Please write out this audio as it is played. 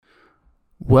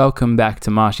Welcome back to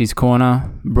Marshy's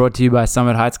Corner, brought to you by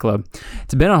Summit Heights Club.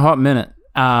 It's been a hot minute.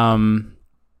 I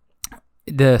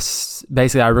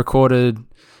recorded,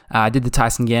 I did the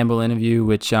Tyson Gamble interview,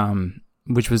 which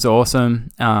was awesome.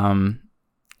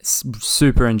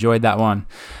 Super enjoyed that one.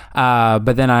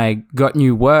 But then I got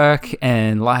new work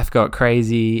and life got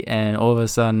crazy, and all of a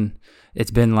sudden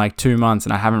it's been like 2 months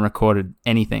and I haven't recorded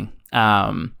anything.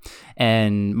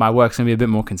 And my work's gonna be a bit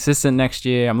more consistent next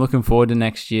year. I'm looking forward to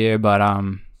next year, but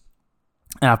and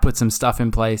I've put some stuff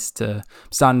in place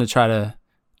starting to try to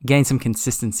gain some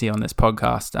consistency on this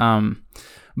podcast.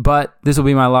 But this will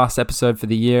be my last episode for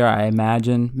the year, I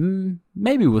imagine.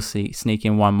 Maybe we'll sneak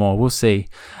in one more. We'll see.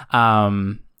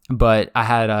 But I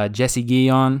had Jesse Gee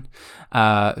on,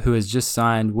 who has just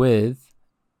signed with,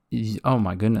 oh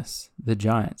my goodness, the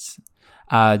Giants.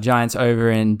 Giants over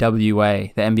in WA,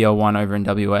 the NBL 1 over in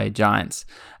WA, Giants.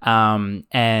 And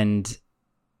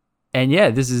yeah,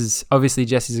 this is obviously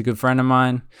Jesse's a good friend of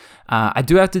mine. I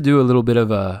do have to do a little bit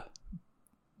of a,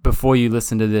 before you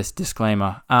listen to this,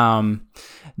 disclaimer.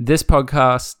 This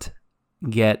podcast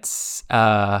gets,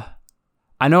 I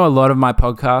know a lot of my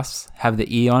podcasts have the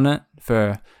E on it for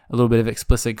a little bit of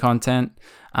explicit content.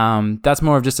 That's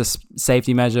more of just a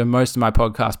safety measure. Most of my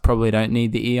podcasts probably don't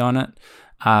need the E on it.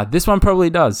 This one probably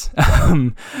does.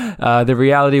 The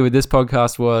reality with this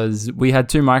podcast was we had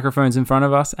 2 microphones in front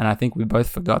of us, and I think we both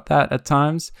forgot that at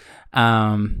times.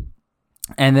 And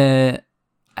then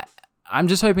I'm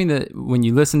just hoping that when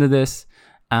you listen to this,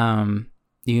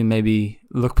 you can maybe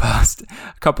look past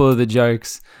a couple of the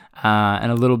jokes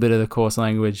and a little bit of the coarse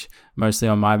language, mostly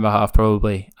on my behalf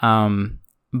probably.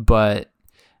 But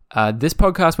this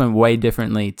podcast went way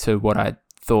differently to what I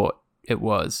thought it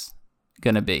was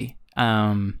going to be.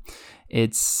 It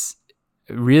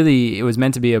was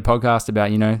meant to be a podcast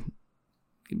about,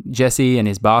 Jesse and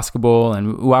his basketball.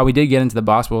 And while we did get into the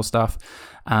basketball stuff,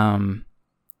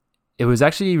 it was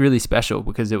actually really special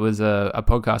because it was a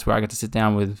podcast where I got to sit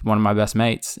down with one of my best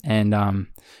mates, and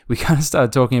we kind of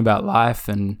started talking about life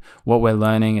and what we're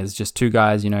learning as just 2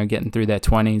 guys, getting through their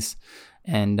 20s.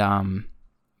 And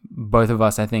both of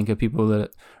us, I think, are people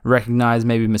that recognize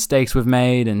maybe mistakes we've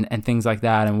made and things like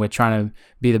that, and we're trying to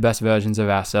be the best versions of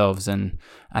ourselves. And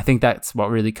I think that's what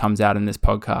really comes out in this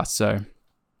podcast. So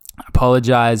I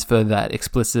apologize for that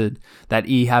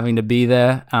E having to be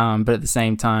there, but at the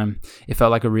same time, it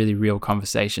felt like a really real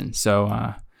conversation.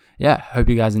 So yeah, hope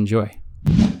you guys enjoy.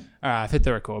 All right, I've hit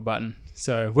the record button.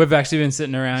 So we've actually been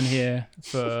sitting around here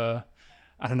for,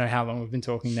 I don't know how long we've been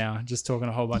talking now, just talking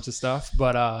a whole bunch of stuff.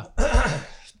 But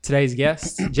today's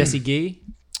guest, Jesse Gee.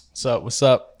 What's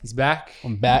up? He's back.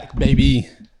 I'm back, baby.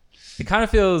 It kind of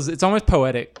feels, it's almost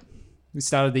poetic. We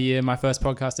started the year, my first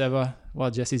podcast ever,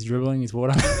 while Jesse's dribbling his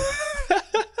water.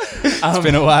 It's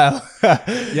been a while.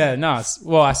 Yeah, no.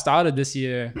 Well, I started this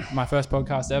year, my first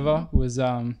podcast ever was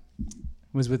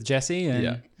with Jesse,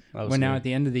 and we're now at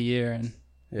the end of the year, and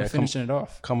we're finishing it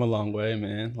off. Come a long way,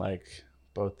 man. Like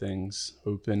both things,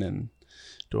 hooping and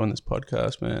doing this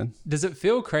podcast, man. Does it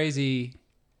feel crazy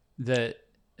that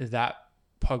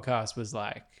podcast was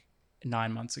like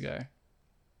 9 months ago?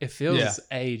 It feels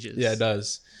ages. Yeah, it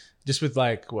does. Just with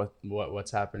like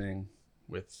what's happening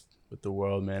with the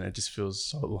world, man. It just feels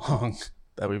so long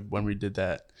that when we did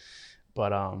that.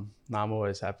 But I'm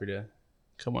always happy to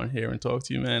come on here and talk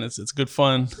to you, man. It's good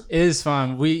fun. It is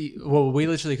fun. We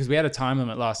literally, because we had a time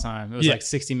limit last time. It was like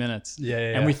 60 minutes. Yeah.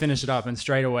 And we finished it up, and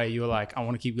straight away you were like, I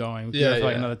want to keep going. We for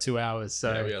like another 2 hours.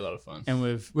 So yeah, we had a lot of fun. And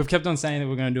we've kept on saying that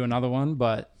we're going to do another one,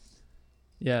 but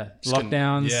yeah,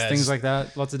 lockdowns, things like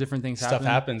that. Lots of different things happen. Stuff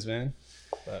happens, man.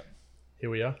 But here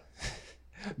we are.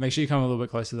 Make sure you come a little bit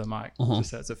closer to the mic,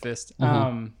 just so it's a fist.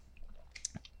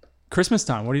 Christmas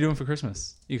time. What are you doing for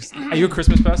Christmas? Are you a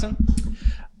Christmas person?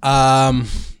 I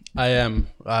am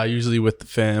usually with the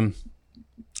fam,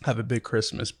 have a big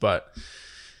Christmas, but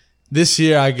this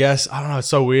year, I guess, I don't know. It's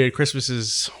so weird. Christmas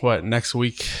is next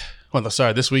week?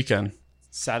 This weekend.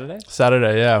 Saturday.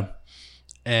 Yeah.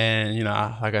 And,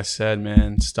 like I said,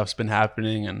 man, stuff's been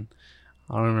happening, and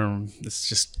I don't remember. It's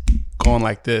just going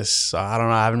like this. I don't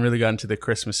know. I haven't really gotten to the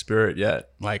Christmas spirit yet,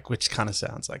 which kind of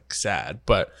sounds like sad,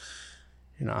 but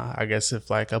I guess if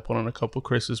I put on a couple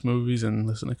Christmas movies and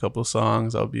listen to a couple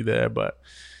songs, I'll be there. But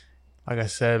like I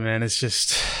said, man, it's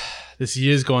just this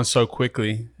year's going so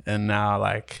quickly, and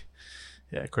now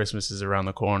Christmas is around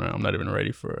the corner. I'm not even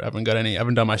ready for it. I haven't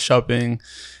done my shopping,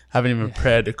 haven't even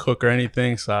prepared to cook or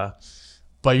anything. So,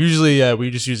 but usually, we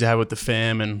just usually have with the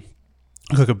fam and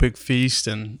cook a big feast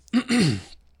and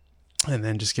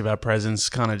then just give out presents.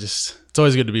 It's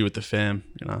always good to be with the fam,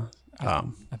 I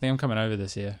think I'm coming over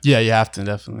this year. Yeah, you have to,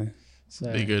 definitely.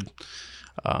 So be good.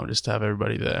 just to have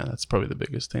everybody there. That's probably the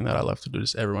biggest thing that I love to do,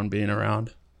 just everyone being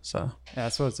around. So Yeah,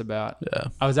 that's what it's about. yeah,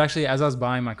 I was actually, as I was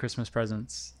buying my Christmas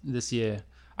presents this year,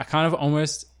 I kind of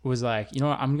almost was like, you know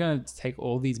what, I'm going to take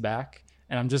all these back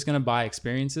and I'm just going to buy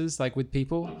experiences like with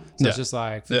people. So it's just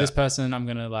like, for this person, I'm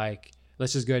going to like,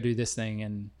 let's just go do this thing.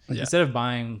 And instead of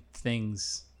buying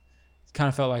things, it kind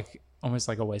of felt like almost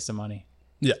like a waste of money.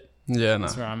 Yeah, no.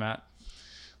 That's where I'm at.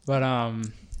 But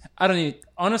I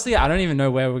don't even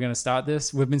know where we're going to start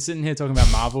this. We've been sitting here talking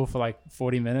about Marvel for like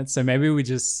 40 minutes. So maybe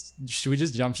should we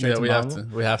just jump straight to Marvel?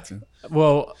 We have to.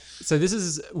 Well, so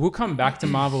we'll come back to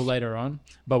Marvel later on,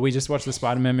 but we just watched the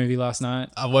Spider-Man movie last night.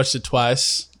 I watched it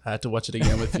twice. I had to watch it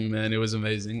again with you, man. It was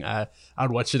amazing. I'd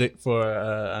watch it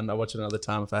and I'll watch it another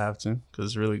time if I have to, because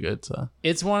it's really good. So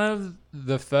it's one of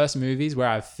the first movies where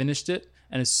I've finished it.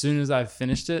 And as soon as I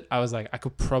finished it, I was like, I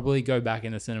could probably go back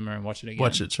in the cinema and watch it again.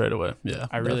 Watch it straight away. Yeah.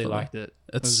 I really liked it.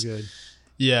 It was good.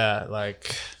 Yeah,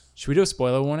 like... Should we do a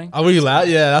spoiler warning? Are we allowed?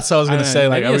 Yeah, that's what I was going to say.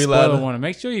 Like, are we allowed? Spoiler warning.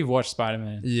 Make sure you've watched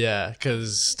Spider-Man. Yeah,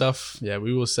 because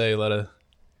we will say a lot of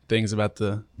things about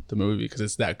the movie because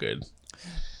it's that good.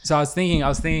 So I was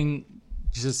thinking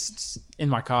just in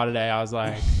my car today, I was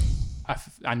like,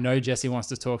 I know Jesse wants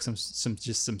to talk some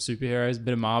superheroes, a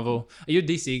bit of Marvel. Are you a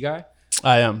DC guy?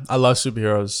 I am. I love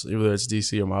superheroes, whether it's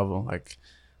DC or Marvel. Like,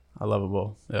 I love them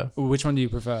all. Yeah. Which one do you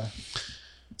prefer?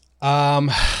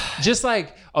 Just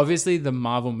like, obviously the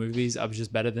Marvel movies are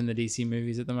just better than the DC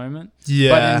movies at the moment.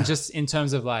 Yeah. But in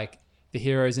terms of like the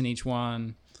heroes in each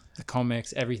one, the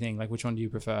comics, everything, like which one do you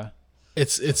prefer?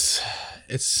 It's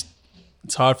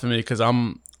hard for me because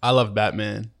I love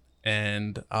Batman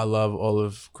and I love all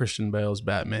of Christian Bale's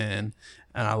Batman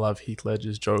and I love Heath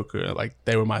Ledger's Joker. Like,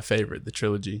 they were my favorite, the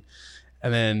trilogy.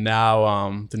 And then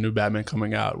now the new Batman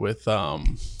coming out with Robert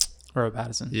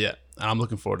Pattinson. Yeah, and I'm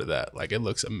looking forward to that. Like, it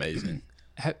looks amazing.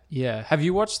 Have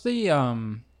you watched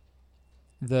the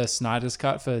Snyder's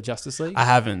cut for Justice League? I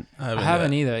haven't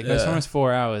either. It goes for almost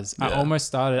 4 hours. Yeah. I almost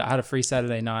started. I had a free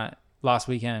Saturday night last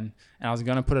weekend, and I was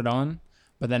going to put it on,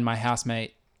 but then my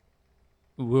housemate,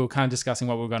 we were kind of discussing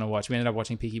what we were going to watch. We ended up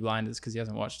watching Peaky Blinders because he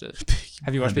hasn't watched it.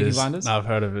 Have you watched Peaky Blinders? No, I've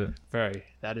heard of it.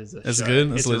 That is a It's show.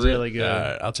 good? It's legit? really good. Yeah, all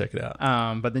right, I'll check it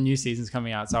out. But the new season's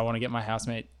coming out, so I want to get my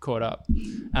housemate caught up.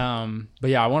 But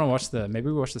yeah, I want to watch maybe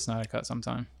we watch the Snyder cut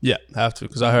sometime. Yeah, I have to,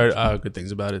 because I heard good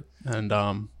things about it. And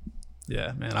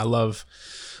yeah, man, I love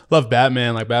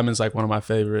Batman. Like, Batman's like one of my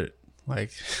favorite.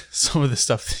 Like, some of the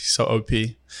stuff is so OP.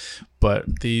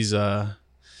 But these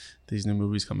new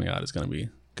movies coming out is gonna be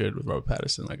good with Robert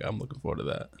Pattinson. Like, I'm looking forward to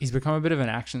that. He's become a bit of an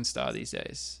action star these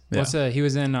days. Yeah. He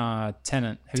was in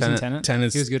Tenet. He was in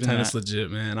Tenet? He was good in that. Tenet's legit,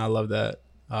 man. I love that.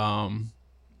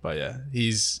 But yeah,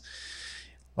 he's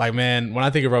like, man, when I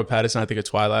think of Robert Pattinson, I think of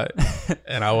Twilight.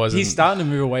 And I wasn't. He's starting to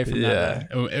move away from that.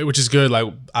 Yeah, which is good. Like,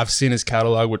 I've seen his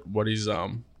catalog with what he's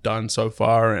done so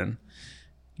far, and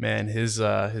man, his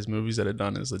movies that are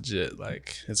done is legit.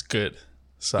 Like, it's good.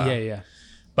 So Yeah.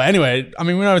 But anyway, I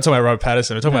mean, we're not even talking about Robert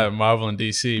Pattinson. We're talking about Marvel and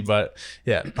DC. But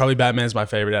yeah, probably Batman's my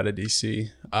favorite out of DC.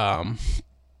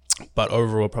 But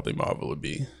overall, probably Marvel would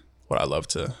be what I love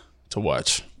to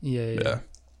watch. Yeah.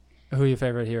 Who are your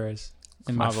favorite heroes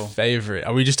in Marvel? My favorite.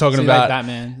 Are we just talking So about like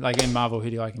Batman? Like in Marvel, who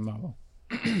do you like in Marvel?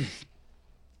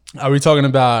 Are we talking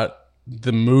about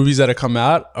the movies that have come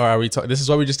out, or are we talking? This is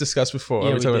what we just discussed before.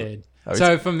 Yeah, we did.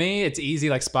 So for me, it's easy.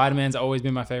 Like, Spider-Man's always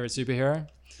been my favorite superhero.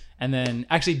 And then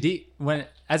actually,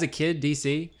 as a kid,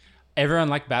 DC, everyone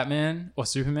liked Batman or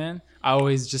Superman. I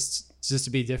always just to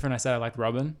be different, I said I liked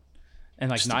Robin and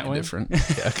like just Nightwing. Different. Yeah.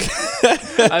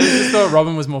 I just thought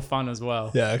Robin was more fun as well.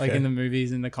 Yeah, okay. Like in the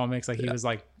movies, in the comics, like he was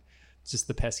like just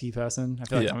the pesky person. I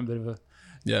feel like I'm a bit of a.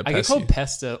 Yeah, I get called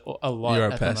pest a lot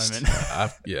you're at a pest. the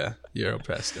moment. Yeah, you're a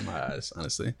pest in my eyes,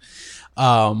 honestly.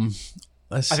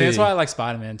 Let's see. I think that's why I like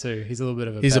Spider-Man too. He's a little bit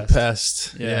of a He's pest. a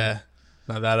pest. Yeah. Yeah.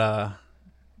 Now that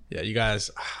yeah, you guys,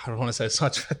 I don't want to say so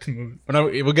much about the movie. But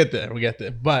we'll get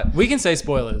there. But we can say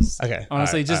spoilers. Okay.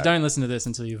 Honestly, just don't listen to this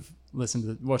until you've listened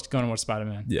to go and watch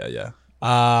Spider-Man. Yeah.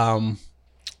 So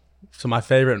my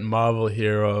favorite Marvel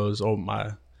heroes,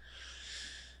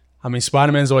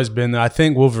 Spider-Man's always been there. I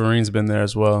think Wolverine's been there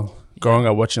as well. Growing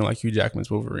up watching like Hugh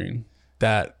Jackman's Wolverine,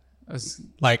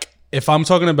 like, if I'm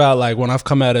talking about like when I've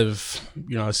come out of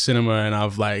cinema and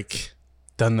I've like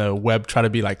done the web, try to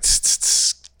be like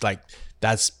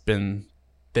that's been,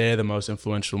 they're the most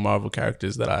influential Marvel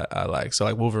characters that I like. So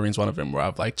like Wolverine's one of them where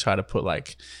I've like tried to put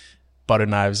like butter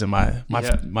knives in my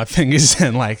fingers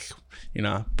and like,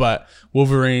 but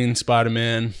Wolverine,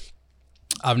 Spider-Man.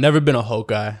 I've never been a Hulk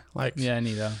guy. Like, yeah,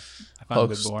 neither. kind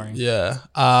of a bit boring. Yeah.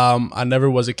 I never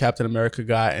was a Captain America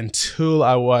guy until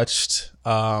I watched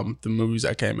the movies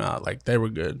that came out. Like, they were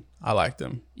good. I liked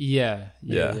them. Yeah.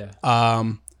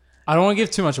 I don't want to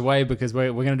give too much away because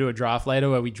we're going to do a draft later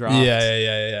where we draft.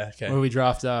 Yeah. Okay. Where we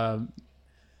draft some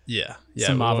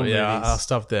Marvel movies. Yeah, I'll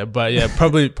stop there. But yeah,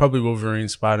 probably Wolverine,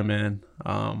 Spider-Man.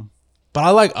 But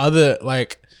I like other,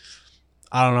 like,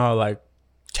 I don't know, like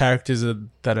characters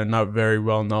that are not very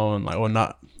well known, like, or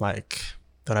not like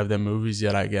don't have their movies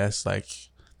yet, I guess. Like,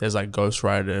 there's like Ghost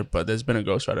Rider, but there's been a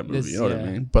Ghost Rider movie, you know what I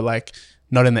mean? But like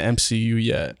not in the MCU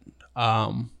yet.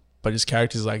 But just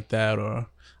characters like that, or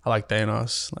I like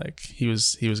Thanos. Like, he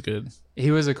was good.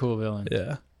 He was a cool villain.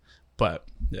 Yeah. But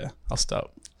yeah, I'll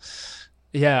stop.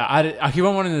 Yeah, I keep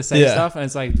on wanting to say stuff, and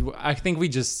it's like, I think we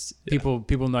just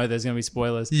people know there's gonna be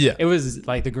spoilers. Yeah, it was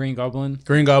like the Green Goblin.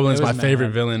 Green Goblin is my favorite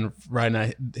villain right now.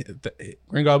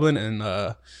 Green Goblin and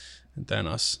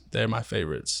Thanos, they're my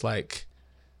favorites. Like,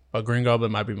 but Green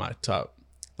Goblin might be my top.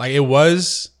 Like, it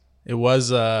was.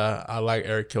 I like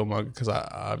Eric Killmonger because I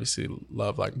obviously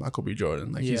love like Michael B.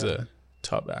 Jordan. Like, he's a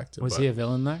top actor. Was he a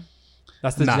villain though?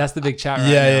 That's the big chat right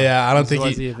now. Yeah. I don't think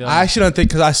I actually don't think,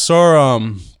 because I saw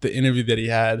the interview that he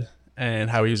had and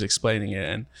how he was explaining it,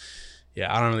 and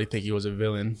I don't really think he was a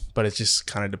villain, but it just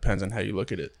kind of depends on how you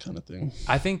look at it, kind of thing.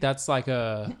 I think that's like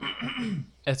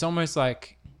it's almost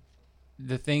like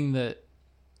the thing that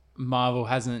Marvel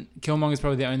hasn't. Killmonger's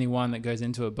probably the only one that goes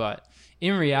into it, but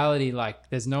in reality, like,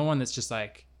 there's no one that's just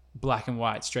like black and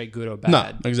white, straight good or bad.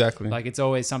 No, exactly. Like, it's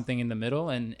always something in the middle,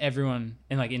 and everyone,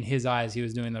 and like in his eyes, he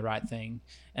was doing the right thing.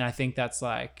 And I think that's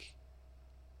kind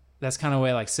of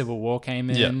where like Civil War came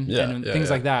in, and things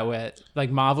like that, where like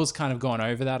Marvel's kind of gone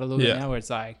over that a little bit now, where it's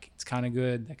like, it's kind of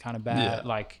good, they're kind of bad,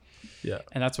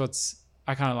 and that's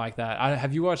I kind of like that.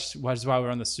 Have you watched? Which is why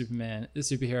we're on the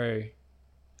superhero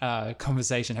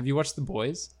conversation. Have you watched The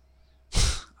Boys?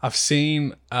 I've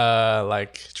seen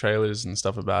like trailers and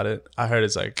stuff about it. I heard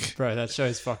it's like, bro, that show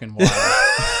is fucking wild.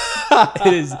 I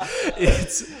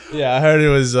heard it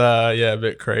was a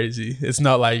bit crazy. It's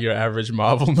not like your average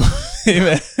Marvel movie,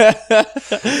 man.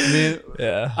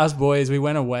 Us boys, we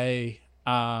went away.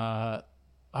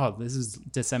 This is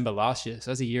December last year, so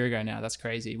that's a year ago now. That's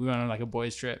crazy. We went on like a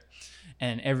boys trip,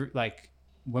 and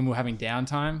when we were having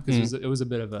downtime, because it was a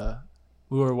bit of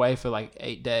we were away for like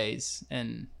 8 days,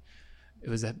 and it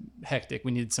was hectic.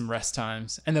 We needed some rest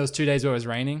times, and there was 2 days where it was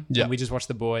raining. Yeah, and we just watched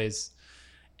The Boys,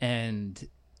 and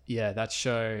that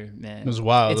show, man, it was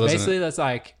wild. It's basically that's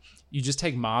like, you just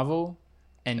take Marvel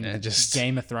and just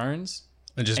Game of Thrones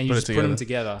and you put them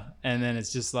together, and then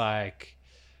it's just like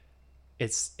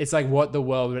it's like what the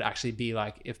world would actually be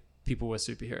like if people were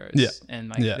superheroes, and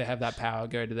like they have that power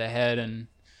go to their head and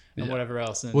whatever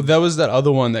else. And well, there was that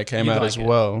other one that came out as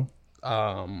well.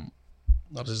 I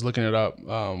was just looking it up.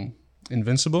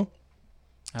 Invincible.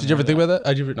 Did you ever think about that?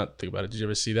 Did you ever not think about it? Did you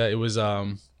ever see that? It was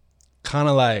kind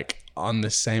of like on the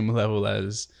same level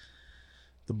as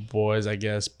The Boys, I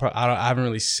guess. I haven't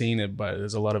really seen it, but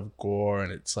there's a lot of gore,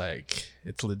 and it's like,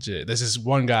 it's legit. There's this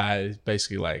one guy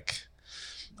basically like,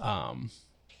 I'm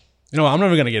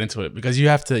never gonna get into it because you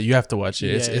have to watch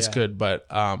it. It's good, but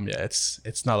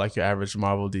it's not like your average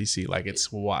Marvel DC. Like,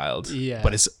 it's wild. Yeah,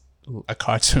 but it's a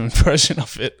cartoon version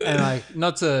of it. And like,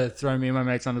 not to throw me and my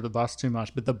mates under the bus too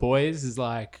much, but The Boys is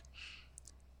like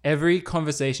every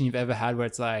conversation you've ever had where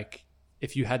it's like,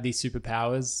 if you had these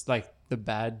superpowers, like the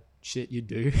bad shit you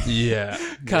do. Yeah.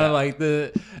 Kind of like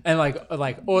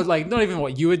or like not even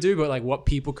what you would do, but like what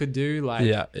people could do.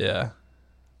 Like,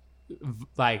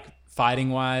 like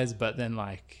fighting wise, but then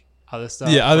like other stuff.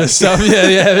 Yeah, other stuff. Yeah.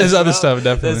 There's other stuff,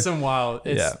 definitely.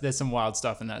 There's some wild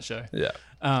stuff in that show. Yeah.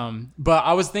 But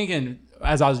I was thinking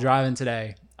as I was driving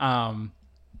today, I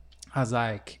was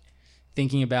like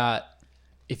thinking about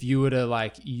if you were to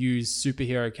like use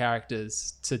superhero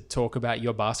characters to talk about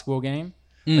your basketball game.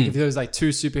 Like, if there was like two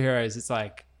superheroes, it's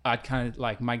like, I'd kind of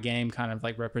like, my game kind of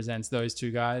like represents those two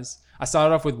guys. I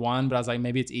started off with one, but I was like,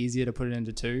 maybe it's easier to put it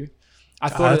into two. I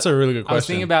thought that's a really good question. I was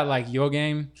thinking about like your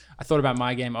game. I thought about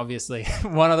my game, obviously.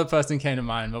 One other person came to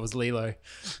mind, but was Lilo.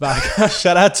 But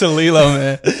shout out to Lilo,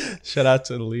 man. Shout out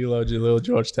to Lilo, Jaleel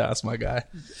Georgetown. That's my guy.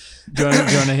 Do you want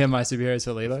to hear my superheroes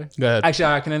for Lilo? Go ahead. Actually,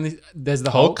 I can only. There's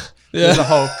the Hulk. Yeah. There's the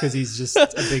Hulk because he's just a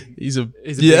big. He's a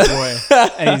big boy,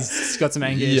 and he's got some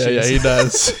anger issues. Yeah, he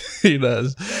does. He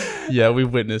does. Yeah,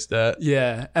 we've witnessed that.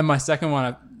 Yeah, and my second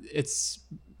one, it's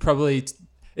probably.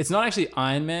 It's not actually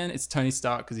Iron Man. It's Tony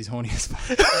Stark because he's horny as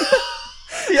fuck.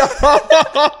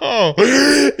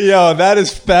 Yo, that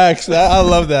is facts. I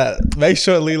love that. Make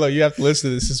sure, Lilo, you have to listen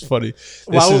to this. This is funny.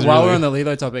 While we're on the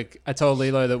Lilo topic, I told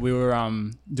Lilo that we were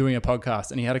doing a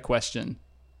podcast and he had a question.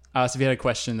 asked if he had a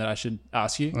question that I should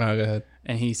ask you. Oh, go ahead.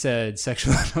 And he said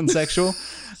sexual or non-sexual.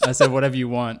 I said whatever you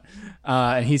want.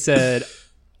 And he said,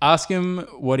 ask him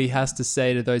what he has to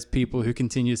say to those people who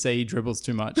continue to say he dribbles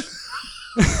too much.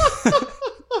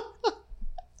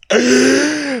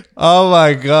 Oh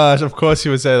my gosh, of course he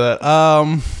would say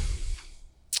that.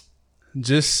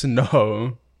 Just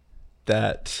know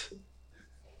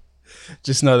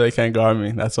they can't guard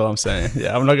me. That's all I'm saying.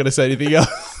 Yeah, I'm not gonna say anything else.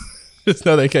 Just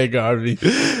know they can't guard me.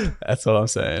 That's all I'm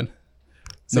saying.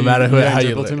 So no matter you don't how you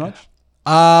dribble look. too much?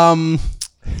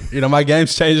 My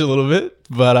game's changed a little bit,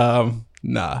 but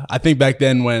nah. I think back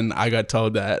then when I got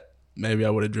told that, maybe I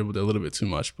would have dribbled a little bit too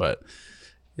much, but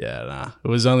yeah, nah.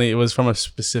 It was from a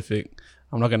specific.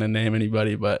 I'm not gonna name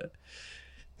anybody, but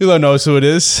Hilo knows who it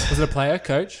is. Was it a player,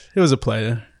 coach? It was a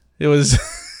player. It was.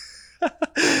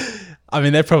 I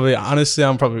mean, they're probably, honestly,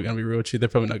 I'm probably going to be real with you. They're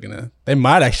probably not going to, they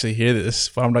might actually hear this,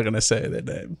 but I'm not going to say their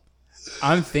name.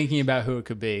 I'm thinking about who it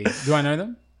could be. Do I know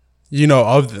them? You know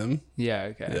of them. Yeah,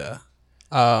 okay. Yeah.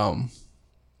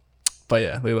 But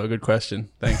yeah, Lilo, good question.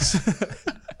 Thanks.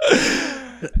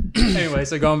 Anyway,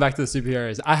 so going back to the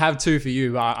superheroes, I have two for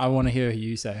you, but I want to hear who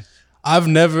you say. I've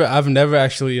never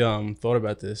actually thought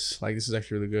about this. Like, this is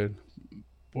actually really good.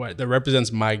 What, that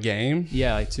represents my game?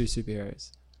 Yeah, like two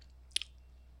superheroes.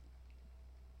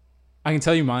 I can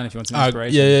tell you mine if you want some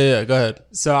inspiration. Yeah. Go ahead.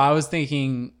 So I was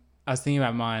thinking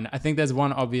about mine. I think there's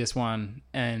one obvious one,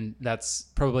 and that's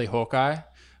probably Hawkeye,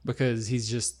 because he's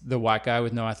just the white guy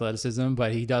with no athleticism,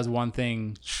 but he does one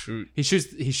thing. Shoot. He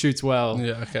shoots well.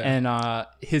 Yeah, okay. And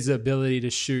his ability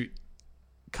to shoot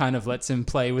kind of lets him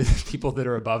play with people that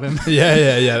are above him. Yeah.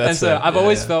 And so I've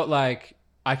always felt like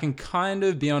I can kind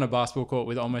of be on a basketball court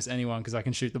with almost anyone because I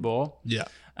can shoot the ball. Yeah.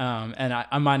 And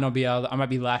I might not be able. I might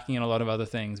be lacking in a lot of other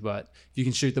things, but if you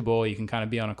can shoot the ball, you can kind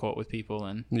of be on a court with people.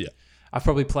 And yeah, I've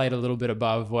probably played a little bit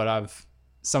above what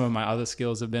some of my other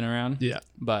skills have been around. Yeah.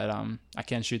 But I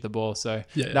can shoot the ball, so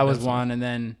yeah, that was one. And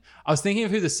then I was thinking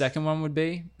of who the second one would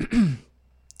be.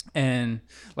 And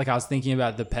like I was thinking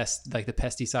about the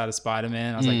pesty side of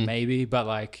Spider-Man. I was like maybe, but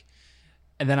like,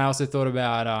 and then I also thought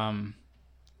about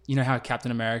you know how Captain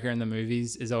America in the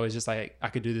movies is always just like, I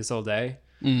could do this all day.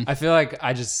 I feel like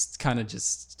I just keep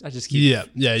you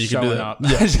showing can do that. up.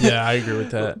 Yeah, I agree with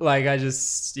that. Like I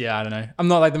don't know. I'm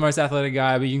not like the most athletic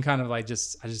guy, but you can kind of like I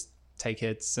just take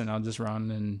hits and I'll just run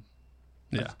and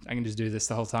I can just do this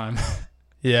the whole time.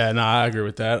 Yeah, no, I agree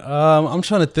with that. I'm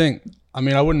trying to think. I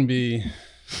mean, I wouldn't be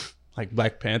like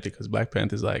Black Panther because Black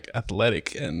Panther's like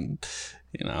athletic and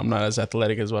I'm not as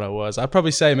athletic as what I was. I'd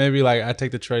probably say maybe like I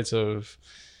take the traits of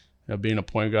being a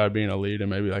point guard, being a leader,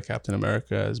 maybe like Captain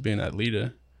America as being that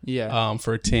leader. Yeah.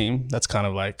 For a team. That's kind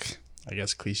of like, I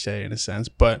guess, cliche in a sense,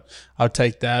 but I'll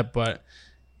take that. But,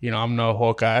 I'm no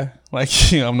Hawkeye. Like,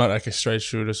 I'm not like a straight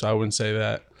shooter, so I wouldn't say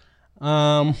that.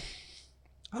 I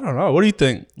don't know. What do you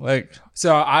think? Like,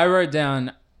 so I wrote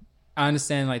down, I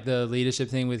understand like the leadership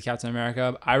thing with Captain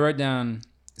America. I wrote down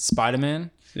Spider-Man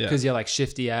because you're like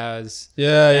shifty as.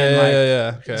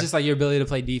 Yeah. Okay. Just like your ability to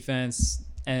play defense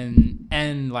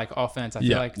and like offense. I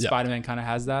feel like Spider-Man kind of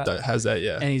has that.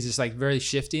 Yeah. And he's just like very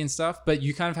shifty and stuff. But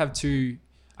you kind of have two.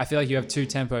 I feel like you have two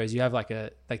tempos. You have like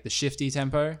the shifty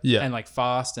tempo, and like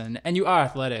fast, and you are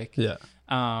athletic. Yeah.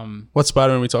 What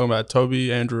Spider-Man are we talking about?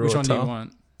 Toby, Andrew, which or one Tom? do you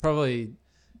want? Probably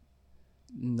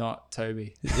not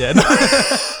Toby. Yeah.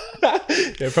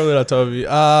 Yeah, probably not Toby.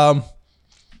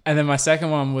 And then my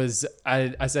second one was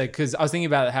I said, because I was thinking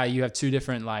about how you have two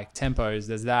different like tempos.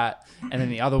 There's that, and then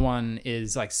the other one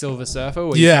is like Silver Surfer,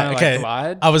 where you kind of like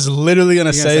glide. I was literally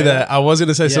gonna say that. I was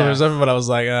gonna say Silver Yeah. Surfer, but I was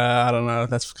like, I don't know.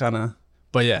 That's kind of,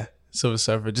 but yeah, Silver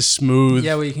Surfer, just smooth.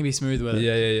 Yeah, well, you can be smooth with it.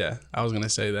 Yeah. I was gonna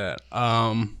say that.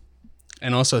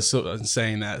 And also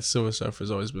saying that Silver Surfer has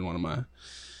always been one of my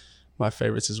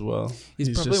favorites as well. He's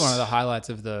probably one of the highlights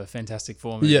of the Fantastic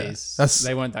Four movies. Yeah,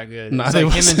 they weren't that good. Nah, It's they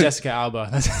like him and wasn't. Jessica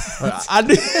Alba. I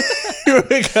knew you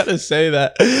were gonna say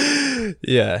that.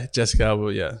 Yeah, Jessica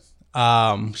Alba. Yeah,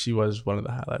 she was one of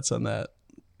the highlights on that.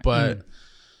 But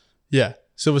yeah,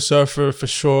 Silver Surfer for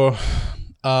sure.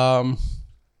 Yeah,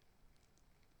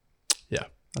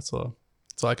 that's all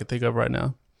I can think of right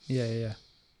now. Yeah.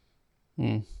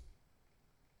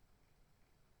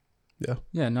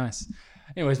 Yeah, nice.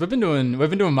 Anyways, we've been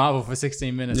doing Marvel for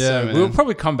 16 minutes. Yeah, so man. we'll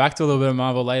probably come back to a little bit of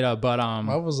Marvel later, but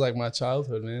Marvel's like my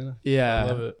childhood, man. yeah, I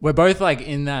love it. we're both like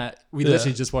in that. We Yeah.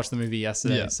 literally just watched the movie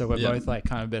yesterday, Yeah. so we're Yeah. both like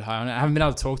kind of a bit high on it. I haven't been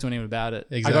able to talk to anyone about it.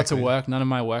 I got to Exactly. work. None of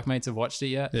my workmates have watched it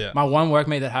yet. Yeah. My one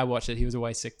workmate that had watched it, he was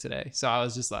away sick today, so I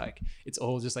was just like, it's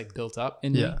all just like built up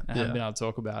in me. Yeah. I haven't been able to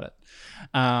talk about it.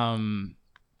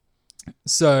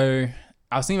 So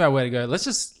I was thinking about where to go.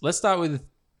 Let's start with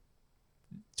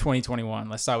 2021.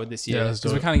 Let's start with this year, Yeah, let's do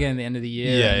because we're it. kind of getting to the end of the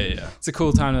year. Yeah. It's a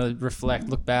cool time to reflect,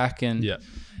 look back, and Yeah.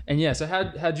 and yeah. So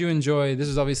how'd you enjoy? This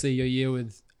was obviously your year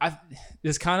with.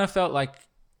 This kind of felt like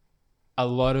a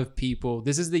lot of people.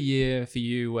 This is the year for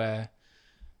you where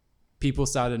people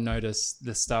started to notice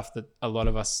the stuff that a lot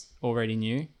of us already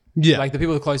knew. Yeah. Like the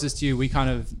people closest to you, we kind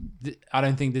of. I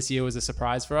don't think this year was a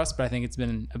surprise for us, but I think it's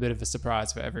been a bit of a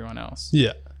surprise for everyone else.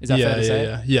 Yeah. Is that fair to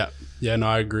say? Yeah. No,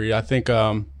 I agree. I think,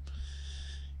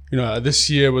 this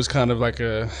year was kind of like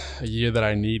a year that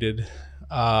I needed,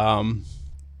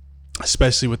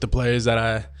 especially with the players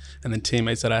and the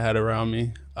teammates that I had around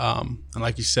me. And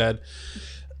like you said,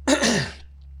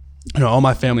 all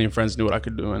my family and friends knew what I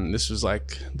could do, and this was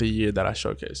like the year that I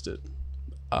showcased it.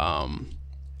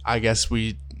 I guess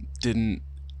we didn't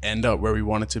end up where we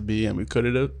wanted to be, and we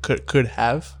could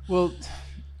have. Well,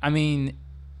 I mean,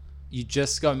 you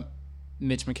just got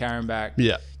Mitch McCarron back.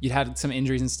 Yeah. You'd had some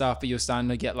injuries and stuff, but you're starting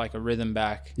to get like a rhythm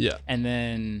back. Yeah. And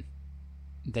then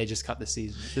they just cut the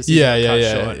season. Yeah.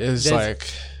 Short. It's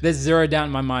there's zero doubt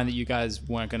in my mind that you guys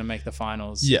weren't going to make the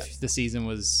finals. Yeah. If the season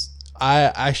was. I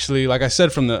actually, like I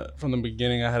said from the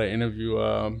beginning, I had an interview.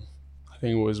 I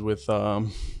think it was with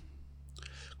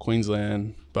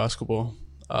Queensland basketball.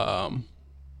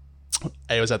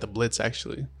 It was at the Blitz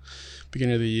actually,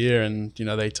 beginning of the year, and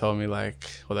they told me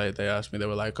they asked me, they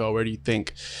were like, "Oh, where do you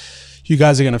think you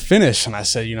guys are gonna finish?" And I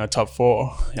said, top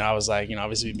 4. I was like,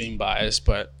 obviously being biased,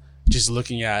 but just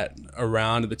looking at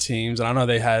around the teams, and I know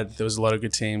there was a lot of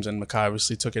good teams, and Mackay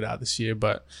obviously took it out this year,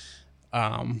 but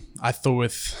I thought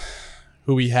with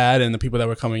who we had and the people that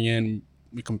were coming in,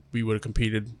 we would have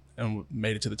competed and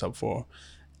made it to the top 4.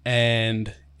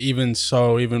 And even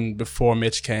so, even before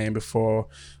Mitch came, before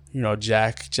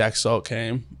Jack Salt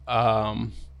came,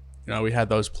 we had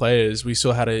those players. We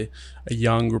still had a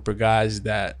young group of guys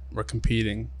that were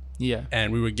competing. Yeah.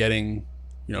 And we were getting,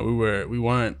 we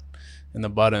weren't in the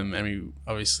bottom, and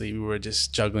we were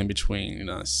just juggling between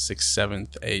 6th,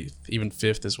 7th, 8th, even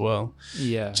 5th as well.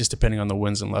 Yeah. Just depending on the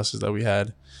wins and losses that we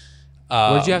had.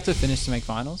 What did you have to finish to make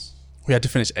finals? We had to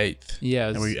finish 8th. Yeah.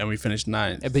 And we finished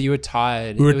 9th. But you were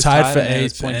tied. We were tied for and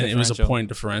 8th, and it was a point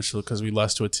differential because we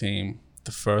lost to a team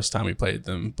the first time we played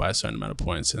them by a certain amount of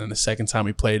points, and then the second time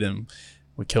we played them,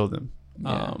 we killed them.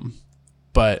 Yeah.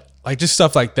 But just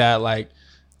stuff like that,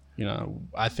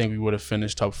 I think we would have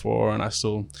finished top 4, and I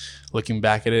still, looking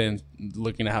back at it and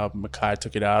looking at how Mackay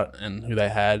took it out and who they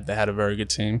had a very good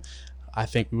team. I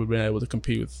think we would have been able to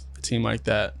compete with a team like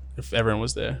that if everyone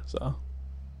was there. So.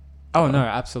 Oh no,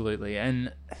 absolutely.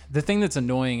 And the thing that's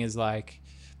annoying is like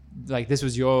this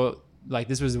was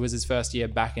his first year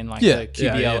back in the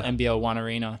QBL NBL 1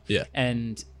 arena. Yeah.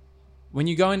 And when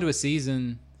you go into a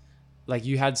season,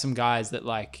 you had some guys that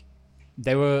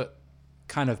they were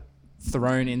kind of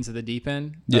thrown into the deep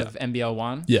end of NBL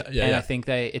 1. Yeah. And I think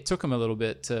it took them a little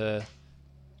bit to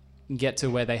get to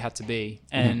where they had to be.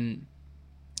 And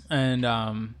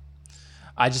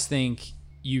I just think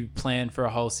you plan for a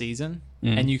whole season.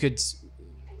 And you could,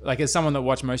 as someone that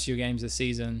watched most of your games this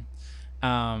season,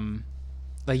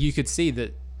 you could see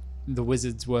that the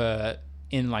Wizards were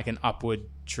in an upward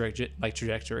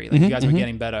trajectory. You guys were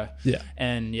getting better. Yeah.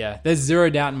 And there's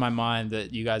zero doubt in my mind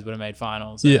that you guys would have made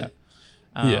finals. Yeah.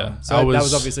 So that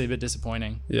was obviously a bit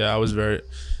disappointing. Yeah, I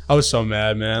was so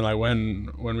mad, man.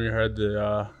 When we heard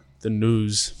the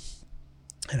news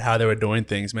and how they were doing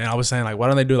things, man, I was saying why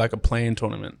don't they do a play-in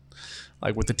tournament,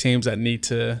 with the teams that need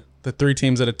to. The 3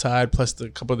 teams that are tied, plus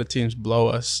the couple of the teams below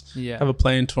us, have a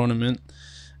play-in tournament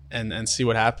and see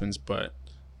what happens. But,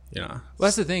 Well,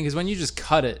 that's the thing, is when you just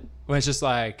cut it, when it's just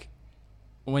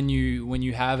when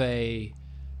you have a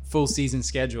full season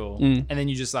schedule and then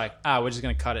you just we're just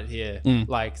going to cut it here.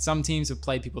 Some teams have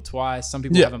played people twice. Some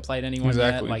people haven't played anyone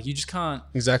yet. You just can't.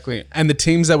 Exactly. And the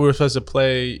teams that we were supposed to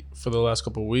play for the last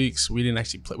couple of weeks, we didn't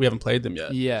actually play. We haven't played them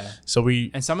yet. Yeah. So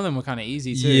and some of them were kind of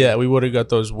easy too. Yeah, we would have got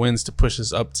those wins to push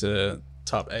us up to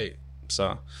top 8.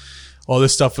 So all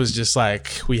this stuff was just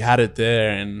we had it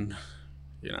there, and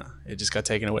it just got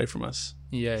taken away from us.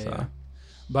 Yeah. So. Yeah.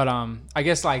 But I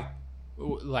guess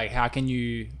how can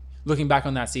you, looking back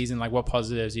on that season, what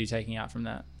positives are you taking out from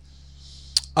that?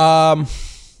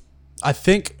 I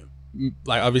think,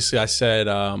 obviously I said,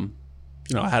 I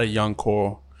had a young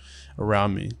core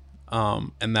around me.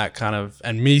 And that kind of,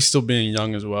 and me still being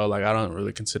young as well. I don't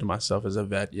really consider myself as a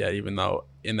vet yet, even though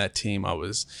in that team I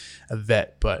was a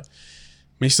vet. But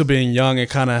me still being young, it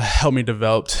kind of helped me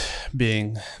develop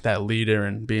being that leader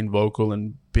and being vocal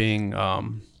and being,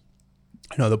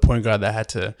 the point guard that had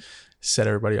to set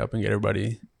everybody up and get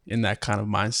everybody in that kind of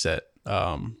mindset,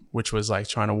 which was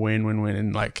trying to win.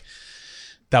 And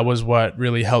that was what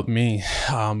really helped me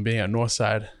being at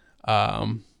Northside.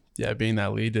 Being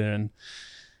that leader and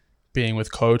being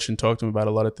with coach and talking to him about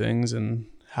a lot of things and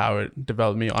how it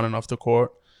developed me on and off the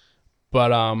court. But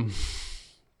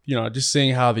just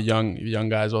seeing how the young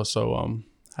guys also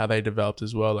how they developed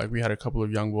as well. Like we had a couple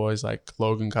of young boys like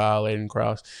Logan Kyle, Aiden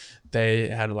Krause. They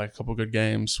had like a couple good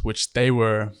games, which they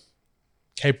were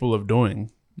capable of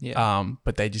doing. Yeah.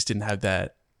 But they just didn't have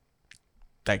that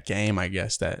game, I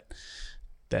guess, that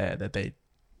they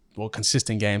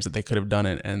consistent games that they could have done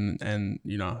it, and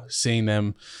seeing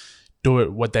them do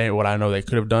it what I know they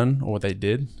could have done or what they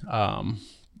did.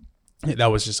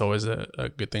 That was just always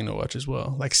a good thing to watch as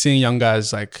well. Like seeing young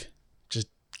guys like just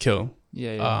kill.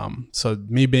 Yeah. So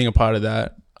me being a part of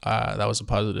that, that was a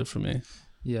positive for me.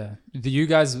 Yeah. Do you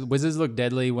guys, Wizards looked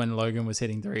deadly when Logan was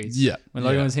hitting threes? Yeah. When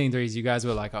Logan was hitting threes, you guys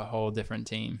were like a whole different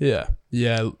team. Yeah.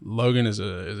 Yeah. Logan is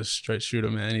a straight shooter,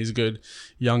 man. He's a good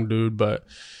young dude, but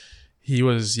he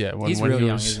was, when he's when real he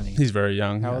young, was, isn't he? He's very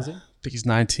young. How old is he? I think he's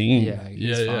 19. Yeah.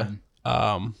 He's fun.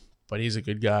 But he's a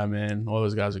good guy, man. All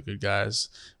those guys are good guys.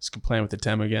 Just playing with the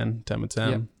Tem again, Tem.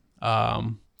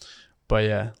 But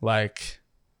yeah, like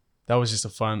that was just a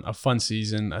fun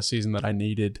season, a season that I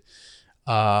needed.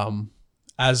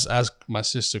 As my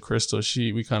sister Crystal,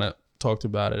 we kind of talked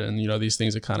about it, and these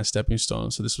things are kind of stepping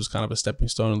stones. So this was kind of a stepping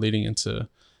stone leading into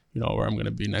where I'm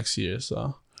gonna be next year.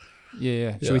 So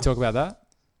yeah. Should we talk about that?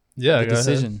 Yeah, the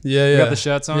decision. Ahead. Yeah. We got the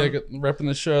shirts on. Yeah, repping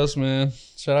the shirts, man.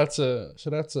 Shout out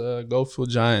to Goldfield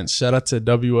Giants. Shout out to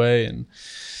WA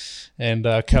and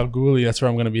Kalgoorlie. That's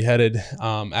where I'm gonna be headed.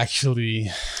 Actually,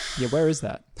 yeah. Where is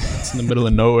that? It's in the middle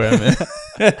of nowhere, man.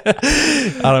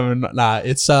 I don't even. Nah,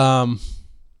 it's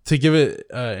to give it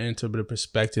into a bit of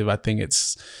perspective. I think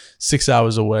it's 6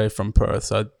 hours away from Perth.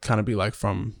 So I'd kind of be like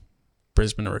from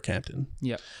Brisbane or Rockhampton.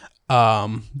 Yeah.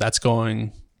 That's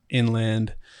going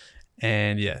inland.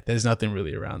 And yeah, there's nothing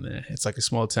really around there. It's like a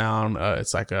small town.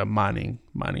 It's like a mining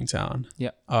town.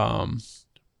 Yeah.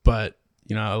 But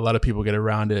a lot of people get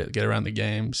around the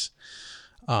games.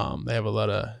 They have a lot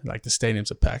of like the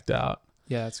stadiums are packed out.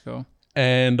 Yeah, that's cool.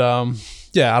 And I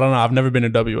don't know. I've never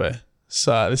been to WA,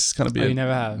 so this is gonna be. You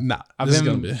never have? Nah, this is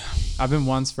gonna be. I've been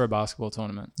once for a basketball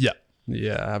tournament. Yeah.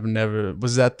 I've never.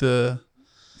 Was that the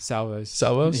Salvos?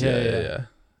 Yeah.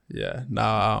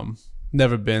 No,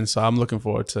 never been. So I'm looking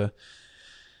forward to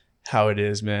how it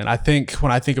is, man. I think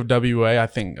when I think of WA, I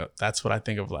think that's what I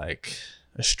think of, like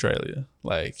Australia,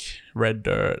 like red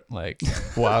dirt, like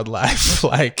wildlife,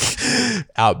 like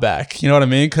outback. You know what I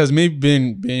mean? Because me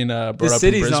being brought the up in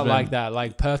city's Brisbane, not like that.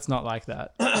 Like Perth's not like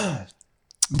that.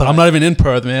 But I'm not even in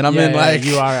Perth, man. I'm in like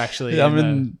you are actually. I'm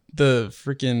in the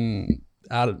freaking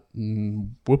out of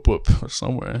Whoop or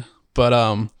somewhere.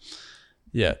 But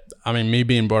yeah. I mean, me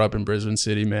being brought up in Brisbane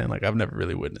City, man. Like I've never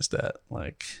really witnessed that.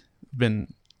 Like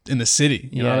been in the city,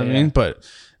 you know what I mean? But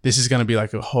this is gonna be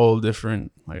like a whole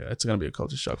different. Like it's gonna be a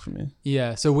culture shock for me.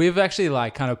 Yeah. So we've actually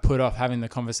like kind of put off having the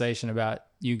conversation about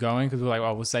you going because we're like,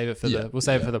 well, we'll save it for the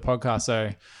podcast. So,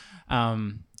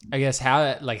 I guess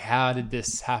how did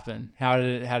this happen? How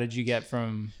did you get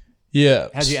from? Yeah.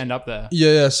 How did you end up there?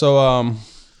 Yeah. So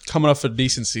coming off a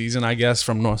decent season, I guess,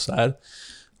 from Northside,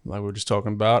 like we were just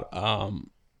talking about.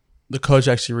 The coach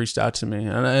actually reached out to me,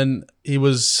 and he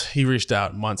reached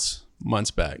out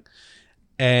months back,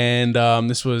 and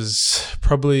this was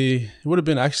probably, it would have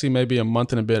been actually maybe a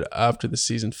month and a bit after the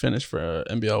season finished for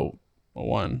NBL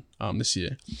 1 this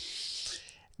year,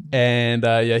 and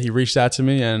he reached out to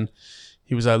me and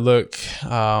he was like, look, we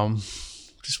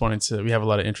have a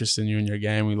lot of interest in you and your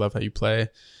game. We love how you play,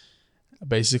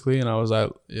 basically. And I was like,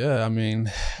 yeah, I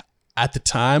mean, at the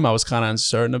time I was kind of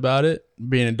uncertain about it,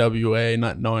 being in WA,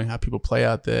 not knowing how people play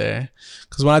out there.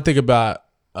 Because when I think about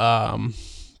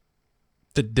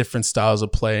the different styles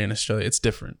of play in Australia, it's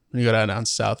different. When you go down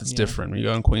south, it's different. When you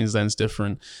go in Queensland, it's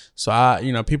different. So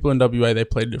people in WA, they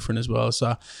play different as well.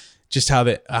 So just how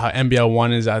NBL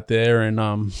 1 is out there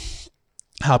and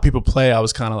how people play, I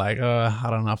was kind of like, I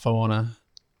don't know if I want to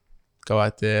go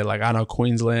out there. Like I know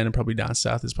Queensland and probably down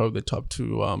south is probably the top 2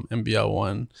 NBL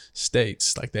 1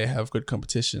 states. Like they have good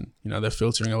competition. They're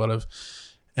filtering a lot of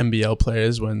NBL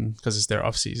players because it's their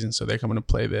off season, so they're coming to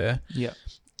play there. Yeah.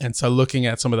 And so looking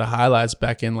at some of the highlights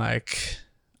back in like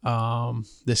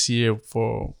this year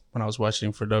for when I was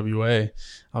watching for WA, I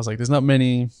was like, there's not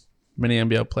many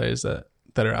NBL players that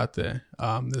are out there.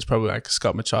 There's probably like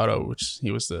Scott Machado, which he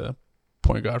was the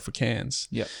point guard for Cairns.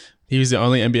 Yeah. He was the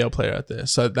only NBL player out there.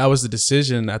 So that was the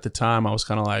decision at the time. I was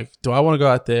kind of like, do I want to go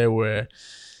out there where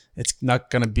it's not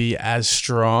going to be as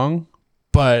strong,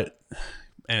 but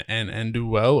and do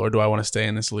well, or do I want to stay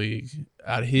in this league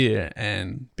out here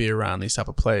and be around these type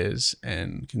of players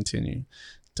and continue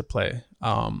to play.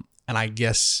 And I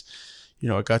guess,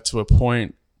 it got to a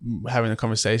point having a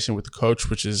conversation with the coach,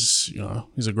 which is,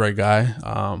 he's a great guy.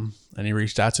 And he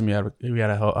reached out to me. We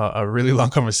had a really long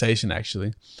conversation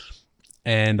actually.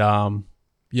 And,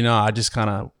 I just kind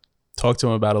of talked to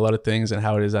him about a lot of things and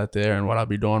how it is out there and what I'll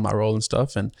be doing, my role and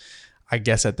stuff. And I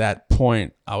guess at that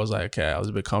point I was like, okay, I was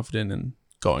a bit confident in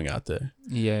going out there.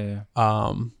 Yeah.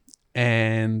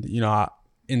 And,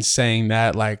 in saying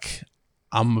that, like,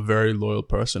 I'm a very loyal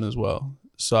person as well.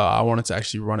 So I wanted to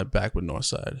actually run it back with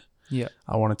Northside. Yeah.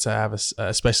 I wanted to have,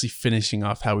 especially finishing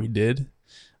off how we did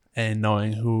and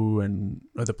knowing who and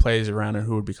the players around and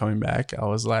who would be coming back. I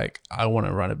was like, I want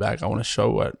to run it back. I want to show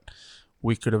what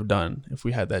we could have done if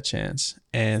we had that chance.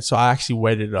 And so I actually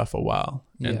waited it off a while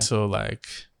until a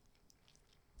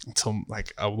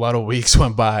lot of weeks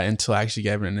went by until I actually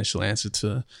gave an initial answer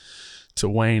to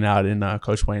Wayne out in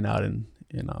Coach Wayne out in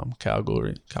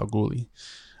Kalgoorlie.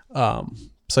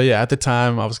 So yeah, at the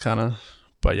time I was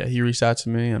but yeah, he reached out to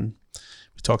me and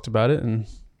we talked about it and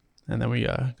then we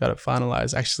got it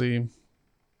finalized actually a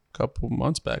couple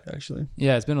months back actually.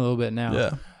 Yeah, it's been a little bit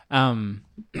now. Yeah.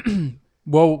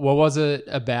 What was it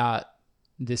about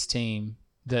this team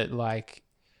that like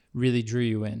really drew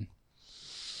you in?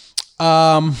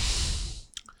 To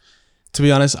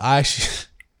be honest, I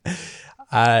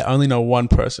only know one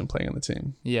person playing on the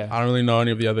team. Yeah. I don't really know any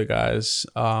of the other guys.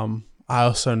 I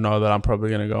also know that I'm probably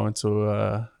going to go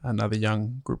into another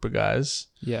young group of guys.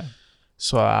 Yeah.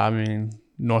 So, I mean,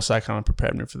 Northside kind of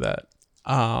prepared me for that.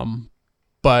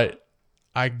 But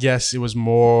I guess it was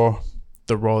more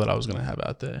the role that I was going to have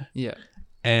out there. Yeah.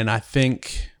 And I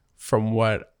think from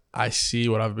what I see,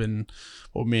 what me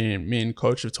and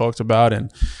Coach have talked about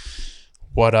and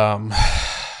what I'm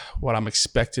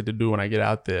expected to do when I get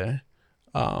out there,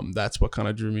 that's what kind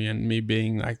of drew me in. Me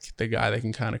being like the guy that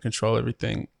can kind of control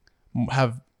everything,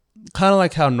 have kind of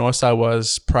like how Northside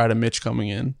was prior to Mitch coming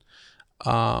in,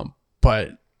 but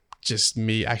just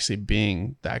me actually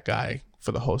being that guy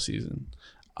for the whole season.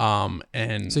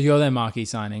 And so you're their marquee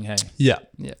signing, hey? Yeah.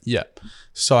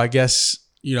 So I guess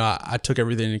I took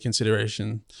everything into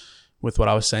consideration with what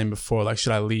I was saying before. Like,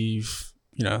 should I leave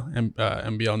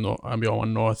NBL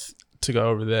 1 North to go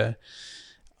over there,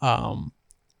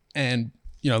 and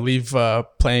leave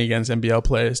playing against NBL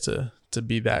players to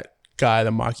be that guy,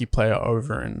 the marquee player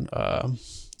over in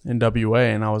WA.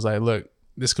 And I was like, look,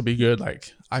 this could be good.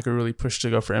 Like, I could really push to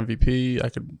go for MVP. I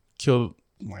could kill,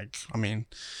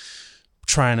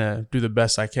 trying to do the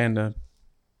best I can to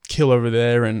kill over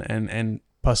there and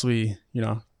possibly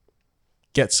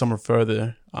get somewhere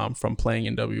further from playing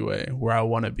in WA where I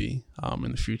want to be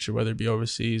in the future, whether it be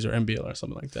overseas or NBL or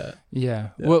something like that. Yeah.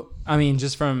 Well, I mean,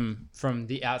 just from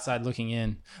the outside looking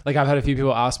in, like I've had a few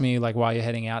people ask me like why you're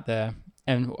heading out there,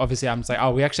 and obviously I'm just like,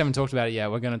 oh, we actually haven't talked about it yet.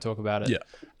 We're going to talk about it. Yeah.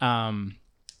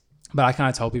 But I kind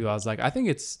of told people, I was like, I think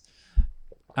it's,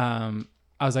 I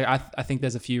was like, I think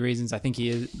there's a few reasons. I think he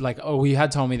is like, oh, you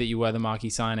had told me that you were the marquee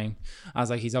signing. I was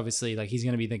like, he's obviously like, he's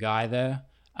going to be the guy there,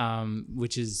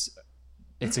 which is,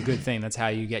 it's a good thing. That's how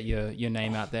you get your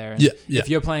name out there. And if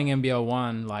you're playing NBL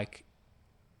 1, like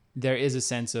there is a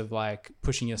sense of like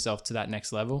pushing yourself to that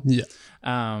next level. Yeah.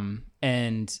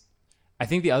 And I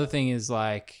think the other thing is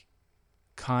like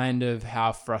kind of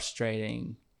how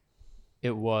frustrating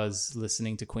it was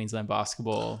listening to Queensland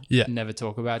basketball never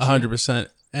talk about you. 100%.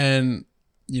 And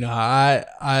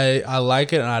I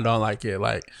like it and I don't like it.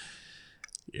 Like,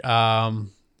 I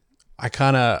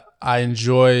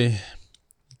enjoy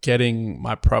getting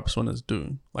my props when it's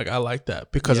due. Like, I like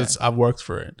that because I've worked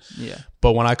for it. Yeah.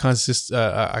 But when I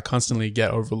constantly get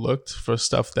overlooked for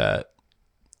stuff that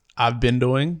I've been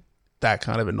doing, that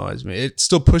kind of annoys me. It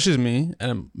still pushes me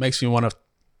and it makes me want to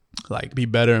like be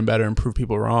better and better and prove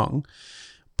people wrong.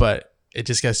 But it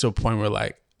just gets to a point where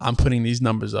like I'm putting these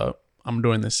numbers up. I'm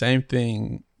doing the same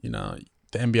thing, the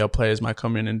NBL players might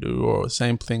come in and do, or the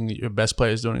same thing your best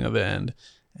player is doing at the other end.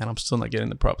 And I'm still not getting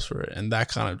the props for it. And that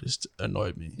kind of just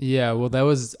annoyed me. Yeah, well, I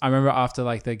remember after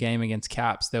like the game against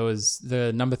Caps, there was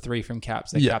the number 3 from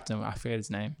Caps, the captain, I forget his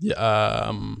name.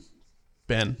 Yeah,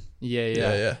 Ben.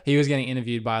 Yeah. He was getting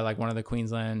interviewed by like one of the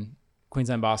Queensland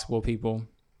basketball people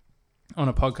on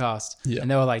a podcast. Yeah.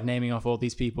 And they were like naming off all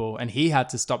these people. And he had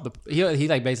to stop he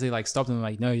like basically like stopped them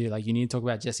like, no, you need to talk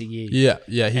about Jesse Yee.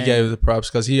 Yeah, he gave the props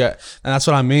because and that's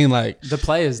what I mean. Like the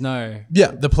players know.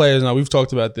 Yeah, the players know. We've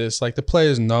talked about this. Like the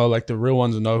players know, like the real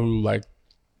ones know who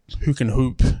can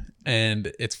hoop.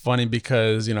 And it's funny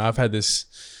because, I've had this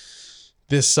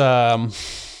whole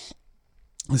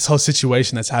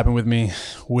situation that's happened with me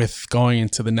with going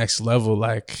into the next level.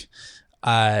 Like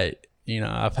I've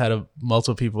had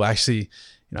multiple people actually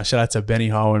shout out to Benny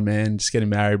Harwin, man, just getting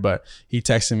married. But he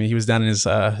texted me. He was down in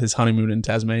his honeymoon in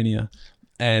Tasmania.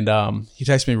 And he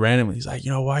texted me randomly. He's like,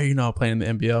 why are you not playing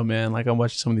in the NBL, man? Like, I'm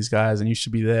watching some of these guys and you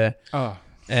should be there. Oh.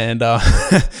 And,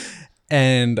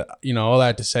 and all I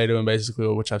had to say to him basically,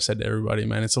 which I've said to everybody,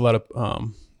 man, it's a lot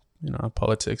of,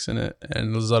 politics in it.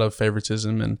 And there's a lot of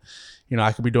favoritism. And,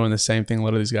 I could be doing the same thing a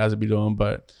lot of these guys would be doing.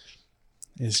 But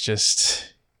it's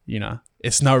just,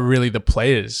 it's not really the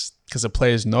players because the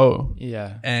players know.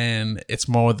 Yeah. And it's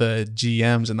more the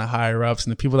GMs and the higher ups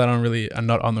and the people that are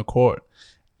not on the court.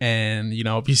 And,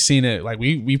 if you've seen it, like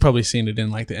we probably seen it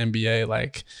in like the NBA,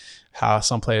 like how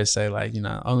some players say like,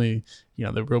 only,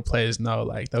 the real players know,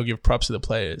 like they'll give props to the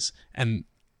players. And,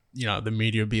 the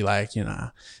media will be like,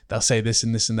 they'll say this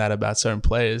and this and that about certain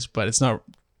players, but it's not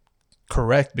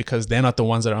correct because they're not the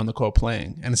ones that are on the court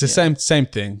playing. And it's the same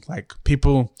thing. Like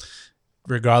people,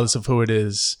 regardless of who it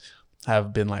is,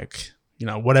 have been like,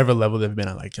 whatever level they've been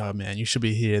at, like, oh man, you should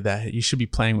be here, that you should be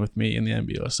playing with me in the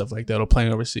NBA or stuff like that, or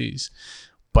playing overseas.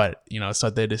 But, it's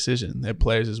not their decision. They're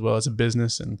players as well. It's a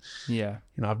business. And,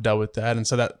 I've dealt with that. And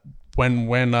so that when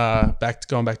going back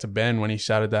to Ben, when he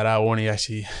shouted that out, when he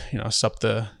actually, stopped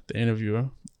the interviewer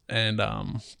and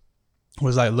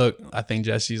was like, look, I think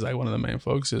Jesse's like one of the main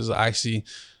focuses. I actually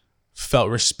felt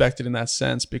respected in that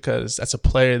sense because that's a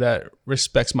player that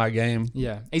respects my game.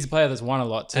 Yeah. He's a player that's won a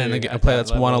lot too. And a player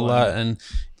that's won a lot. And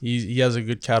he has a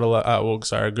good catalog,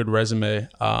 a good resume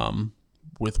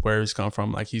with where he's come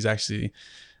from. Like he's actually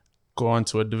going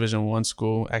to a Division I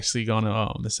school, actually going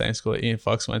to the same school that Ian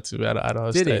Fox went to at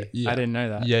Idaho State. Did he? Yeah. I didn't know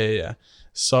that. Yeah.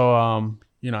 So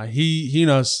he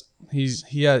knows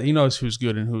he knows who's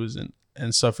good and who isn't.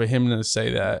 And so for him to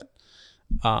say that,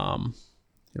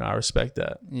 I respect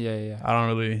that. Yeah. I don't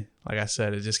really, like I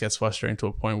said, it just gets frustrating to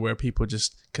a point where people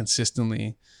just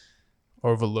consistently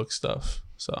overlook stuff.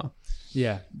 So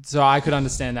yeah, so I could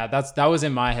understand that. That was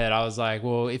in my head. I was like,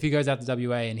 well, if he goes out to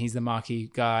WA and he's the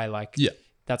marquee guy, like,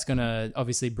 that's gonna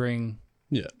obviously bring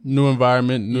new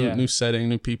environment, new setting,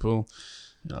 new people.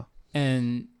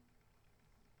 And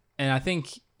I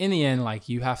think in the end, like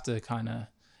you have to kind of.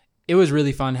 It was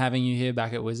really fun having you here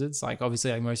back at Wizards. Like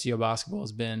obviously, like most of your basketball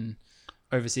has been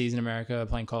overseas in America,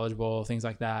 playing college ball, things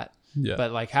like that. Yeah.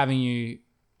 But like having you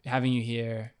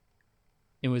here.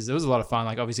 It was a lot of fun,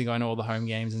 like obviously going to all the home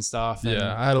games and stuff. And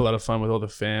I had a lot of fun with all the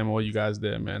fam, all you guys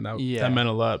there, man. That meant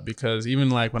a lot because even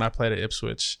like when I played at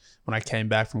Ipswich, when I came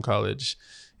back from college,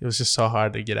 it was just so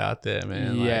hard to get out there,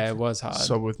 man. Yeah, like, it was hard.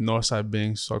 So with Northside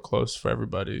being so close for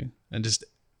everybody and just,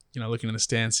 looking in the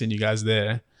stands, seeing you guys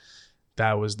there,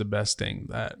 that was the best thing.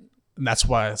 And that's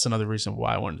why, it's another reason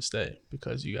why I wanted to stay,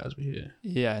 because you guys were here.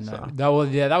 Yeah, no. So.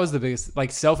 That was the biggest,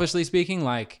 like selfishly speaking,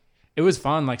 like, it was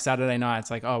fun, like Saturday nights,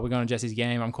 like, oh, we're going to Jesse's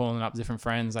game. I'm calling up different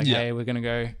friends, like, hey, we're going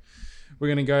to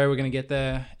get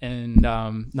there. And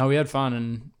no, we had fun.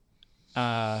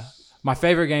 And my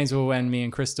favorite games were when me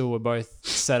and Crystal were both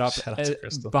set up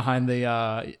behind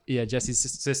the, Jesse's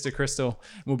sister, Crystal.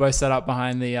 We're both set up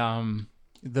behind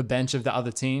the bench of the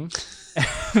other team.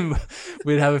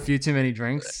 We'd have a few too many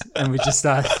drinks and we'd just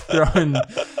start throwing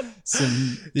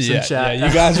some chat. Yeah,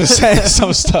 you guys were saying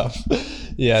some stuff.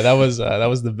 Yeah, that was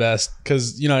the best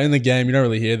because in the game you don't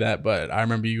really hear that, but I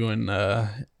remember you and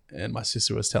my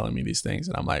sister was telling me these things,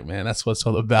 and I'm like, man, that's what it's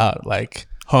all about. Like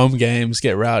home games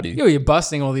get rowdy. You're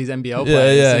busting all these NBL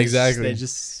players. Yeah, exactly. We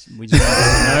just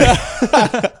don't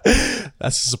know.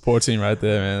 That's the support team right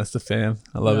there, man. That's the fam.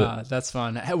 I love it. That's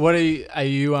fun. What are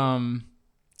you?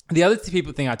 The other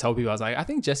thing I told people, I was like, I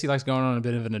think Jesse likes going on a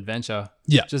bit of an adventure.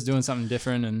 Yeah, just doing something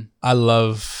different, and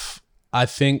I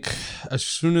think as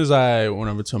soon as I went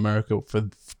over to America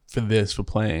for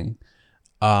playing,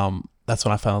 that's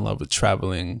when I fell in love with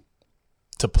traveling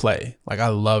to play. Like I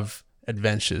love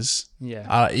adventures.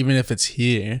 Yeah. Even if it's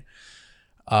here,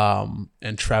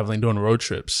 and traveling, doing road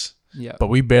trips. Yeah. But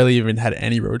we barely even had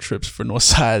any road trips for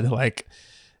Northside. Like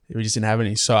we just didn't have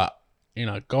any. So,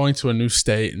 going to a new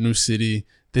state, new city,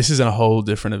 this is a whole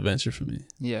different adventure for me.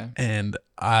 Yeah. And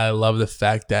I love the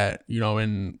fact that,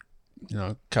 in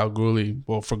Kalgoorlie,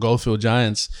 well, for Goldfield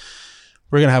Giants,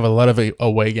 we're going to have a lot of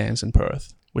away games in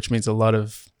Perth, which means a lot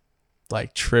of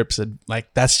like trips. And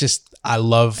like, that's just, I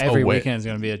love every away. Weekend is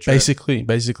going to be a trip.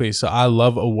 Basically. So I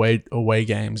love away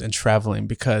games and traveling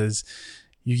because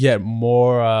you get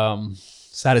more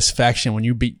satisfaction when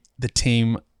you beat the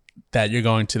team that you're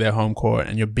going to their home court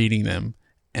and you're beating them.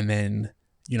 And then,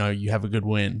 you have a good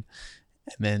win.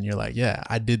 And then you're like, yeah,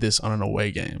 I did this on an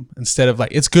away game. Instead of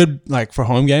like, it's good like for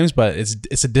home games, but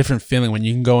it's a different feeling when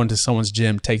you can go into someone's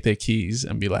gym, take their keys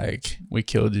and be like, we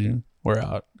killed you, we're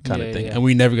out kind of thing. Yeah. And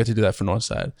we never get to do that for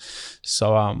Northside.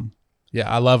 So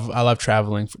I love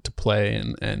traveling to play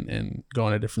and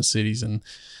going to different cities, and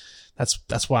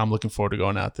that's why I'm looking forward to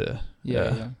going out there.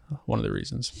 Yeah. One of the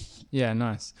reasons. Yeah,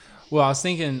 nice. Well, I was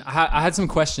thinking I had some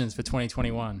questions for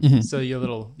 2021. So your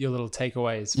little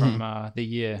takeaways from the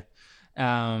year.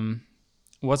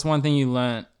 What's one thing you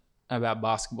learnt about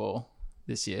basketball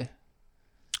this year?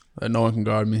 That no one can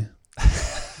guard me.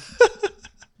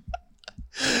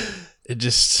 It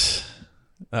just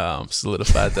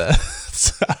solidified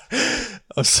that.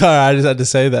 I'm sorry, I just had to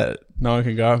say that no one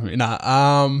can guard me.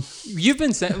 You've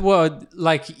been saying,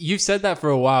 you've said that for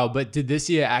a while, but did this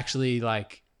year actually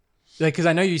because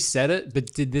I know you said it,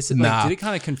 but did this did it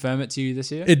kind of confirm it to you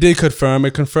this year? It did confirm.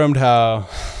 It confirmed how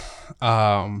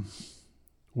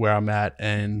where I'm at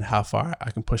and how far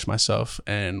I can push myself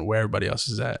and where everybody else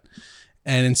is at.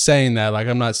 And in saying that,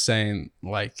 I'm not saying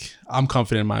I'm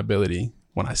confident in my ability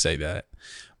when I say that,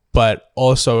 but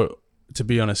also to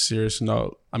be on a serious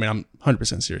note, I mean, I'm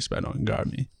 100% serious about no one can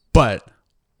guard me. But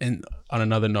on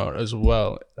another note as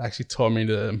well, it actually taught me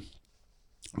to,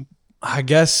 I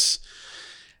guess,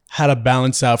 how to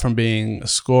balance out from being a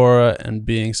scorer and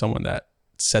being someone that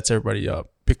sets everybody up.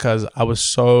 Because I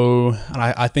was and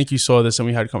I think you saw this and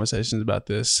we had conversations about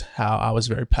this, how I was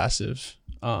very passive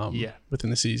within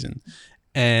the season.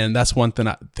 And that's one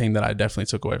thing that I definitely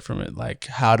took away from it.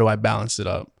 How do I balance it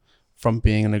up from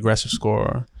being an aggressive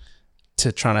scorer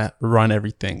to trying to run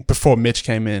everything before Mitch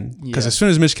came in? Because as soon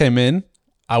as Mitch came in,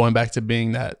 I went back to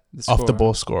being that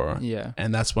off-the-ball scorer. Yeah.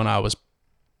 And that's when I was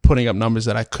putting up numbers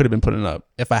that I could have been putting up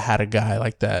if I had a guy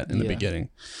like that in the beginning.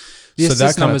 The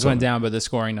assist numbers went down, but the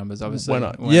scoring numbers obviously went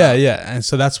up. Yeah. And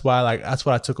so that's why, that's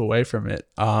what I took away from it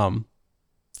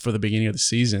for the beginning of the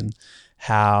season,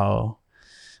 how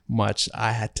much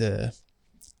I had to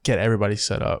get everybody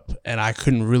set up. And I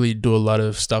couldn't really do a lot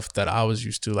of stuff that I was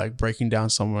used to, like breaking down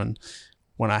someone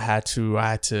when I had to.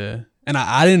 And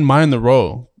I didn't mind the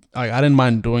role. I didn't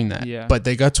mind doing that. Yeah. But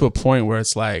they got to a point where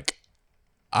it's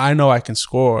I know I can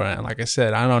score. And like I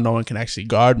said, I know no one can actually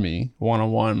guard me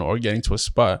one-on-one or getting to a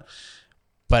spot.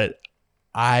 But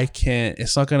I can't,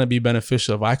 it's not going to be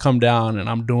beneficial if I come down and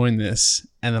I'm doing this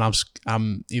and then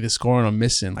I'm either scoring or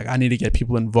missing. I need to get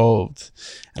people involved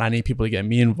and I need people to get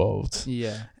me involved.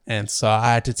 Yeah. And so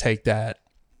I had to take that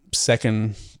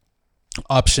second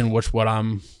option, which what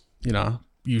I'm,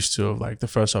 used to, of the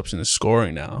first option is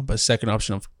scoring now, but second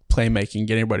option of playmaking,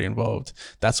 getting everybody involved.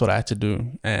 That's what I had to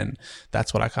do. And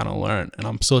that's what I kind of learned. And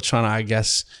I'm still trying to, I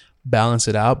guess, balance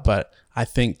it out. But I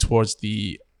think towards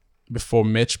right before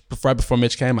Mitch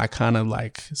came, I kind of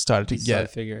started to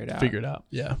figure it out.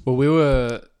 Yeah. Well, we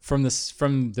were from the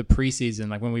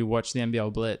preseason, when we watched the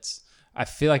NBL Blitz, I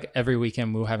feel like every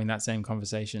weekend we were having that same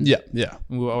conversation. Yeah. Yeah.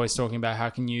 And we were always talking about how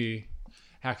can you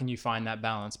find that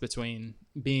balance between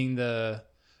being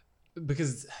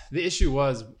because the issue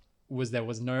was there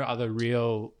was no other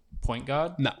real point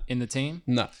guard in the team.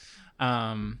 No.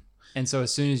 And so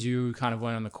as soon as you kind of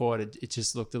went on the court, it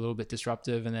just looked a little bit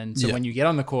disruptive. And then when you get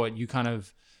on the court, you kind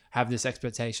of have this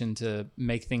expectation to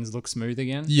make things look smooth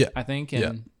again. Yeah. I think.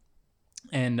 And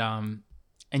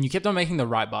you kept on making the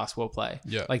right basketball play.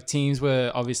 Yeah. Teams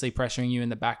were obviously pressuring you in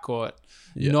the backcourt,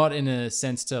 not in a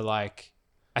sense to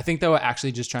I think they were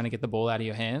actually just trying to get the ball out of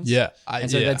your hands. Yeah.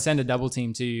 And so they'd send a double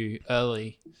team to you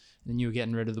early, and you were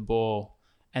getting rid of the ball.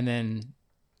 And then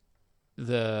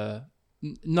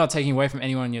not taking away from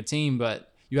anyone on your team,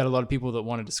 but you had a lot of people that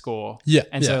wanted to score. Yeah.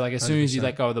 And so as soon as you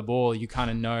let go of the ball, you kind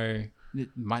of know it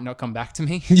might not come back to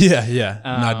me. Yeah. Yeah.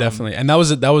 No, definitely. And that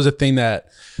was a thing that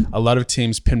a lot of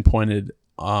teams pinpointed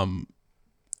on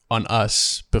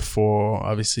us before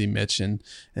obviously Mitch and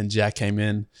Jack came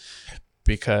in,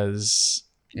 because,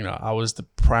 I was the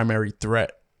primary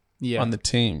threat on the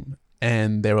team.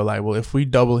 And they were like, well, if we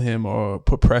double him or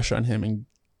put pressure on him and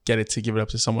give it up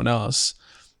to someone else,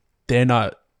 they're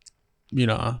not,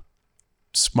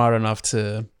 smart enough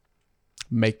to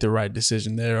make the right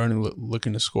decision. They're only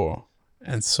looking to score.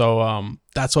 And so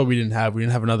that's what we didn't have. We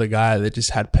didn't have another guy that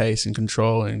just had pace and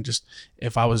control, and just,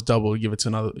 if I was double, we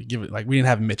didn't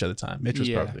have Mitch at the time. Mitch was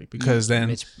perfect, because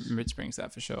then Mitch brings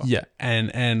that for sure. Yeah.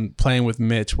 And playing with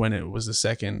Mitch when it was the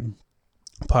second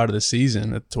part of the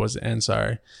season, towards the end,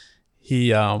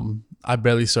 he I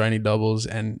barely saw any doubles,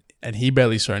 and he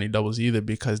barely saw any doubles either,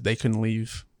 because they couldn't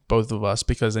leave both of us,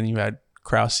 because then you had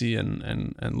Krause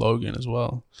and Logan as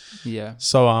well. Yeah.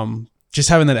 So just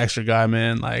having that extra guy,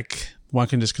 man, one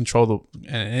can just control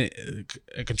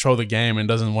the game and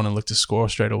doesn't want to look to score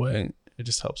straight away. It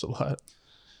just helps a lot.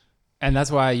 And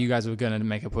that's why you guys were going to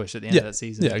make a push at the end of that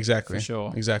season. Yeah, exactly. For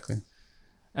sure. Exactly.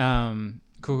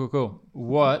 Cool.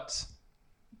 What?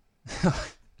 So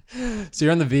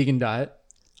you're on the vegan diet.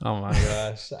 Oh my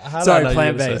gosh. Sorry,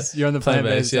 plant-based. You're on the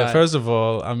plant-based Yeah. diet. First of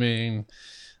all, I mean,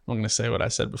 I'm gonna say what I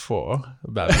said before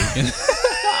about vegan.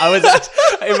 I was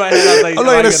in my head. I was like, I'm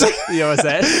not gonna say. You know what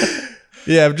I'm saying?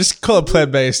 Yeah, just call it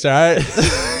plant-based, all right?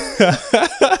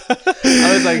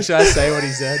 I was like, should I say what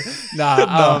he said?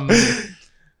 Nah.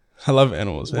 I love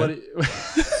animals, man.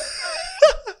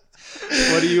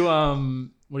 What are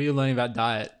you learning about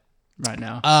diet right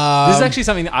now? This is actually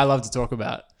something that I love to talk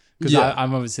about because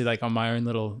I'm obviously like on my own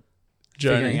little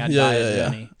figuring out diet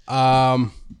journey.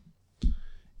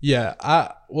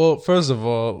 Well, first of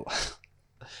all,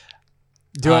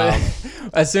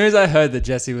 as soon as I heard that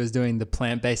Jesse was doing the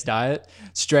plant-based diet,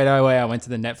 straight away I went to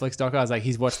the Netflix doc. I was like,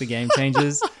 he's watched The Game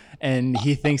Changers and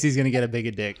he thinks he's gonna get a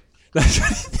bigger dick. That's what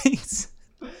he thinks.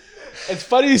 It's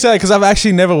funny you say it because I've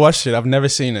actually never watched it. I've never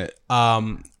seen it.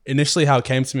 Initially, how it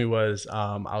came to me was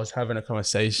I was having a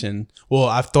conversation. Well,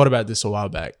 I've thought about this a while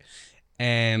back,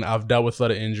 and I've dealt with a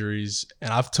lot of injuries,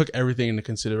 and I've took everything into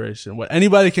consideration. What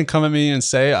anybody can come at me and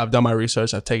say, I've done my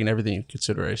research. I've taken everything into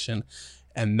consideration,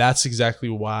 and that's exactly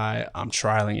why I'm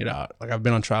trialing it out. Like I've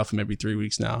been on trial for maybe 3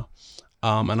 weeks now,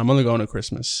 and I'm only going to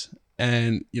Christmas.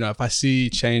 And if I see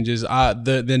changes,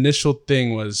 the initial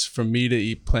thing was for me to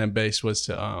eat plant-based was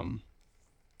to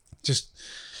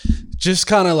just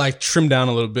kind of like trim down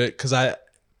a little bit because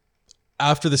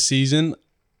after the season,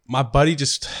 my body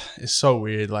just is so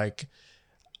weird. Like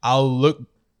I'll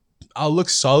look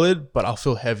solid, but I'll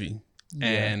feel heavy,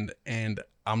 and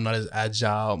I'm not as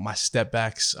agile. My step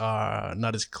backs are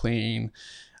not as clean.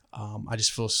 I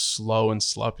just feel slow and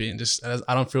sloppy, and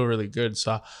I don't feel really good.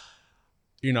 So,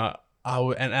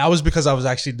 I was because I was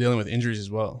actually dealing with injuries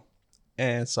as well,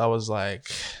 and so I was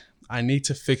like, I need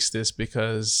to fix this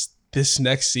because this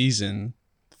next season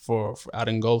for out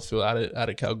in Goldfield, out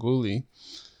at Kalgoorlie,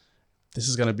 this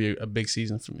is going to be a big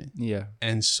season for me. Yeah.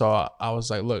 And so I was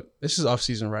like, look, this is off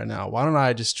season right now. Why don't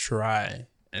I just try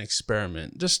and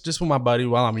experiment just with my body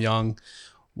while I'm young,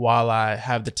 while I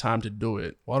have the time to do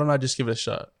it? Why don't I just give it a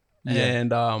shot? Yeah.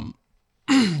 And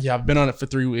I've been on it for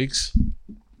 3 weeks.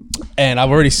 And I've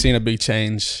already seen a big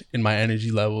change in my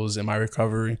energy levels and my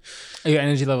recovery. Are your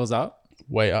energy levels up?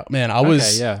 Way up. Man,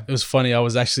 it was funny. I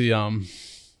was actually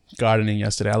gardening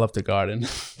yesterday. I love to garden.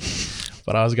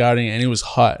 But I was gardening and it was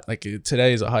hot. Like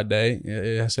today is a hot day.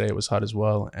 Yesterday it was hot as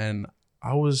well. And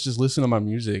I was just listening to my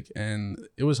music and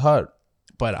it was hot.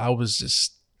 But I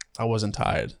wasn't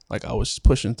tired. Like I was just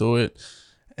pushing through it.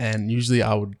 And usually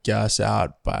I would gas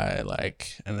out by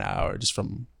like an hour just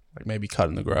from like maybe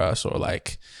cutting the grass or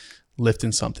like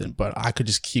lifting something, but I could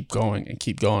just keep going and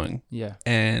keep going. Yeah.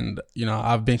 And,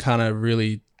 I've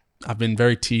been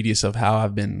very tedious of how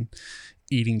I've been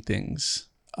eating things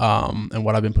and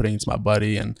what I've been putting into my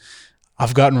body. And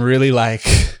I've gotten really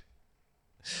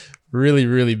really,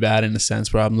 really bad in the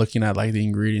sense where I'm looking at like the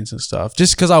ingredients and stuff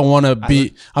just because I want to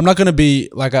be, I'm not going to be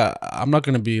like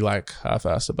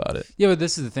half-assed about it. Yeah, but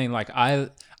this is the thing. Like I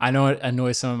know it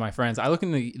annoys some of my friends. I look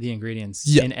in the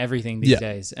ingredients in everything these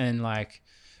days. And like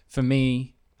for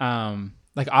me,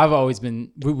 like I've always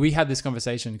been, we had this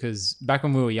conversation because back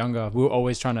when we were younger, we were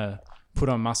always trying to put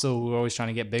on muscle. We were always trying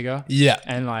to get bigger. Yeah.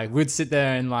 And like we'd sit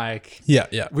there and like,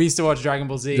 we used to watch Dragon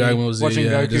Ball Z, watching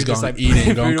Goku just like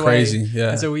eating, going crazy.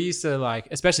 Yeah. And so we used to like,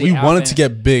 especially we wanted to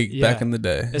get big back in the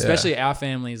day. Especially our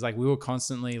families, like we were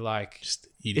constantly like, just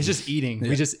eating. It's just eating.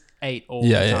 We just ate all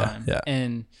the time.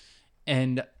 Yeah.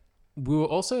 And we were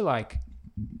also like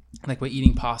we're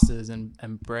eating pastas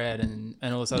and bread and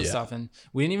all this other stuff. And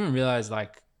we didn't even realize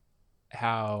like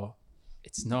how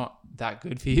it's not that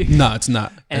good for you. No, it's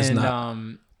not. It's not.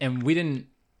 And we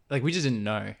just didn't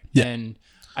know. Yeah. And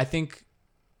I think,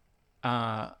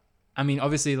 I mean,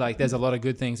 obviously like there's a lot of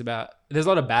bad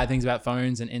things about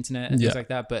phones and internet and things like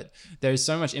that, but there's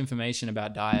so much information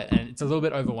about diet and it's a little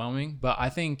bit overwhelming. But I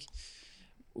think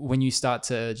when you start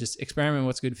to just experiment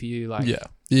what's good for you, like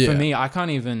for me, I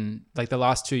can't even, like the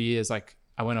last 2 years, like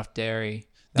I went off dairy.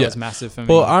 That was massive for me.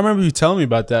 Well, I remember you telling me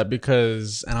about that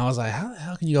and I was like, how the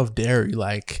hell can you go off dairy?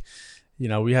 Like,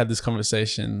 we had this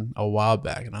conversation a while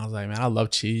back and I was like, man, I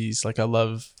love cheese. Like I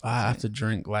have to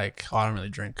drink I don't really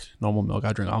drink normal milk.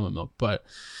 I drink almond milk, but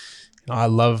I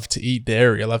love to eat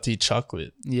dairy. I love to eat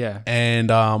chocolate. Yeah. And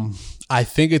I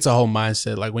think it's a whole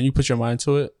mindset. Like when you put your mind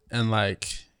to it and like,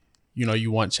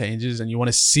 you want changes and you want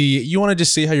to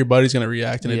just see how your body's going to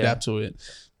react and adapt to it.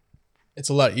 It's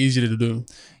a lot easier to do.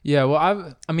 Yeah.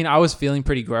 Well, I was feeling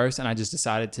pretty gross and I just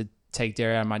decided to take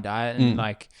dairy out of my diet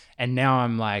and now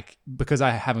I'm like, because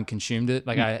I haven't consumed it,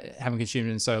 like I haven't consumed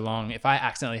it in so long. If I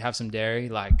accidentally have some dairy,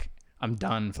 like I'm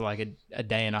done for like a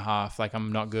day and a half. Like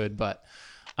I'm not good. But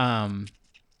in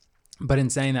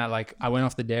saying that, like I went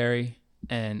off the dairy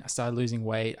and I started losing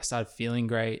weight. I started feeling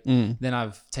great. Then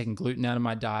I've taken gluten out of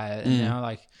my diet, and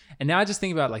now I just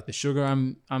think about like the sugar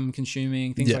I'm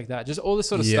consuming, things like that, just all this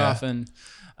sort of stuff. And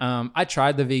I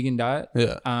tried the vegan diet,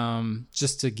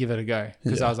 just to give it a go,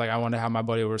 because I was like, I wonder how my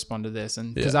body will respond to this,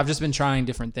 and because I've just been trying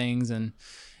different things, and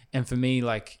for me,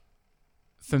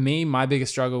 my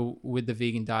biggest struggle with the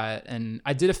vegan diet, and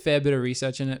I did a fair bit of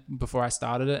research in it before I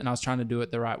started it, and I was trying to do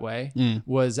it the right way,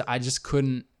 was I just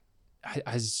couldn't.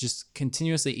 I was just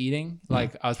continuously eating.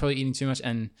 Like I was probably eating too much,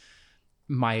 and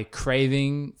my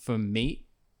craving for meat,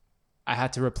 I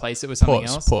had to replace it with something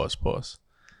else. Pause.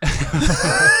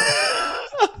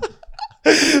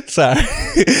 Sorry.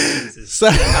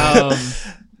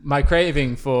 My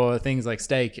craving for things like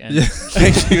steak and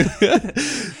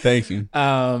Thank you.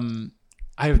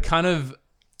 I kind of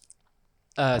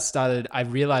I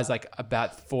realized like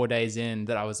about 4 days in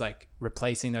that I was like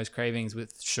replacing those cravings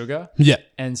with sugar. Yeah.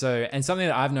 And something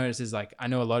that I've noticed is like, I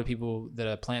know a lot of people that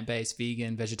are plant-based,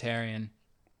 vegan, vegetarian,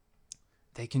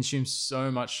 they consume so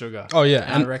much sugar. Oh yeah.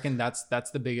 And I reckon that's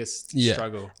the biggest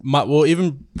struggle.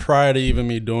 Even prior to even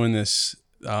me doing this,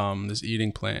 this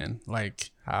eating plan, like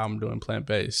how I'm doing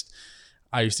plant-based,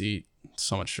 I used to eat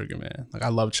so much sugar, man. Like I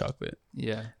love chocolate.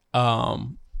 Yeah.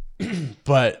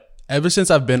 But ever since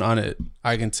I've been on it,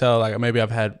 I can tell like maybe I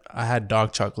had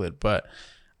dark chocolate, but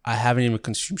I haven't even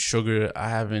consumed sugar. I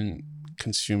haven't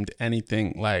consumed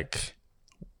anything like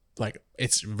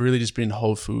it's really just been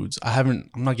whole foods. I'm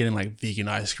not getting like vegan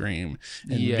ice cream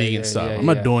and vegan stuff. I'm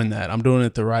not doing that. I'm doing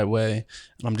it the right way,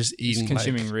 and I'm just eating, just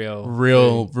consuming like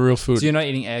real food. So you're not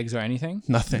eating eggs or anything?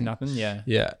 Nothing. Yeah.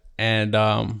 Yeah. And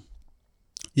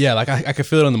like I can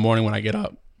feel it in the morning when I get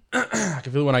up. I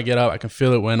can feel it when I get up. I can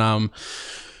feel it when I'm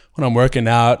working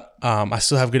out. I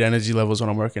still have good energy levels when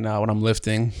I'm working out, when I'm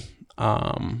lifting.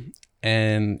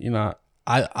 And you know,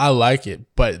 I like it,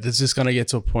 but it's just gonna get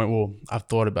to a point where I've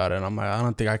thought about it, and I'm like, I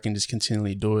don't think I can just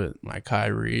continually do it like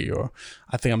Kyrie, or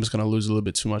I think I'm just gonna lose a little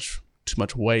bit too much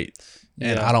weight,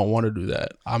 and I don't want to do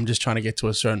that. I'm just trying to get to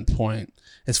a certain point.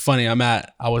 It's funny. I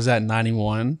was at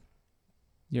 91.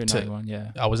 You're 91,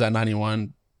 yeah. I was at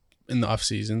 91 in the off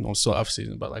season. I'm still off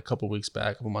season, but like a couple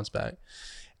months back.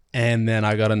 And then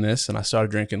I got on this and I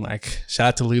started drinking, like, shout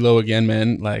out to Lilo again,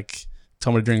 man. Like,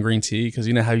 told me to drink green tea because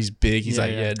you know how he's big. He's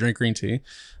drink green tea. And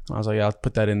I was like, yeah, I'll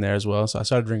put that in there as well. So I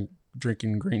started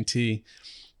drinking green tea.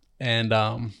 And,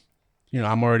 you know,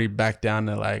 I'm already back down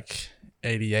to like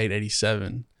 88,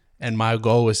 87. And my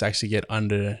goal was to actually get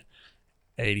under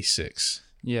 86.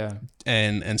 Yeah.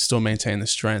 And still maintain the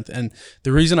strength. And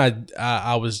the reason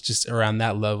I was just around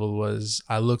that level was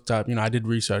I looked up, you know, I did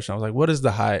research and I was like, what is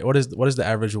the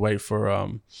average weight for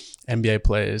NBA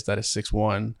players that is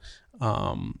 6'1"?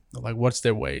 Like what's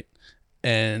their weight?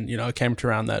 And, you know, it came to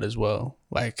around that as well.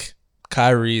 Like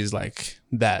Kyrie is like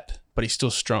that, but he's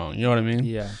still strong. You know what I mean?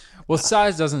 Yeah. Well,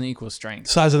 size doesn't equal strength.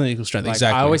 Size doesn't equal strength. Like,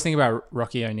 exactly. I always think about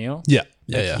Rocky O'Neal. Yeah.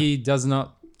 Yeah. He does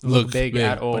not look big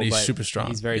at all, but he's super strong.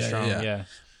 He's very strong. Yeah.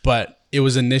 But it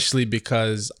was initially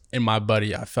because in my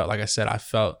body, I felt, like I said, I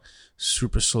felt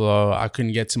super slow. I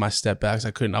couldn't get to my step backs.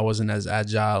 I wasn't as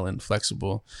agile and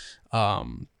flexible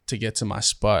to get to my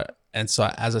spot. And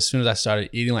so as soon as I started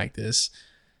eating like this,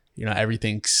 you know,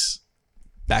 everything's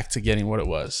back to getting what it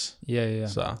was. Yeah.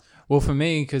 So, well, for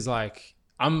me, because like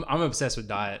I'm obsessed with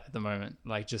diet at the moment.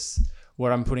 Like just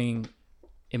what I'm putting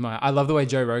in I love the way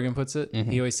Joe Rogan puts it. Mm-hmm.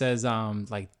 He always says,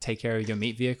 like, take care of your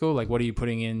meat vehicle. Like, what are you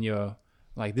putting in your,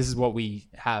 like, this is what we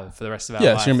have for the rest of our life.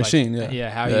 Yeah, it's your machine. Like,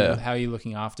 how are you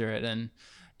looking after it?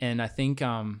 And I think,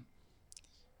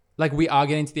 like, we are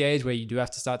getting to the age where you do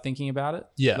have to start thinking about it.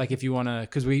 Yeah. Like, if you want to,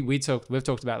 because we've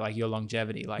talked about like your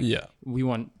longevity. Like, we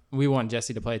want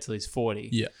Jesse to play till he's 40.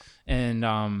 Yeah.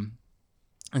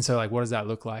 And so, like, what does that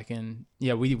look like? And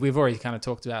yeah, we've already kind of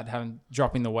talked about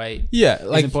dropping the weight. Yeah,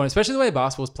 like, is important, especially the way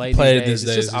basketball's played these days.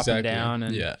 It's just up and down,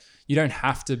 and you don't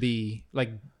have to be like,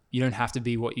 you don't have to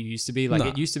be what you used to be. Like,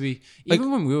 it used to be, even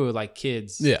like, when we were like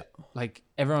kids. Yeah, like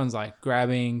everyone's like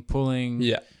grabbing, pulling.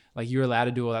 Yeah, like you're allowed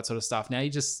to do all that sort of stuff. Now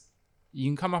you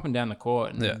can come up and down the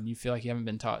court, and you feel like you haven't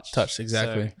been touched.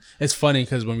 Exactly. So, it's funny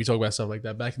because when we talk about stuff like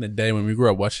that, back in the day when we grew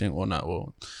up watching,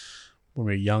 when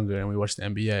we were younger and we watched the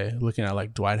NBA, looking at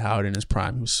like Dwight Howard in his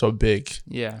prime, he was so big.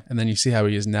 Yeah. And then you see how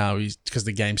he is now. Because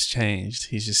the game's changed.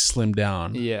 He's just slimmed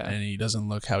down. Yeah. And he doesn't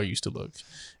look how he used to look.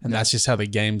 And that's just how the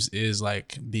games is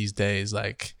like these days.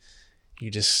 Like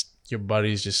your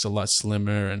body's just a lot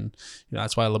slimmer, and you know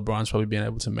that's why LeBron's probably being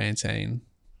able to maintain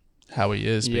how he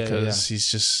is because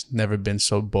he's just never been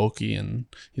so bulky, and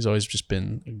he's always just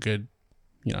been a good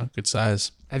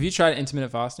size. Have you tried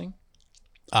intermittent fasting?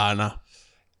 No.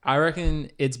 I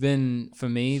reckon it's been, for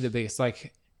me, the biggest,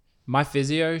 like, my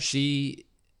physio, she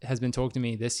has been talking to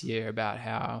me this year about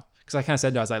how, because I kind of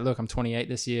said to her, I was like, look, I'm 28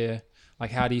 this year.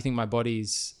 Like, how do you think my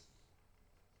body's,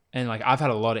 and like, I've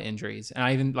had a lot of injuries, and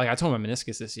I tore my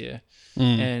meniscus this year,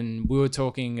 and we were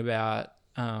talking about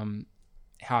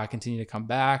how I continue to come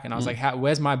back, and I was like,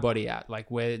 where's my body at? Like,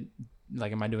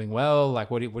 am I doing well? Like,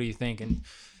 what do you think?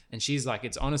 And she's like,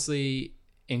 it's honestly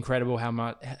incredible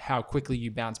how quickly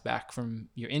you bounce back from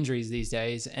your injuries these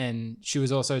days. And she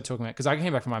was also talking about, because I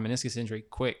came back from my meniscus injury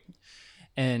quick,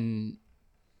 and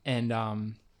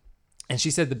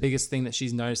she said the biggest thing that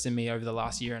she's noticed in me over the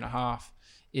last year and a half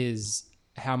is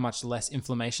how much less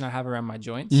inflammation I have around my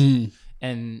joints.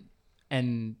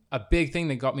 And a big thing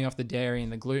that got me off the dairy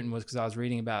and the gluten was because I was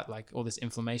reading about like all this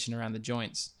inflammation around the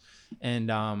joints, and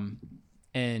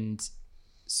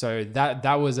so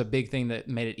that was a big thing that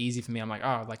made it easy for me. I'm like,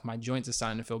 oh, like my joints are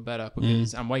starting to feel better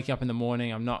because I'm waking up in the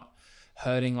morning, I'm not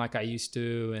hurting like I used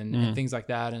to, and things like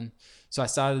that. And so I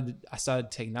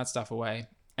started taking that stuff away.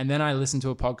 And then I listened to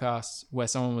a podcast where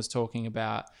someone was talking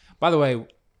about, by the way,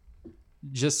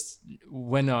 just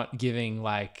we're not giving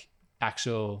like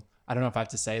actual, I don't know if I have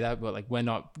to say that, but like we're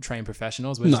not trained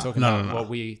professionals. We're just talking about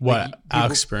what our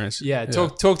experience. Yeah,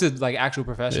 talk to like actual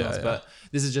professionals, but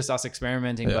this is just us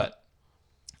experimenting. Yeah. But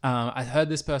I heard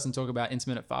this person talk about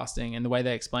intermittent fasting, and the way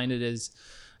they explained it is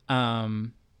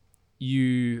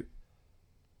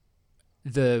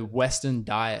the Western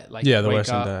diet, like the wake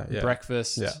Western up, diet,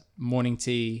 breakfast, morning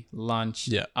tea, lunch,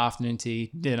 afternoon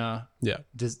tea, dinner,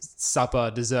 supper,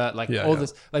 dessert, like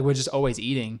this, like we're just always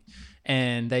eating.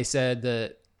 And they said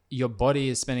that your body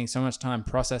is spending so much time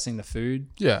processing the food.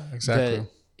 Yeah, exactly. That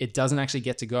it doesn't actually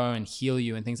get to go and heal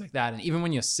you and things like that. And even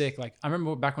when you're sick, like I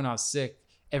remember back when I was sick,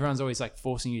 everyone's always like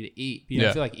forcing you to eat. But you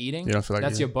don't feel like eating. You don't feel like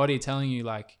That's eating. your body telling you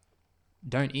like,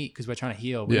 don't eat because we're trying to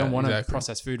heal. We don't want to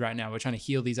process food right now. We're trying to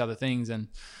heal these other things. And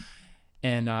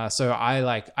so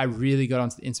I really got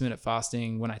onto the intermittent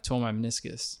fasting when I tore my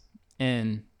meniscus.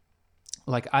 And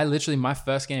like I literally, my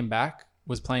first game back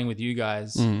was playing with you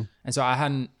guys. And so I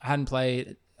hadn't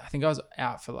played, I think I was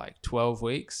out for like 12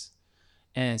 weeks.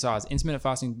 And so I was intermittent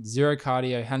fasting, zero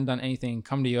cardio, hadn't done anything,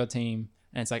 come to your team.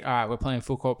 And it's like, all right, we're playing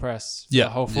full court press for the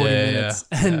whole 40 minutes.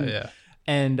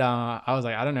 And I was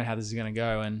like, I don't know how this is going to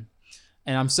go. And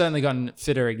I'm certainly gotten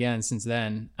fitter again since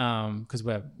then. Cause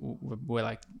we're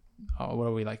like, what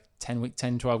are we, like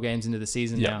 10, 12 games into the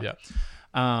season now.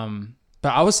 But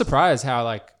I was surprised how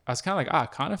like, I was kind of like, I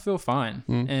kind of feel fine.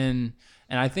 And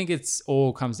I think it's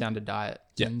all comes down to diet.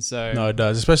 And so no, it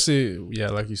does. Especially,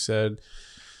 like you said,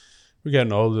 we're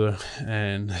getting older,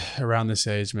 and around this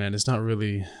age, man, it's not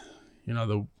really,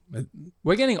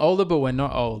 we're getting older, but we're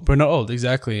not old. We're not old,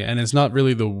 exactly. And it's not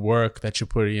really the work that you're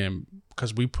putting in,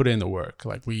 because we put in the work.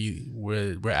 Like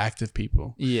we're active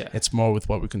people. Yeah. It's more with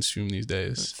what we consume these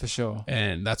days. For sure.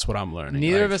 And that's what I'm learning.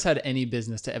 Neither of us had any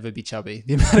business to ever be chubby.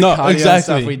 The amount of cardio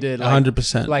stuff we did. Like,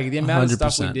 100%. Like the amount of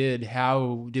stuff we did,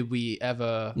 how did we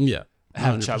ever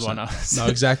have 100%. Chub on us? No,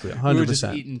 exactly. 100%. We were just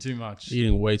eating too much.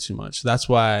 Eating way too much. That's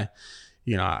why,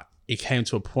 it came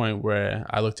to a point where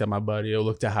I looked at my body, I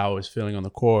looked at how I was feeling on the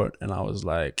court, and I was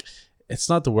like, it's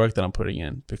not the work that I'm putting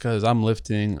in, because I'm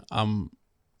lifting, I'm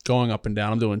going up and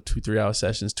down, I'm doing 2-3 hour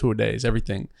sessions, 2 days,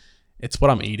 everything. It's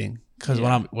what I'm eating, because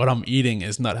what I'm eating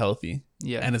is not healthy.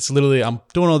 Yeah. And it's literally, I'm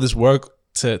doing all this work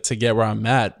to get where I'm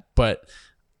at, but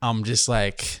I'm just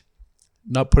like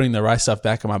not putting the right stuff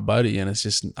back in my body, and it's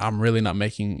just, I'm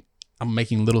making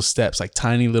little steps, like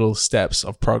tiny little steps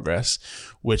of progress,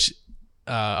 which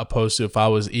opposed to if I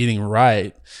was eating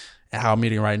right, how I'm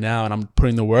eating right now, and I'm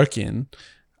putting the work in,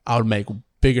 I would make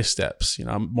bigger steps,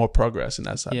 more progress in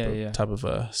that type of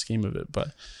a scheme of it. But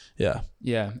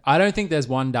I don't think there's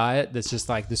one diet that's just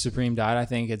like the supreme diet.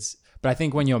 But I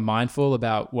think when you're mindful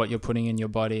about what you're putting in your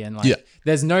body, and like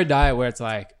there's no diet where it's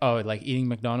like, oh, like eating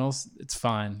McDonald's, it's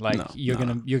fine, like you're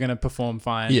gonna perform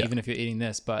fine even if you're eating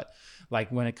this. But like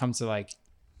when it comes to like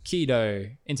keto,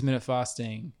 intermittent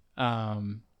fasting,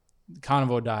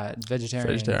 carnivore diet,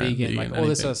 vegetarian, vegan, like all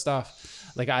this sort of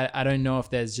stuff, like I don't know if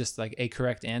there's just like a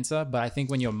correct answer, but I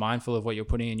think when you're mindful of what you're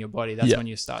putting in your body, that's when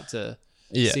you start to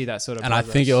see that sort of progress.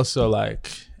 I think also like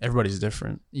everybody's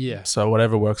different, so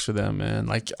whatever works for them, man.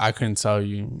 Like I couldn't tell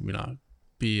you,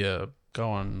 go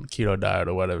on keto diet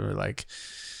or whatever. Like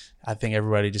I think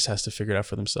everybody just has to figure it out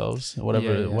for themselves.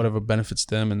 Whatever benefits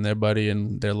them and their body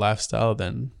and their lifestyle,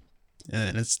 then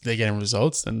and they're getting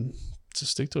results, then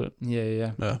just stick to it.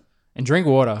 Yeah. And drink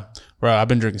water. Bro, I've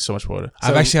been drinking so much water.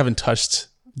 I actually haven't touched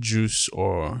juice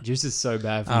or Juice is so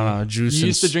bad for I don't know, juice. You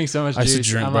used to drink so much I juice. used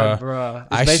to drink, I'm bro. like, bro, I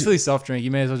it's used basically soft drink.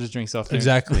 You may as well just drink soft drink.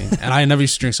 Exactly. And I never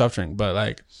used to drink soft drink, but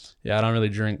like, yeah, I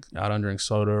don't drink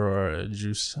soda or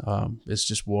juice. It's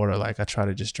just water. Like I try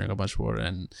to just drink a bunch of water,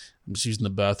 and I'm just using the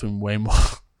bathroom way more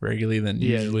regularly than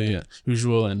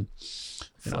usual, and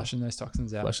flushing those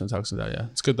toxins out. Flushing toxins out. Yeah,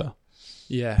 it's good though.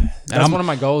 Yeah, that's one of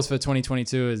my goals for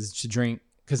 2022 is to drink,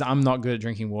 because I'm not good at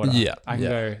drinking water. Yeah, I can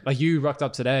go like you rocked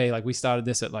up today. Like we started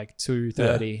this at like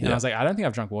 2:30, and I was like, I don't think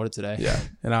I've drunk water today. Yeah,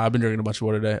 and I've been drinking a bunch of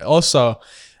water today. Also,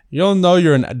 you'll know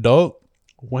you're an adult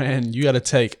when you got to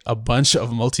take a bunch of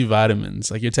multivitamins.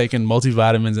 Like you're taking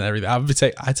multivitamins and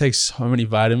everything. I take so many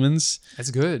vitamins. That's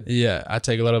good. Yeah, I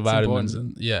take a lot of vitamins,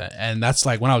 and that's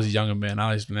like when I was a younger man.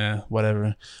 I was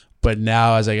whatever. But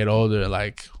now as I get older,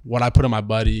 like what I put in my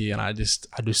body, and I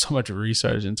do so much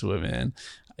research into it, man.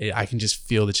 I can just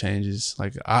feel the changes.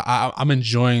 Like I'm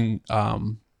enjoying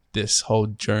this whole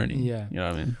journey. Yeah, you know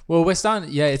what I mean. Well, we're starting.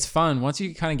 Yeah, it's fun. Once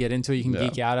you kind of get into it, you can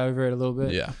geek out over it a little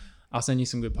bit. Yeah, I'll send you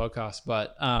some good podcasts.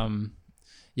 But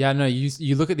yeah, no,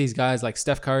 you look at these guys. Like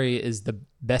Steph Curry is the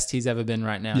best he's ever been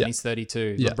right now. And he's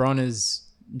 32. Yeah. LeBron is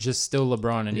just still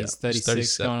LeBron, and he's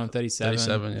 36, going on 37.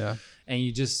 37, yeah. And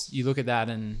you look at that,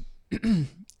 and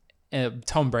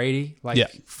Tom Brady,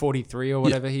 like 43 or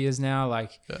whatever he is now,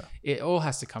 like it all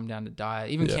has to come down to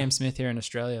diet. Even Cam Smith here in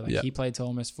Australia, like he played to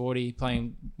almost 40,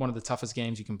 playing one of the toughest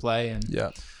games you can play. And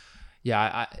the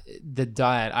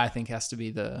diet I think has to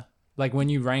be like when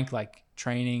you rank like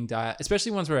training, diet,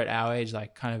 especially once we're at our age,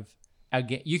 like kind of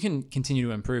you can continue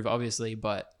to improve obviously,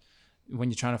 but when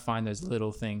you're trying to find those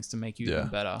little things to make you even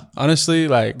better. Honestly,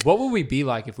 like what would we be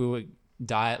like if we were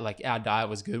our diet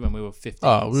was good when we were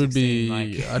 15? We would 16,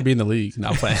 be I'd be in the league.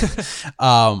 Not playing.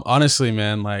 Honestly,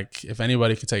 man, like if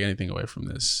anybody could take anything away from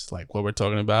this, like what we're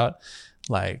talking about,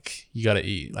 like you got to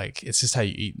eat. Like it's just how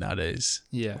you eat nowadays.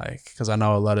 Yeah. Like because I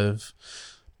know a lot of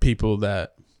people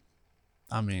that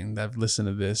listened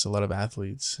to this, a lot of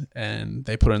athletes, and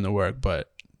they put in the work,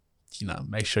 but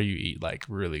make sure you eat like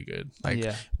really good, like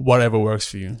whatever works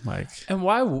for you. Like, and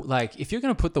why, like if you're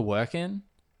gonna put the work in,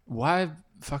 why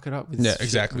fuck it up with with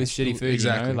shitty food?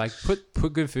 Exactly. Like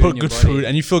put good food in your body. Food,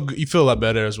 and you feel a lot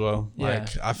better as well. Like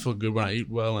I feel good when I eat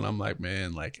well, and I'm like,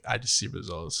 man, like I just see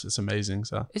results. It's amazing.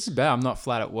 So it's just bad. I'm not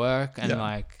flat at work, and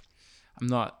like I'm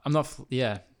not.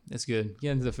 Yeah, it's good.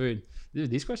 Get into the food. Dude,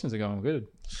 these questions are going good.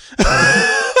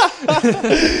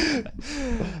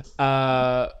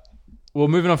 Well,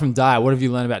 moving on from diet, what have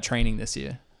you learned about training this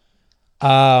year?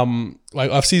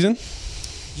 Like off season?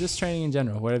 Just training in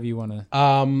general, whatever you want to.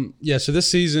 So this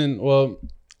season,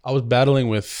 I was battling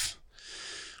with.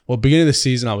 Beginning of the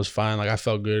season, I was fine. Like I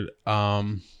felt good.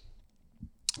 I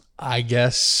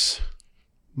guess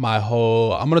I'm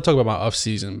gonna talk about my off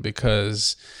season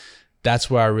because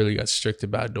that's where I really got strict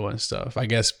about doing stuff. I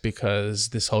guess because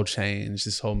this whole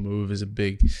move is a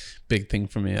big thing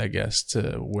for me, I guess,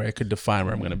 to where it could define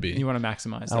where I'm going to be. You want to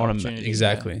maximize.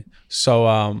 Exactly. Yeah.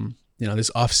 So,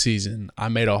 this off season, I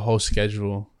made a whole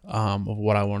schedule of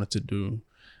what I wanted to do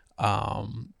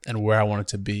and where I wanted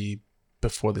to be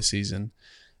before the season.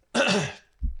 That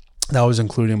was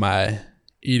including my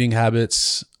eating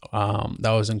habits.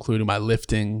 That was including my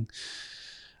lifting.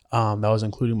 That was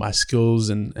including my skills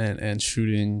and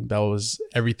shooting. That was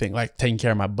everything, like taking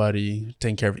care of my body,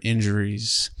 taking care of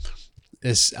injuries.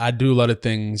 I do a lot of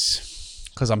things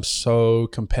because I'm so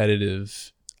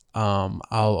competitive. I'll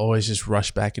always just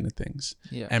rush back into things.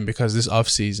 Yeah. And because this off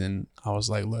season, I was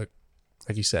like, look,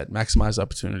 like you said, maximize the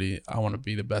opportunity. I want to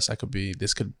be the best I could be.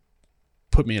 This could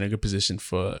put me in a good position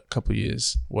for a couple of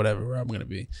years, whatever, where I'm going to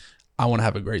be. I want to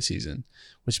have a great season,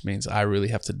 which means I really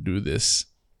have to do this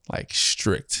like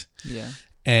strict. Yeah.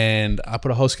 And I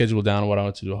put a whole schedule down on what I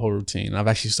want to do, a whole routine. And I've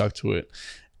actually stuck to it.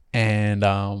 And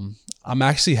I'm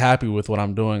actually happy with what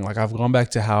I'm doing. Like I've gone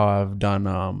back to how I've done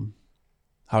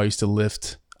how I used to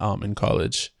lift in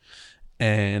college.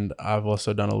 And I've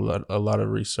also done a lot of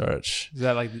research. Is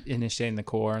that like initiating the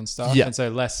core and stuff? Yeah. And so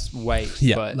less weight.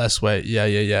 Yeah, less weight. Yeah.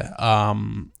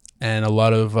 And a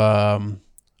lot of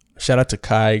shout out to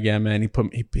Kai again, man. He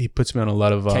puts me on a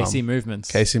lot of KC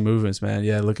Movements. KC Movements, man.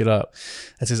 Yeah, look it up.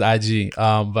 That's his IG.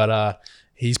 But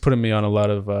he's putting me on a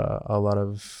lot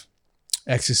of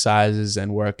exercises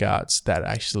and workouts that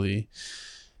actually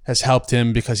has helped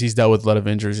him because he's dealt with a lot of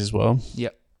injuries as well.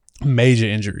 Yep. Major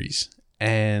injuries.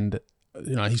 And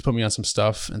he's put me on some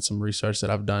stuff and some research that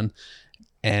I've done,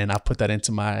 and I put that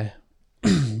into my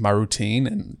my routine,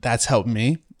 and that's helped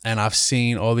me. And I've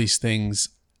seen all these things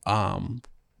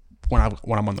when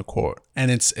I'm on the court, and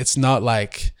it's not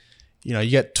like you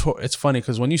get taught. It's funny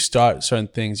because when you start certain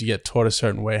things, you get taught a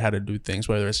certain way how to do things,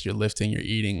 whether it's your lifting, your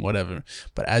eating, whatever.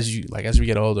 But as we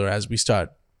get older, as we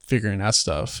start figuring out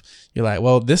stuff, you're like,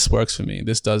 well, this works for me.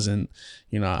 This doesn't,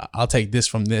 I'll take this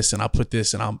from this and I'll put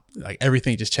this, and I'm like,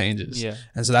 everything just changes. Yeah.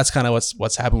 And so that's kind of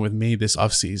what's happened with me this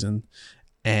off season.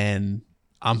 And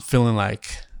I'm feeling like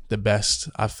the best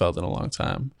I've felt in a long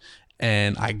time.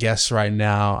 And I guess right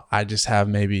now I just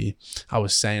have I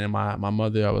was saying to my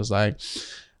mother, I was like,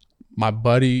 my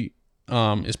buddy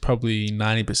is probably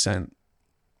 90%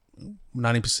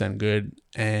 good,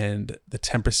 and the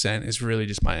 10% is really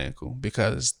just my ankle,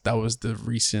 because that was the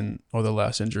recent or the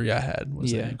last injury I had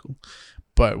was the ankle.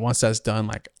 But once that's done,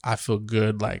 like, I feel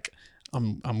good. Like,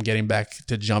 I'm getting back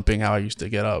to jumping how I used to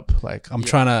get up. Like, I'm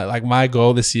trying to, like, my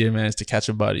goal this year, man, is to catch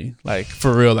a buddy. Like,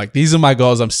 for real. Like, these are my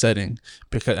goals I'm setting,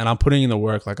 and I'm putting in the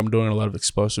work. Like, I'm doing a lot of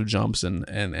explosive jumps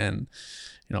and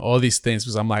all these things,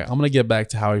 because I'm like, I'm gonna get back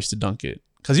to how I used to dunk it.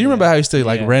 Because you remember how I used to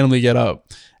like randomly get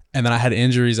up, and then I had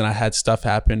injuries and I had stuff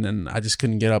happen and I just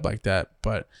couldn't get up like that.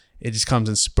 But it just comes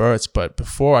in spurts. But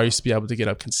before, I used to be able to get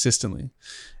up consistently,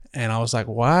 and I was like,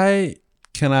 why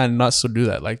can I not still do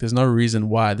that? Like, there's no reason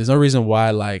why.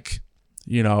 Like,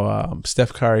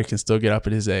 Steph Curry can still get up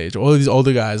at his age. All of these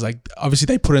older guys, like, obviously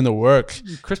they put in the work.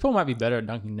 Chris Paul might be better at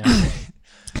dunking now.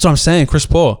 That's what I'm saying, Chris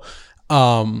Paul.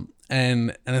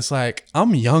 And it's like,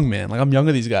 I'm young, man. Like, I'm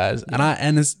younger than these guys.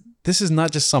 Yeah. This is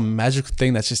not just some magical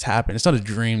thing that's just happened. It's not a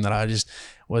dream that I just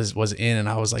was in and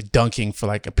I was like dunking for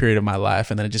like a period of my life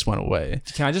and then it just went away.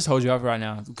 Can I just hold you up right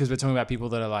now? Because we're talking about people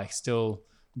that are like still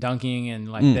dunking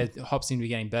and like their hops seem to be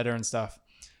getting better and stuff.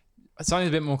 Something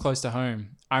a bit more close to home.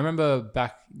 I remember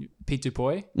back Pete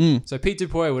Dupoy. So Pete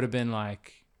Dupoy would have been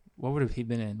like, what would have he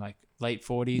been in? Like late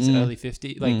 40s, early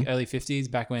 50s, like early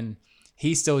 50s, back when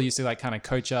he still used to like kind of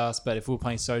coach us, but if we were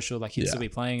playing social, like he'd still be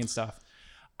playing and stuff.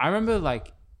 I remember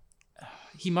like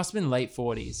he must have been late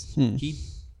 40s. He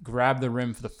grabbed the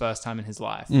rim for the first time in his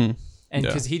life. And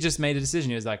because he just made a decision.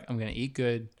 He was like, I'm going to eat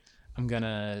good. I'm going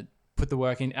to put the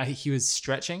work in. He was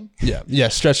stretching. Yeah,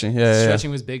 stretching.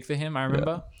 Stretching was big for him, I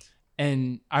remember.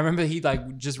 And I remember he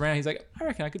like just ran. He's like, I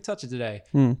reckon I could touch it today.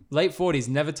 Late 40s,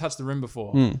 never touched the rim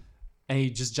before. And he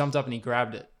just jumped up and he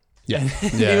grabbed it. He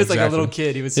was like a little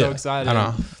kid. He was so excited. I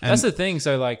know. That's the thing.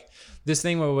 So like this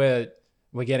thing where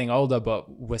we're getting older, but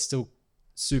we're still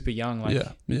super young. Like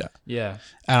yeah.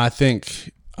 And I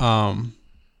think so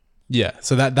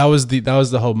that was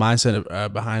the whole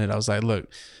mindset behind it. I was like, look,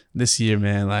 this year,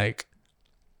 man, like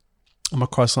I'm gonna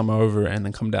cross some over and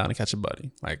then come down and catch a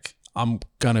buddy. Like I'm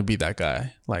gonna be that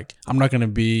guy. Like I'm not gonna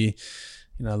be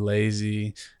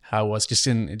lazy, how I was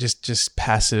just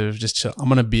passive, just chill. I'm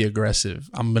gonna be aggressive.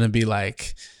 I'm gonna be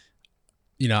like,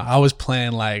 I was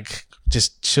playing like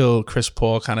just chill Chris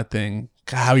Paul kind of thing,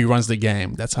 how he runs the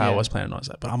game. That's how I was playing on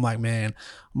that. But I'm like, man,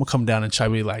 I'm gonna come down and try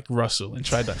to be like Russell and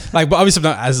try to like, but obviously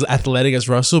I'm not as athletic as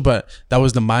Russell, but that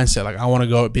was the mindset. Like I want to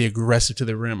go be aggressive to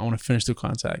the rim. I want to finish through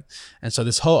contact. And so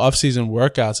this whole offseason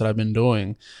workouts that I've been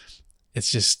doing,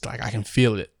 it's just like I can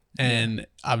feel it, and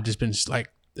I've just been like,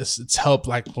 it's helped,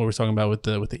 like what we're talking about with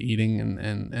the eating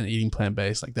and eating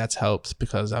plant-based. Like that's helped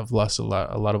because I've lost a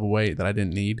lot of weight that I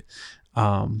didn't need.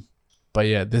 But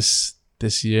yeah, this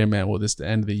year, man, this the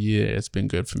end of the year, it's been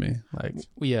good for me. Like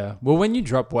well, when you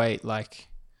drop weight, like,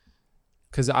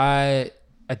 because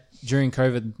during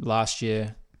COVID last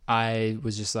year, I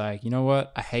was just like, you know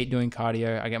what, I hate doing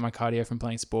cardio. I get my cardio from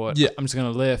playing sport. I'm just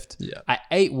gonna lift. I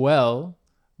ate well,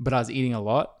 but I was eating a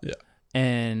lot.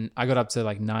 And I got up to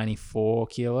like 94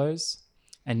 kilos,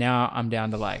 and now I'm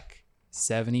down to like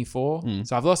 74.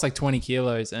 So I've lost like 20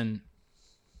 kilos, and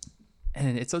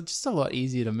it's just a lot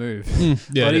easier to move. A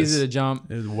lot easier to jump.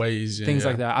 It's way easier. Things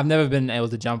like that. I've never been able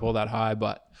to jump all that high,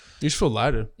 but you just feel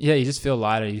lighter. Yeah, you just feel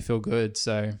lighter. You feel good.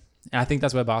 So, and I think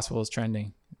that's where basketball is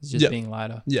trending. It's just being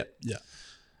lighter. Yeah.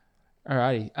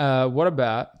 Alrighty. What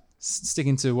about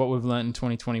sticking to what we've learned in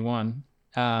 2021?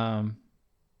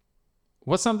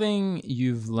 What's something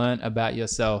you've learned about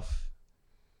yourself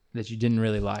that you didn't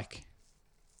really like?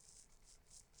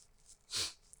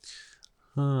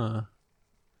 Yeah,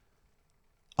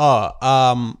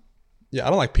 I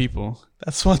don't like people.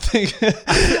 That's one thing.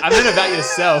 I meant about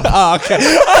yourself. Oh, okay.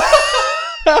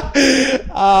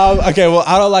 Okay, well,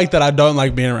 I don't like that. I don't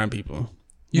like being around people.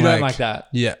 You don't like that?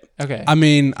 Yeah. Okay. I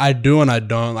mean, I do and I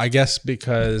don't. I guess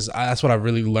because that's what I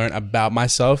really learned about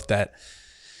myself, that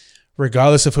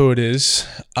regardless of who it is,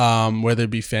 whether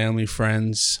it be family,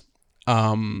 friends,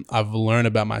 I've learned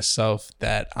about myself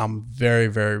that I'm very,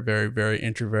 very, very, very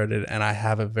introverted, and I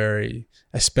have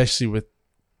especially with,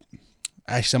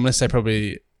 actually, I'm going to say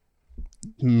probably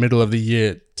middle of the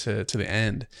year to the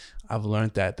end, I've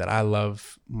learned that I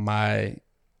love my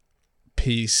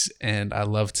peace, and I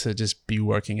love to just be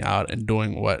working out and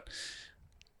doing what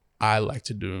I like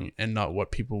to do and not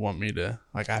what people want me to.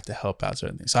 Like, I have to help out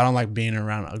certain things. So I don't like being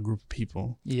around a group of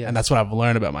people. Yeah. And that's what I've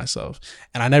learned about myself.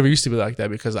 And I never used to be like that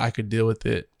because I could deal with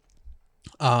it.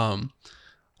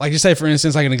 Like you say, for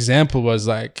instance, like an example was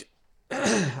like, I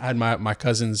had my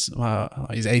cousin's,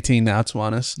 he's 18 now,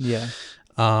 Twanis. Yeah.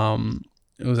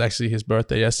 It was actually his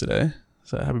birthday yesterday.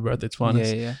 So happy birthday,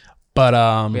 Twanis. Yeah. But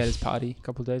we had his party a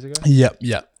couple of days ago.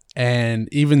 Yep. And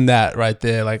even that right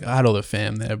there, like I had all the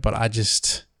fam there, but I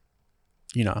just,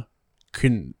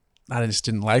 I just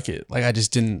didn't like it. Like I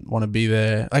just didn't want to be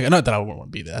there. Like, not that I wouldn't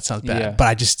want to be there. That sounds bad.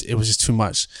 But it was just too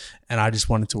much. And I just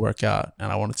wanted to work out,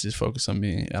 and I wanted to just focus on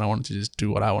me, and I wanted to just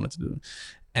do what I wanted to do.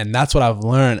 And that's what I've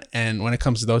learned. And when it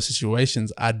comes to those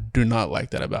situations, I do not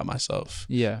like that about myself.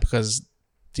 Yeah. Because,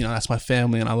 that's my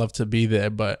family and I love to be there.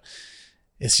 But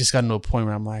it's just gotten to a point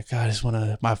where I'm like, I just want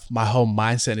to, my whole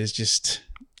mindset is just,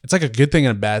 it's like a good thing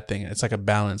and a bad thing. It's like a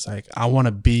balance. Like I want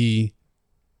to be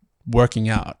working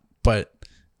out, but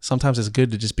sometimes it's good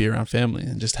to just be around family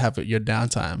and just have your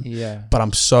downtime. Yeah. But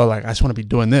I'm so like, I just want to be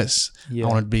doing this. Yeah. I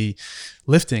want to be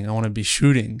lifting. I want to be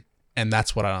shooting. And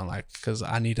that's what I don't like, because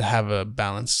I need to have a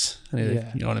balance. You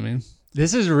know what I mean?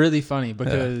 This is really funny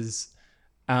because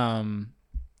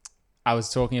I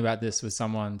was talking about this with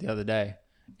someone the other day,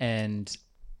 and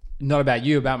not about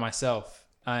you, about myself.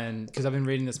 And because I've been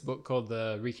reading this book called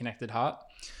The Reconnected Heart,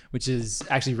 which is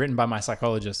actually written by my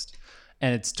psychologist.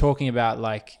 And it's talking about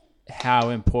like how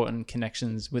important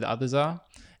connections with others are.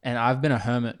 And I've been a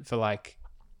hermit for like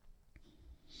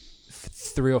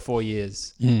 3 or 4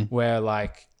 years where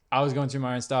like I was going through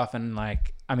my own stuff, and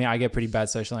like, I mean, I get pretty bad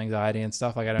social anxiety and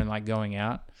stuff. Like I don't like going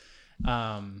out.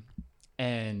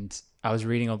 And I was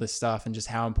reading all this stuff and just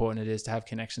how important it is to have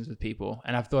connections with people.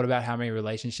 And I've thought about how many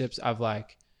relationships I've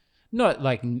like, not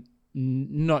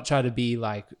try to be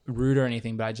like rude or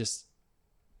anything, but I just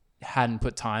hadn't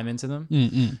put time into them.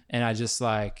 And I just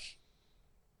like,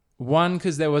 one,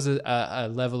 because there was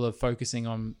a level of focusing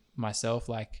on myself.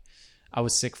 Like I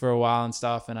was sick for a while and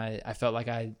stuff, and I felt like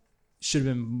I should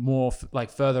have been more like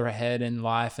further ahead in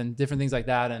life and different things like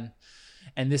that.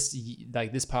 And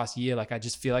this past year, like I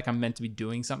just feel like I'm meant to be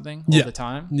doing something all the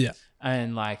time. Yeah.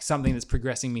 And like something that's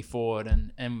progressing me forward.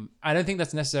 And I don't think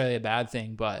that's necessarily a bad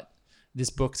thing, but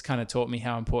this book's kind of taught me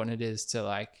how important it is to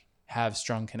like have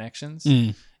strong connections.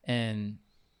 And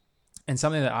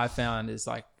something that I found is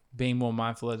like being more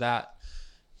mindful of that.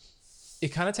 It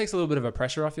kind of takes a little bit of a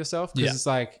pressure off yourself, because it's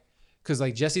like, because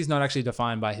like Jesse's not actually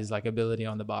defined by his like ability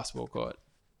on the basketball court.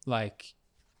 Like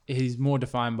he's more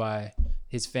defined by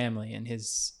his family and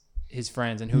his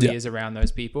friends and who he is around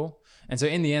those people. And so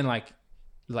in the end, like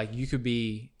you could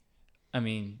be, I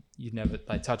mean, you'd never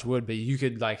like touch wood, but you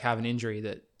could like have an injury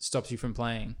that stops you from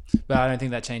playing. But I don't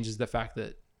think that changes the fact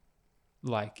that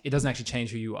like it doesn't actually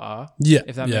change who you are. Yeah.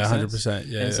 If that makes sense. 100%.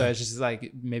 Yeah. And so it's just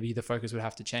like maybe the focus would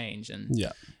have to change and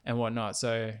whatnot.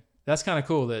 So that's kind of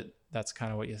cool that's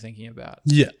kind of what you're thinking about.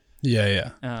 Yeah.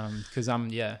 Because I'm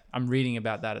reading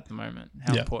about that at the moment,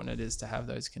 how important it is to have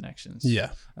those connections.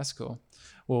 Yeah. That's cool.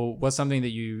 Well, what's something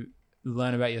that you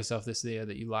learned about yourself this year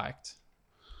that you liked?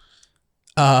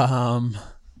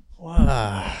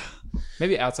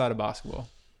 Maybe outside of basketball.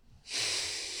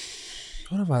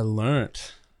 What have I learned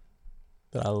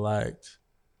that I liked?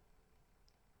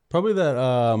 Probably that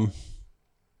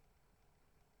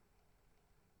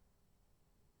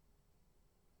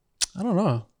I don't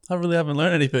know. I really haven't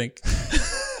learned anything.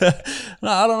 No,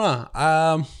 I don't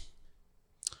know.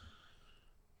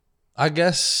 I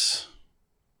guess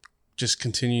just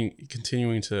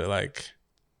continuing to like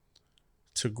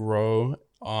to grow.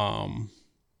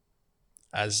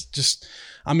 As just,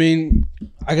 I mean,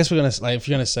 I guess we're gonna like, if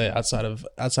you're gonna say outside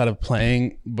of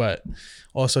playing, but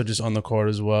also just on the court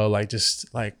as well, like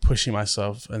just like pushing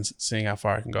myself and seeing how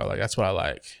far I can go. Like that's what I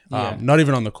like. Not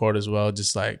even on the court as well.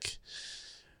 Just like,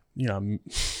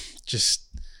 just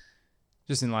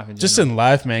in life in general. Just in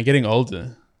life, man, getting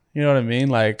older. You know what I mean?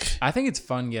 Like I think it's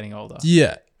fun getting older.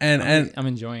 Yeah. And I'm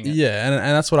enjoying it. Yeah, and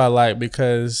that's what I like,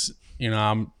 because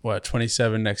I'm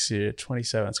 27 next year.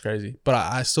 27, it's crazy. But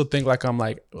I still think like I'm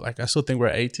like I still think we're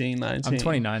 18, 19. I'm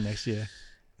 29 next year.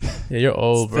 Yeah, you're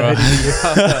old, bro.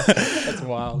 That's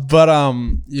wild. But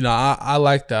I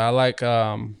like that. I like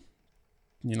I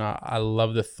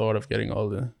love the thought of getting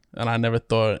older. And I never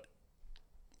thought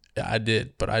I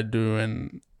did, but I do,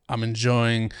 and I'm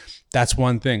enjoying. That's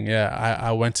one thing. Yeah,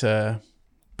 I went to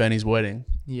Benny's wedding.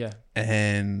 Yeah.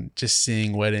 And just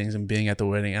seeing weddings and being at the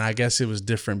wedding. And I guess it was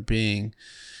different being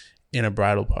in a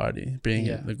bridal party, being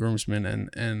the groomsman.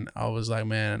 And I was like,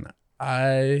 man,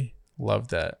 I love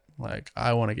that. Like,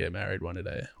 I want to get married one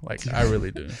day. Like, I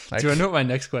really do. Like, Do you know what my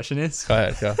next question is? go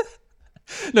ahead, go.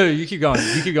 No, you keep going.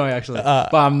 You keep going, actually.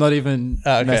 But I'm not even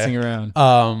okay. messing around.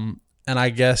 And I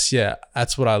guess, yeah,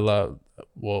 that's what I love.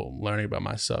 Well, learning about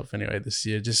myself anyway this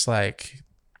year, just like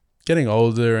getting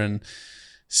older and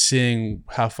seeing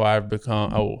how far I've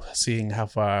become. Seeing how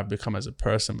far I've become as a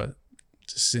person, but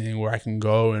just seeing where I can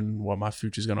go and what my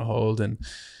future is gonna hold, and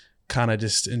kind of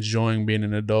just enjoying being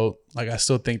an adult. Like, I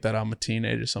still think that I'm a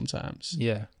teenager sometimes.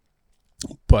 Yeah.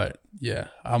 But yeah,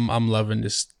 I'm loving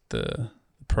just the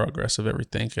progress of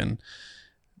everything, and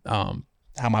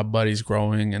how my buddy's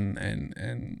growing,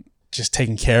 and just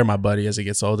taking care of my buddy as he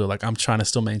gets older. Like, I'm trying to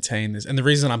still maintain this. And the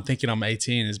reason I'm thinking I'm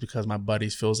 18 is because my buddy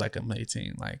feels like I'm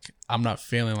 18. Like, I'm not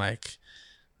feeling like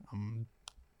I'm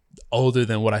older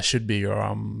than what I should be, or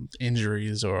I'm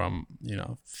injuries, or I'm,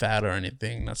 fat or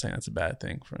anything. Not saying that's a bad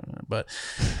thing for him, but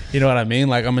you know what I mean?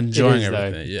 Like, I'm enjoying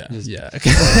everything. Though. Yeah.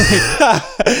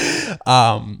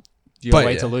 You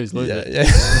wait to lose yeah. it.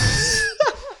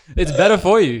 It's better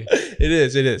for you. It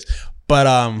is. But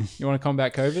you want to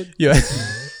combat COVID? Yeah.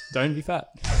 Don't be fat.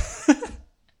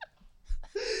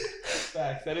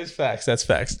 Facts. That is facts. That's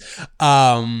facts.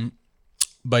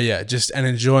 But yeah, and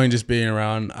enjoying just being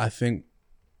around. I think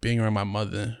being around my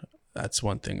mother, that's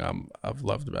one thing I've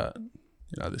loved about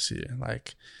this year.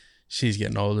 Like, she's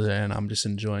getting older, and I'm just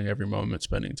enjoying every moment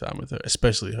spending time with her,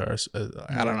 especially her.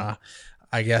 I don't know.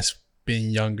 I guess being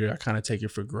younger, I kind of take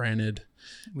it for granted.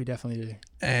 We definitely do.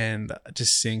 And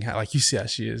just seeing how, like, you see how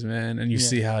she is, man, and you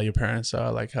see how your parents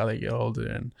are, like, how they get older,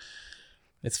 and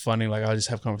it's funny. Like, I'll just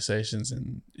have conversations,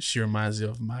 and she reminds me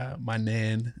of my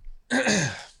nan,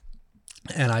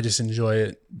 and I just enjoy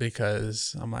it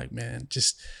because I'm like, man,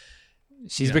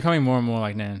 she's becoming more and more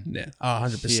like Nan. Yeah,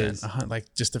 100%.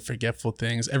 Like, just the forgetful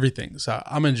things, everything. So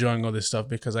I'm enjoying all this stuff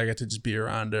because I get to just be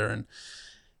around her, and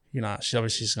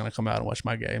she's gonna come out and watch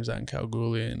my games out in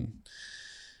Kalgoorlie, and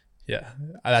yeah,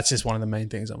 that's just one of the main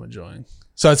things I'm enjoying.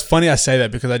 So it's funny I say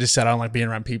that because I just said I don't like being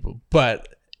around people, but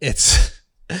it's.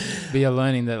 But you're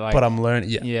learning that, like. But I'm learning,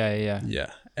 yeah.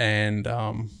 Yeah. And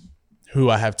who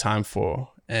I have time for,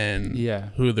 and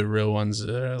who the real ones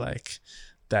are, like,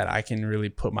 that I can really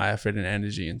put my effort and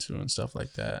energy into, and stuff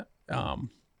like that.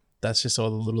 That's just all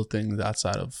the little things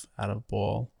outside of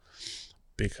ball,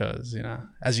 because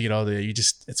as you get older,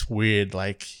 it's weird,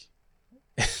 like.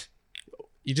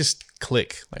 You just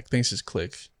click, like, things just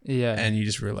click. Yeah. And you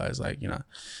just realize, like,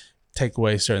 take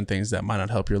away certain things that might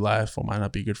not help your life or might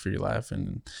not be good for your life,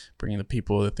 and bring in the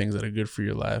people, the things that are good for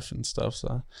your life and stuff.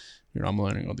 So, I'm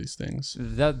learning all these things.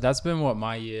 That's been what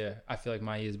I feel like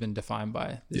my year has been defined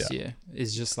by this year.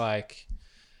 Is just like,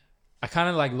 I kind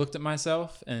of like looked at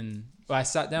myself, and I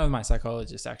sat down with my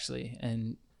psychologist actually,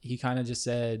 and he kind of just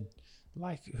said,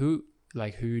 like, who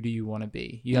do you want to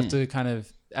be? You have to kind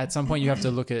of, at some point you have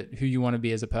to look at who you want to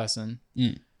be as a person,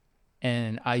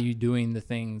 and are you doing the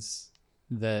things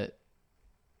that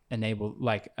are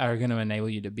going to enable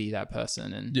you to be that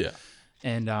person?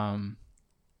 And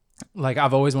like,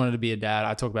 I've always wanted to be a dad.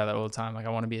 I talk about that all the time. Like, I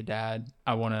want to be a dad.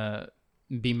 I want to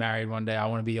be married one day. I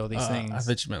want to be all these things. I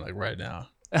thought you meant like right now.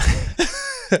 Do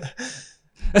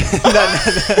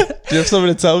you have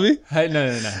something to tell me? Hey,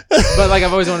 no. But like,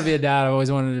 I've always wanted to be a dad. I've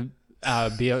always wanted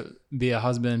to be a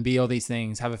husband, be all these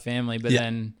things, have a family. But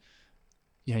then,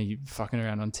 you fucking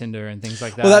around on Tinder and things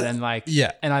like that. Well, and like,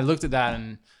 and I looked at that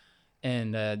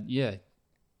and yeah.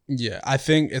 I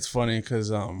think it's funny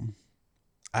because I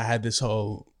had this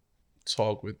whole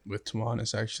talk with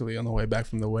Tamanis actually on the way back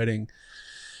from the wedding,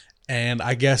 and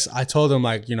I guess I told him,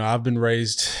 like, I've been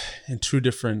raised in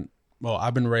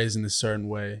I've been raised in a certain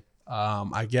way.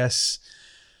 I guess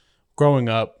growing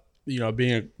up,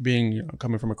 being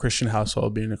coming from a Christian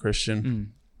household, being a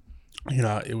Christian,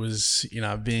 it was,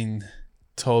 being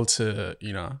told to,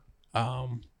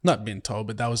 not being told,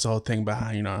 but that was the whole thing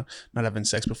behind, not having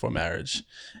sex before marriage.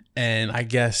 And I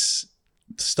guess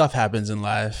stuff happens in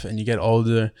life, and you get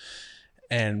older,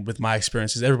 and with my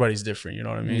experiences, everybody's different, you know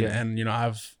what I mean? Yeah. And,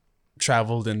 I've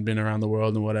traveled and been around the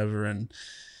world and whatever, and,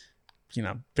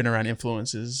 been around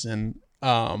influences, and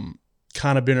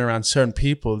kind of been around certain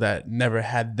people that never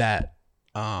had that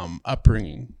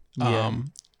upbringing,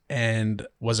 and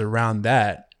was around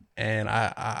that. And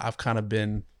I've kind of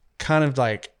been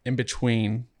like in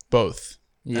between both.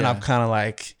 Yeah. And I'm kind of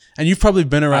like, and you've probably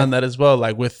been around that as well,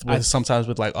 like with sometimes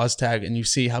with like Oztag, and you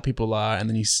see how people are, and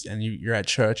then you're at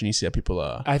church and you see how people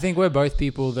are. I think we're both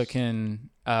people that can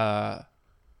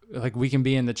like, we can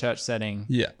be in the church setting,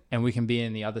 and we can be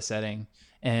in the other setting,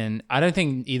 and I don't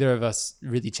think either of us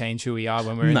really change who we are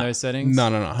when we're in those settings. No,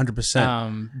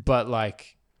 100%. But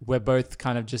like, we're both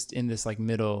kind of just in this like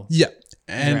middle Yeah.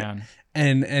 ground.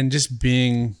 And just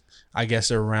being, I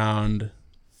guess, around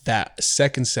that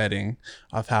second setting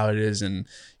of how it is, and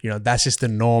that's just the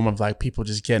norm of like people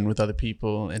just getting with other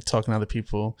people and talking to other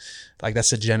people. Like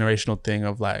that's a generational thing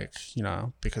of like,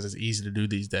 because it's easy to do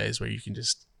these days where you can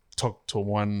just talk to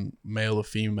one male or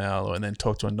female and then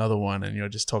talk to another one, and you're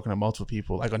just talking to multiple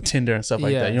people like on Tinder and stuff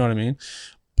like that, you know what I mean?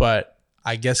 But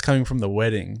I guess coming from the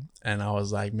wedding, and I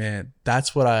was like, man,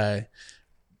 that's what I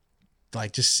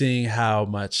like, just seeing how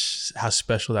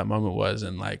special that moment was,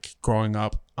 and like growing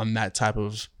up on that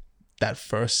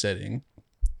first setting,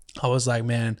 I was like,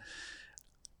 man,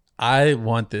 I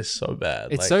want this so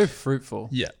bad. It's so fruitful.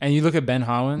 Yeah. And you look at Ben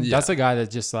Harwin, that's a guy that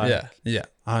just like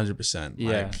 100%. Yeah.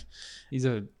 Like, he's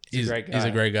a great guy. He's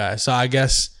a great guy. So I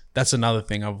guess that's another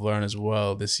thing I've learned as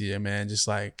well this year, man. Just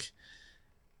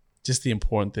the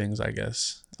important things, I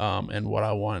guess, and what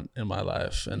I want in my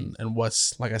life, and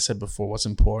what's, like I said before, what's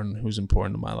important, who's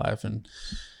important in my life, and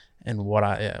what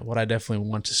I definitely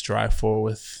want to strive for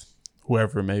with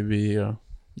whoever it may be.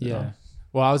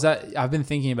 Well, I've been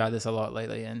thinking about this a lot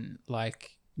lately, and like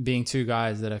being two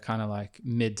guys that are kind of like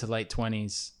mid to late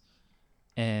 20s,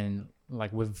 and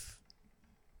like we've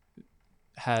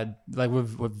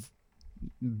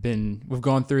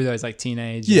gone through those like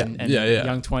teenage and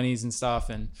young 20s and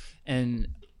stuff, and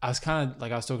I was kind of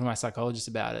like, I was talking to my psychologist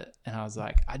about it, and I was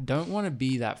like, I don't want to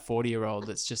be that 40-year-old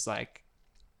that's just like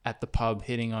at the pub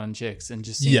hitting on chicks and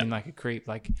just seeming like a creep,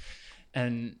 like,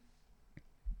 and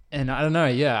I don't know,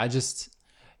 I just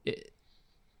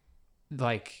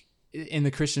like in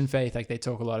the Christian faith, like they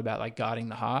talk a lot about like guarding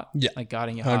the heart, like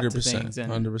guarding your heart to things,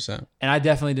 and 100%. And I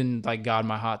definitely didn't like guard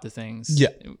my heart to things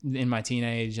in my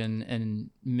teenage and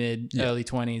mid early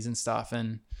 20s and stuff,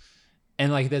 and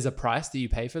like there's a price that you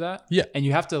pay for that, and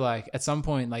you have to like at some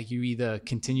point like you either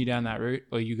continue down that route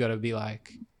or you got to be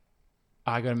like,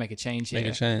 I got to make a change here,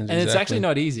 and it's actually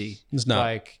not easy. It's not.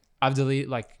 Like I've deleted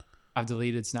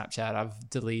Snapchat,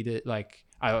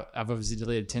 I've obviously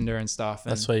deleted Tinder and stuff.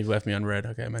 And that's why you left me on red.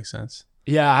 Okay, it makes sense.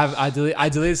 Yeah, I deleted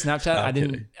Snapchat.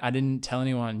 I didn't tell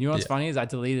anyone. You know what's funny is I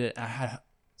deleted it. And I had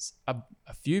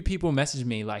a few people message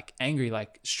me like angry,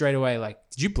 like straight away, like,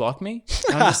 did you block me?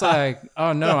 And I'm just like,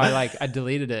 oh no, I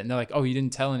deleted it. And they're like, oh, you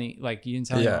didn't tell anyone.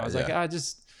 I was like,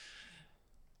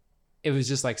 it was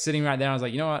just like sitting right there. I was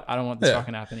like, you know what? I don't want this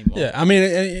fucking app anymore. Yeah, I mean,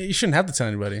 you shouldn't have to tell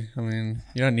anybody. I mean,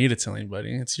 you don't need to tell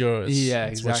anybody. It's yours. Yeah,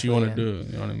 it's exactly. What you want to do.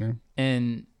 You know what I mean?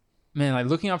 And man, like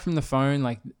looking up from the phone,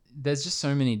 like there's just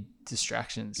so many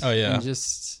distractions. Oh yeah.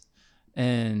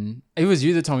 And it was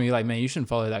you that told me like, man, you shouldn't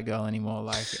follow that girl anymore.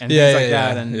 Like, and things like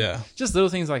that. And just little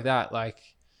things like that. Like,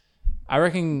 I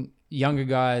reckon younger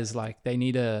guys, like they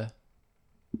need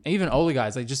even older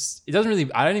guys, like just, it doesn't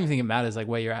really, I don't even think it matters like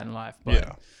where you're at in life,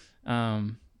 but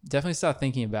definitely start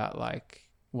thinking about like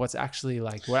what actually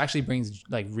brings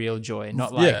like real joy,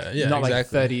 not like like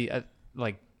 30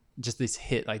 like just this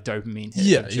hit, like dopamine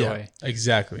hit of joy.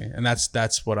 Exactly. And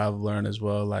that's what I've learned as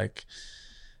well. Like,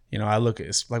 I look at,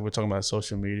 it's like we're talking about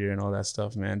social media and all that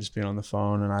stuff, man, just being on the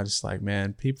phone, and I just like,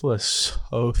 man, people are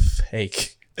so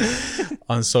fake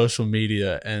on social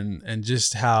media, and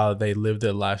just how they live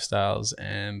their lifestyles.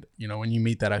 And when you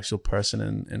meet that actual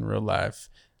person in real life,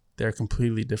 they're a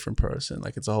completely different person.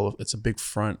 Like it's a big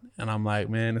front, and I'm like,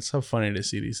 man, it's so funny to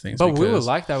see these things. But we were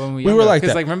like that when we were like that.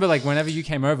 Because like, remember, like whenever you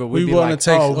came over, we'd be like, we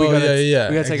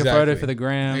gotta take a photo for the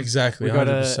gram. Exactly,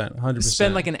 100%.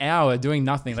 Spend like an hour doing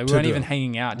nothing. Like we weren't even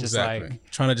hanging out, just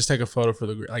like trying to just take a photo for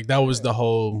the gram. Like that was the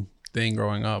whole thing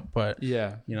growing up. But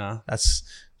that's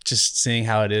just seeing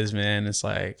how it is, man. It's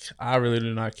like I really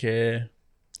do not care.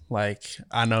 Like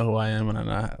I know who I am, and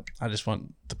I just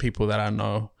want the people that I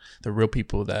know, the real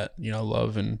people that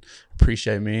love and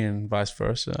appreciate me, and vice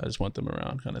versa. I just want them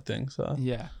around, kind of thing. So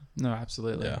yeah, no,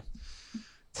 absolutely. Yeah.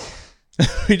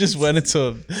 We just went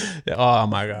into. Oh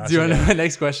my gosh! Do you want to know what my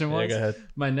next question was? Yeah, go ahead.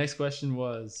 My next question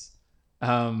was,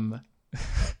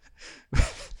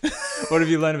 what have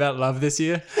you learned about love this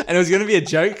year? And it was going to be a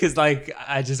joke because like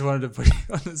I just wanted to put you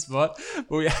on the spot, but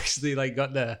we actually like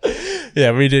got there.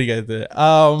 Yeah, we did get there.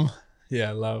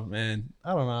 Yeah, love, man. I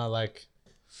don't know, like,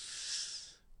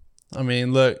 I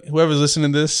mean, look, whoever's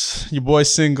listening to this, your boy's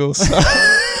single. So.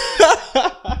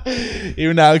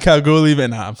 Even now, Kalgoorlie, but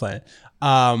nah, I'm playing.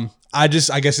 I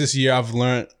guess this year I've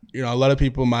learned, a lot of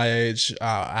people my age,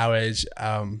 our age,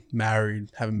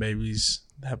 married, having babies,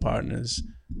 have partners,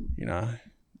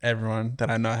 everyone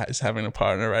that I know is having a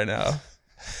partner right now.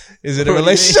 Is it a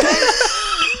relationship?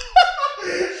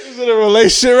 Is it a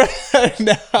relationship right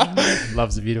now?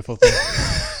 Love's a beautiful thing.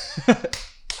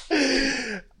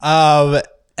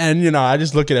 And I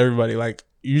just look at everybody, like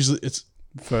usually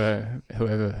for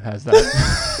whoever has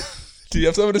that. Do you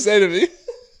have something to say to me?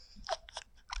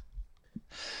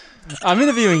 I'm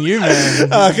interviewing you,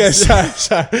 man. Okay, sorry.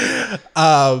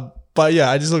 But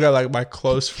yeah, I just look at like my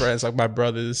close friends, like my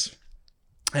brothers,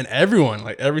 and everyone,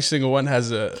 like every single one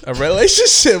has a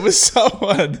relationship with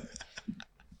someone.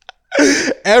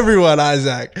 Everyone,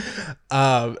 Isaac.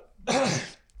 But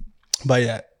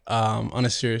yeah, on a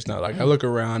serious note, like I look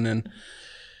around and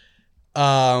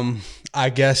I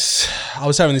guess I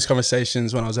was having these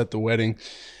conversations when I was at the wedding,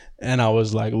 and I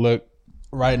was like, look,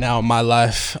 right now in my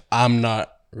life, I'm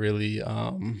not really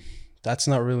that's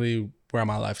not really where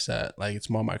my life's at. Like it's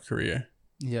more my career.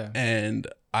 Yeah. And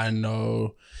I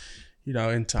know,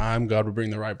 in time God will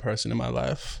bring the right person in my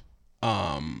life.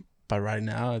 But right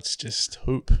now it's just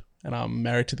hoop. And I'm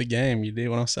married to the game. You dig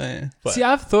what I'm saying? But, see,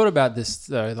 I've thought about this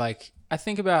though. Like I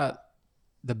think about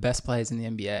the best players in the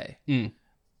NBA.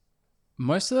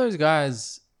 Most of those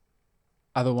guys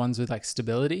are the ones with like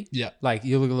stability. Yeah. Like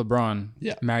you look at LeBron,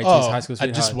 yeah, married to his high school I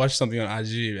sweetheart. just watched something on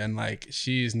IG, and like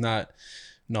she's not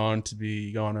known to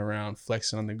be going around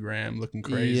flexing on the gram, looking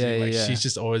crazy. She's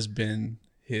just always been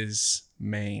his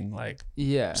main, like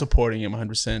supporting him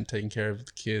 100%, taking care of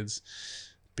the kids,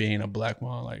 being a black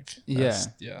mom. Like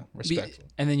respectful.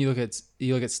 And then you look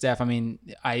at Steph. I mean,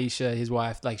 Aisha, his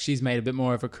wife, like she's made a bit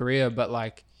more of a career, but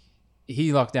like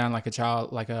he locked down like a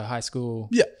child, like a high school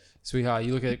sweetheart.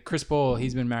 You look at Chris Paul,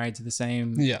 he's been married to the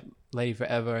same lady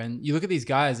forever. And you look at these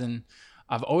guys, and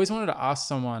I've always wanted to ask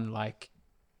someone like,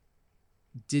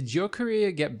 did your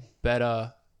career get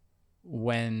better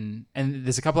when, and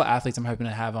there's a couple of athletes I'm hoping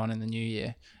to have on in the new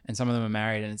year, and some of them are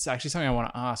married, and it's actually something I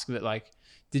want to ask, but like,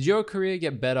 did your career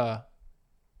get better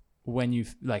when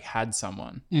you've like had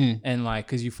someone and like,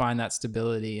 cause you find that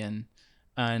stability and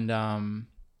and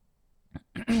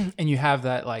you have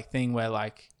that like thing where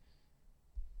like,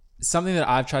 something that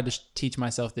I've tried to teach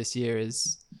myself this year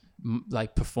is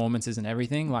like performances and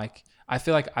everything. Like I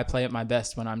feel like I play at my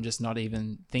best when I'm just not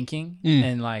even thinking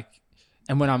and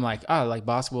when I'm like, oh, like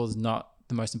basketball is not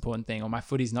the most important thing, or my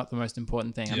footy's not the most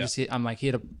important thing. I'm like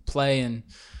here to play, and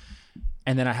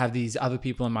then I have these other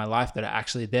people in my life that are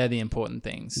actually, they're the important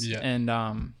things. Yeah.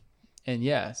 And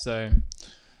yeah, so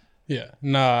yeah,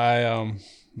 no,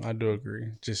 I do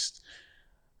agree. Just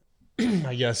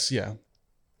I guess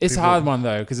it's a hard one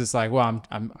though, because it's like, well,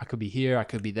 I could be here, I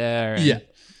could be there. And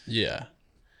yeah.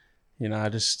 I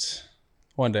just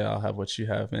one day I'll have what you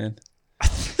have, man.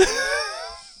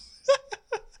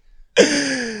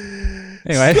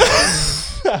 Anyway,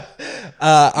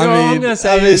 I'm gonna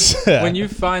say when you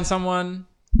find someone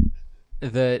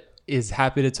that is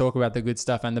happy to talk about the good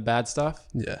stuff and the bad stuff,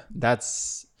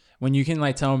 that's when you can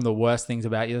like tell them the worst things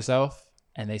about yourself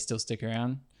and they still stick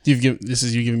around. This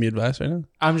is you giving me advice right now?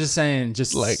 I'm just saying,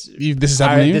 just like this is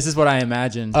happening to you? This is what I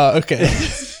imagined. Oh, okay.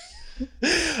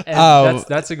 And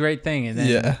that's a great thing, and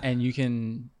then and you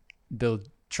can build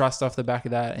trust off the back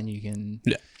of that, and you can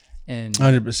and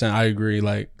 100%. I agree.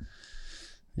 Like,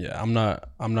 I'm not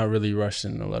really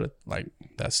rushing a lot of like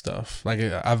that stuff. Like,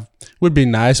 would be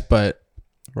nice, but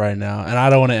right now, and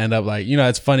I don't want to end up like,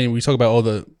 it's funny. We talk about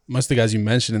most of the guys you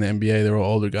mentioned in the NBA, they were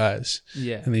older guys.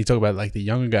 Yeah. And then you talk about like the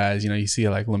younger guys, you see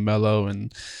like LaMelo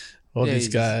and all these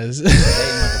guys. Dating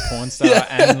like a porn star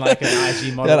and like an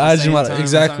IG model. That IG model,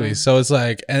 exactly. So it's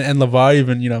like, and LeVar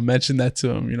even, mentioned that to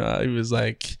him. He was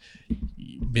like,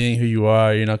 being who you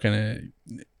are, you're not going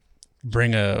to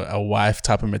bring a wife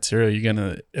type of material. You're going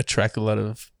to attract a lot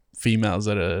of females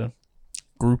that are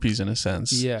groupies in a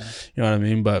sense. Yeah. You know what I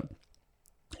mean? But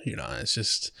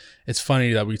it's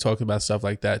funny that we talk about stuff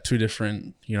like that. Two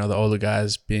different, the older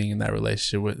guys being in that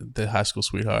relationship with the high school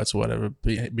sweethearts or whatever,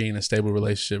 being in a stable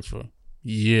relationship for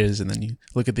years. And then you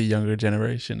look at the younger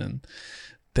generation and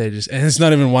and it's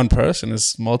not even one person,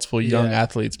 it's multiple young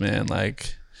athletes, man.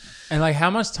 Like, and like, how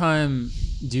much time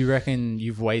do you reckon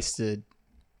you've wasted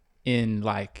in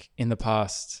the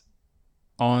past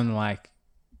on like,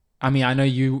 I mean, I know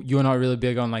you're not really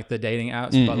big on like the dating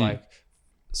apps, but like,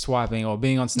 swiping or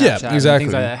being on Snapchat and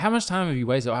things like that. How much time have you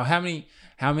wasted? How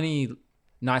many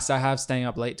nights I have staying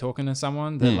up late talking to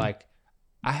someone that like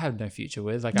I have no future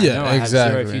with. Like I know I have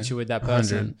zero future with that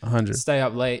person. 100. Stay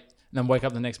up late and then wake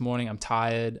up the next morning. I'm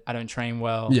tired. I don't train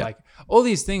well. Yeah. Like all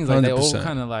these things, like 100%. They all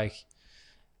kind of like,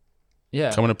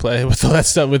 coming to play with all that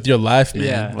stuff with your life, man.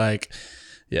 Yeah. Like,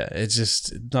 it's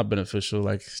just not beneficial.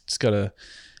 Like, it's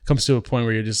comes to a point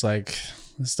where you're just like,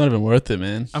 it's not even worth it,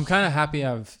 man. I'm kind of happy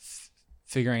I've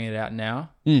figuring it out now,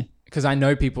 because I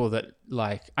know people that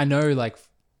like, I know like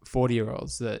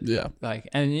 40-year-olds that like,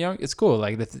 and it's cool,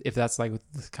 like if that's like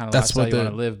the kind of lifestyle you want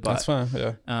to live, but that's fine.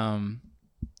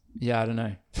 Yeah, I don't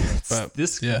know. But,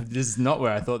 this yeah. this is not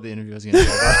where I thought the interview was going to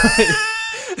go.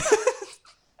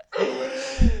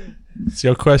 It's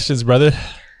your questions, brother.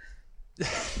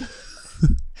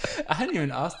 I hadn't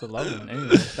even asked the love one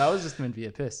anyway. That was just meant to be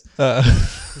a piss.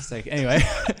 Just like, anyway.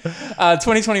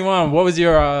 2021. What was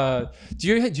your? Do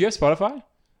you have Spotify?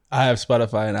 I have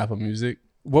Spotify and Apple Music.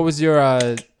 What was your?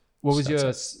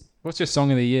 What's your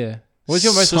song of the year? What was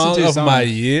your most song listened to of song? my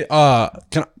year?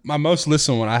 My most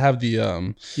listened one. I have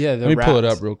the Yeah, the Let me pull it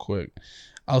raps. up real quick.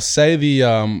 I'll say the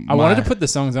I wanted to put the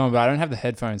songs on, but I don't have the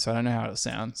headphones, so I don't know how it'll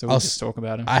sound. So we'll just talk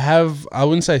about it. I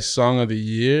wouldn't say song of the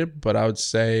year, but I would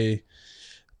say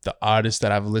the artist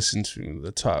that I've listened to,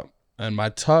 the top. And my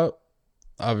top,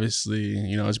 obviously,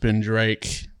 it's been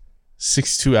Drake.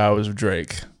 62 hours of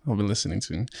Drake I've been listening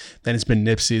to. Then it's been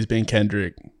Nipsey, it's been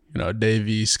Kendrick, Dave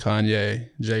East, Kanye,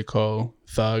 J. Cole,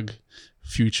 Thug,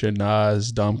 Future,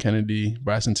 Nas, Dom Kennedy,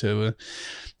 Bryson Tiller,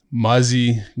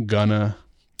 Mozzie, Gunna,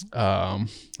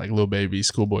 like Lil Baby,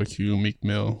 Schoolboy Q, Meek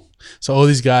Mill. So all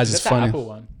these guys, Is it's that the funny. Apple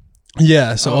one?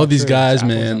 Yeah, so all these true. guys,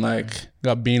 Apple's man, on there. like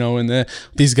got Bino in there.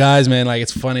 These guys, man, like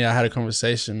it's funny. I had a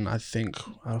conversation. I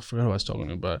forgot who I was talking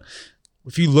to, but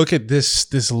if you look at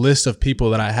this list of people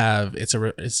that I have, it's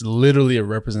literally a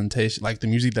representation. Like the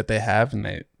music that they have in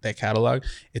their catalog,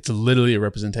 it's literally a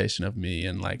representation of me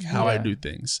and like how I Yeah. do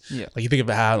things. Yeah. Like you think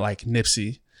about how like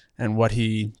Nipsey and what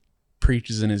he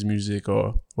preaches in his music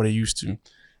or what he used to,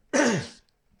 and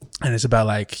it's about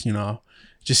like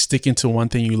just sticking to one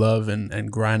thing you love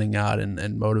and grinding out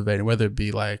and motivating, whether it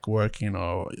be like working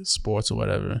or sports or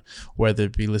whatever, whether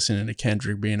it be listening to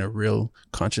Kendrick being a real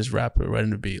conscious rapper,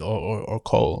 whether it be or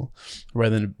Cole,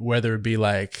 whether it be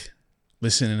like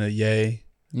listening to Ye,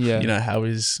 Yeah. how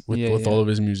he's with all of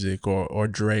his music, or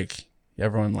Drake.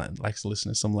 Everyone likes to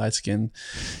listen to some light skin,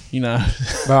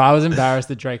 Bro, I was embarrassed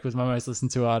that Drake was my most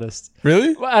listened to artist.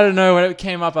 Really? Well, I don't know. When it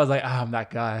came up, I was like, I'm that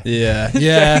guy. Yeah.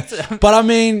 But I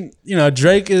mean,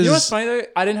 Drake is. You know what's funny though?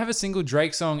 I didn't have a single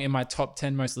Drake song in my top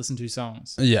 10 most listened to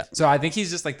songs. Yeah. So I think he's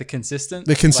just like the consistent.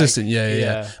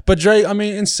 Yeah. But Drake, I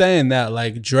mean, in saying that,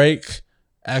 like Drake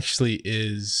actually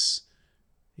is,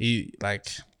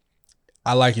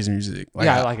 I like his music. Like,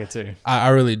 I like it too. I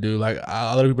really do. Like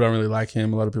a lot of people don't really like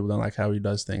him. A lot of people don't like how he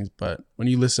does things. But when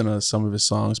you listen to some of his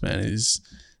songs, man, he's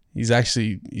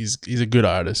a good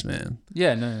artist, man.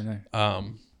 Yeah, no.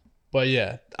 But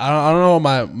yeah, I don't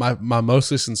know my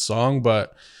most listened song,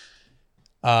 but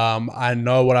I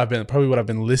know what I've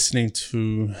been listening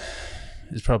to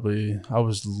is probably I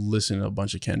was listening to a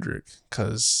bunch of Kendrick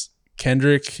because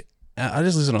Kendrick. I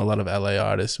just listen to a lot of LA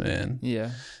artists, man.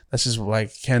 Yeah. That's just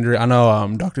like Kendrick. I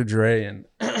know Dr. Dre and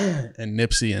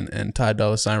Nipsey and Ty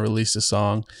Dolla $ign released a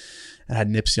song and had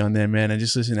Nipsey on there, man. And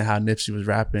just listening to how Nipsey was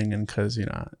rapping, and because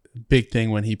big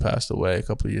thing when he passed away a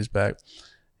couple of years back,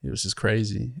 it was just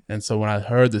crazy. And so when I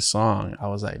heard the song, I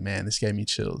was like, man, this gave me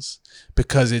chills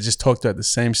because it just talked about the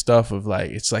same stuff of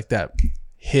like it's like that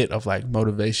hit of like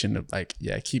motivation of like,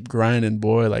 yeah, keep grinding,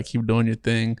 boy, like keep doing your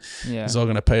thing. Yeah. It's all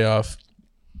gonna pay off.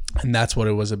 And that's what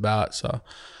it was about. So,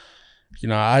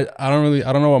 I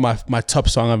don't know what my top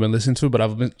song I've been listening to, but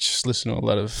I've been just listening to a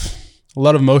lot of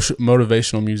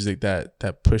motivational music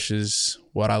that pushes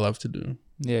what I love to do.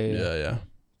 Yeah.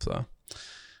 So,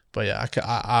 but yeah,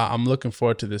 I'm looking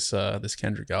forward to this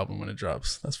Kendrick album when it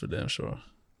drops. That's for damn sure.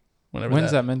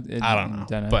 When's that meant? I don't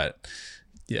know. But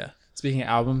yeah. Speaking of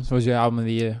albums, what was your album of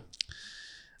the year?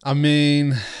 I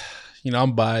mean,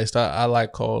 I'm biased. I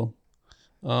like Cole.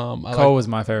 Cole was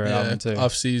my favorite album too.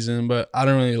 Off season, but I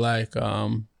don't really like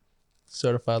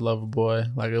Certified Lover Boy.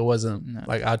 Like it wasn't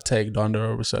like I'd take Donda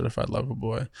over Certified Lover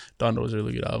Boy. Donda was a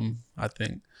really good album, I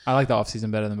think. I like the off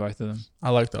season better than both of them. I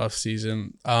like the off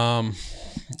season.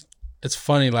 It's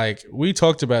funny, like we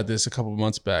talked about this a couple of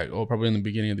months back, or probably in the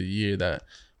beginning of the year, that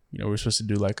we're supposed to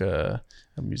do like a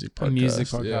music podcast. A music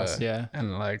podcast, yeah.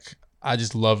 And like I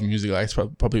just love music. Like it's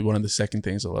probably one of the second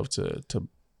things I love to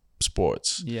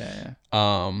sports. Yeah.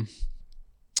 But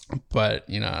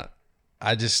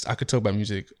I could talk about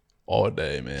music all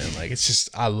day, man. Like it's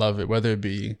just I love it. Whether it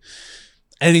be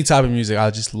any type of music, I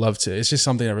just love to. It's just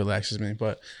something that relaxes me.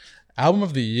 But album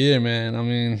of the year, man. I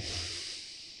mean,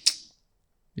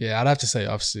 yeah, I'd have to say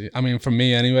off season. I mean, for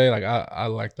me anyway. Like I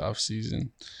like the off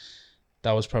season.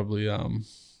 That was probably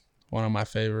one of my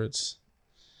favorites.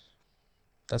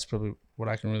 That's probably what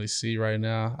I can really see right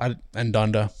now. And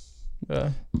Donda.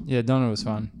 Yeah, Donda was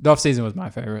fun. The off season was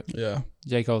my favorite. Yeah.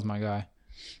 J. Cole's my guy.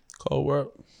 Cold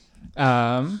work.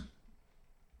 My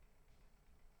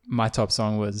top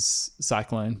song was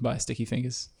Cyclone by Sticky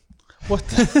Fingers. What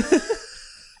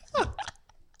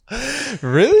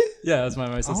Really? Yeah, that's my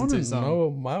most listened to song. I don't know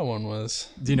what my one was.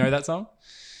 Do you know that song?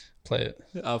 Play it.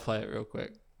 I'll play it real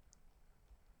quick.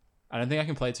 I don't think I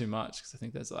can play too much because I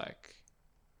think there's like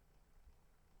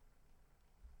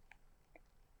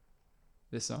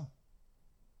this song.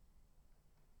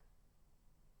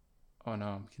 Oh no,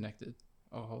 I'm connected.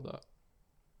 Oh, hold up.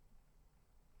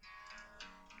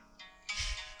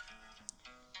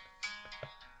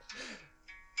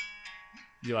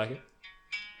 Do you like it?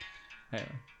 Hang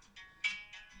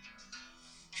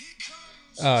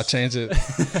on. Change it.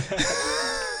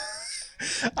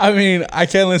 I mean, I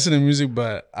can't listen to music,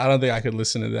 but I don't think I could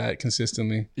listen to that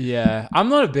consistently. Yeah, I'm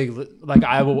not a big like.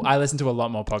 I listen to a lot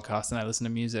more podcasts than I listen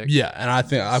to music. Yeah, and I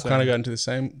think I've kind of gotten to the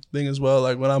same thing as well.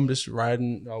 Like when I'm just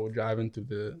riding or driving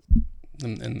through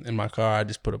in my car, I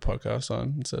just put a podcast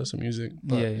on instead of some music.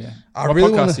 But yeah. What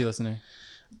really podcast do you listen to?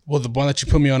 Well, the one that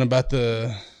you put me on about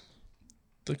the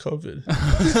COVID.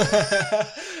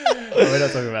 We're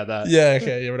not talking about that. Yeah,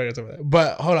 okay. Yeah, we're not gonna talk about that.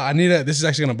 But hold on, this is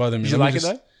actually gonna bother me. Did you like it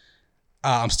though?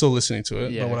 I'm still listening to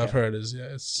it, Yeah, but what okay. I've heard is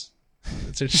it's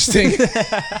interesting.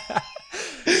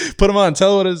 Put them on.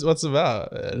 Tell what's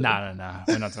about. No.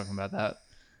 We're not talking about that.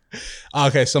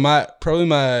 Okay, so probably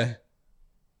my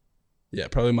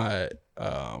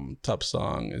top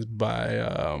song is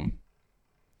by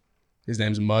his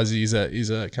name's Muzzy.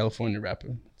 He's a California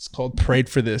rapper. It's called "Prayed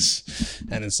for This,"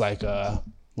 and it's like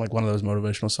one of those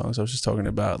motivational songs I was just talking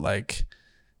about, like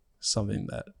something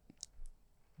that.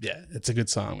 Yeah, it's a good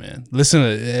song, man. Listen to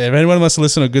it. If anyone wants to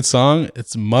listen to a good song,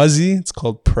 it's Muzzy. It's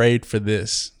called "Prayed for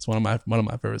This." It's one of my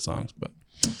favorite songs. But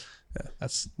yeah,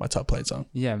 that's my top played song.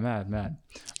 Yeah, mad.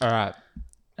 All right.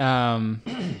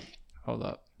 Hold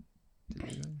up.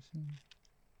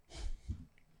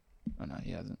 Oh no,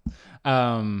 he hasn't.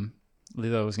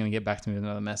 Lilo was gonna get back to me with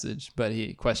another message, but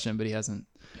he hasn't.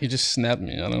 He just snapped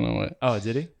me. I don't know what. Oh,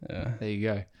 did he? Yeah. There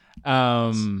you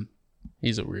go.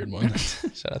 He's a weird one.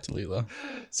 Shout out to Lilo.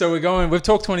 So we've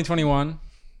talked 2021.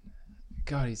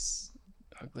 God, he's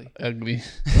ugly.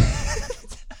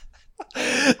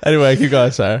 Anyway, keep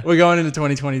going, sorry. We're going into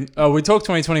 2020. Oh, we talked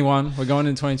 2021. We're going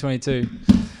into 2022.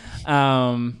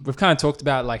 We've kind of talked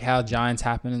about like how Giants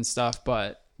happen and stuff,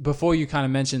 but before you kind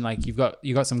of mentioned like you got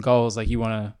some goals, like you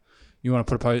want to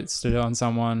put a poster on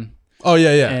someone. Oh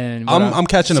yeah. And I'm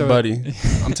catching a buddy.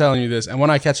 I'm telling you this. And when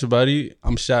I catch a buddy,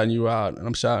 I'm shouting you out, and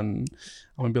I'm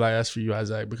gonna be like, that's for you,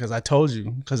 Isaac, because I told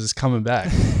you, because it's coming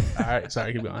back. All right,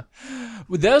 sorry, keep going.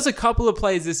 Well, there was a couple of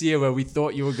plays this year where we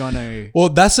thought you were gonna. Well,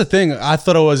 that's the thing. I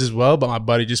thought it was as well, but my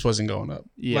buddy just wasn't going up.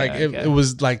 Yeah, like okay. it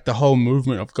was like the whole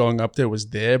movement of going up there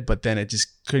was there, but then it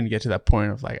just couldn't get to that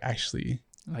point of like actually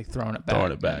Like throwing it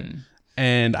back.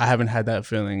 And I haven't had that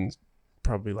feeling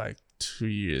probably like 2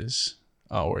 years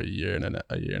or a year and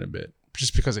a bit,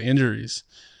 just because of injuries.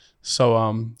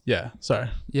 So yeah, sorry.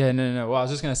 Yeah, no. Well, I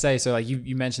was just gonna say, so like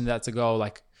you mentioned that's a goal.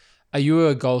 Like, are you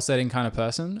a goal setting kind of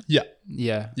person? Yeah.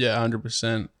 Yeah.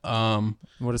 100%.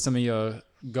 What are some of your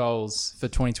goals for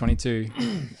 2022?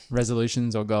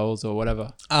 Resolutions or goals or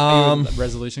whatever? Are you a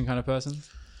resolution kind of person?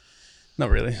 Not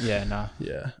really. Yeah, no.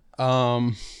 Yeah.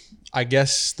 I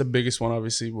guess the biggest one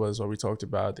obviously was what we talked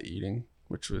about, the eating,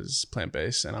 which was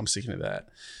plant-based, and I'm sticking to that.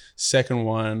 Second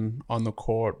one on the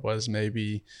court was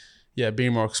maybe,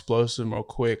 being more explosive, more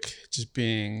quick,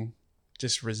 being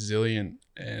resilient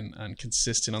and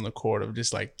consistent on the court of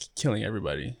just like killing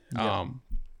everybody. Yeah.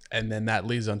 And then that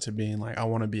leads on to being like, I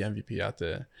want to be MVP out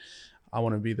there. I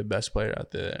want to be the best player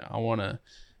out there. I want to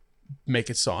make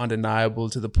it so undeniable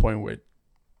to the point where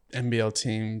NBL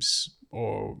teams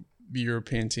or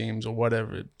European teams or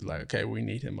whatever, like, okay, we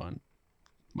need him on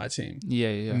my team. Yeah.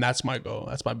 And that's my goal.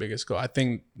 That's my biggest goal. I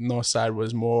think Northside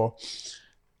was more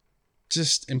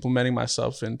just implementing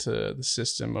myself into the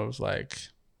system of like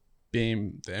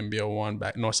being the NBL one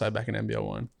Northside back in NBL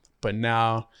one, but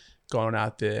now going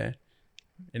out there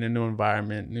in a new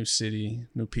environment, new city,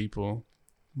 new people.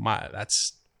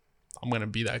 I'm gonna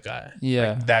be that guy.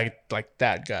 Yeah. Like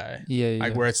that guy. Yeah.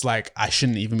 Like where it's like I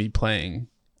shouldn't even be playing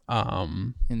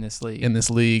in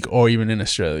this league or even in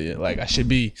Australia. Like I should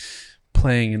be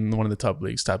playing in one of the top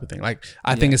leagues type of thing. Like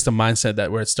I think it's the mindset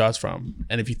that where it starts from.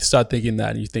 And if you start thinking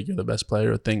that and you think you're the best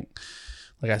player, or think,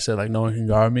 like I said, like no one can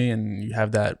guard me, and you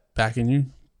have that backing you,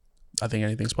 I think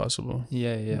anything's possible.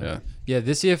 Yeah.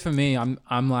 This year for me,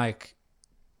 I'm like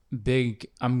big.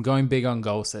 I'm going big on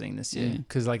goal setting this year,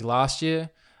 because like last year,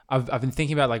 I've been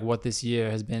thinking about like what this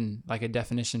year has been like a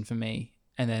definition for me,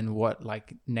 and then what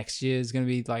like next year is going to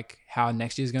be like, how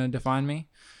next year is going to define me.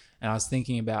 And I was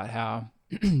thinking about how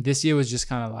this year was just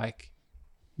kind of like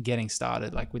getting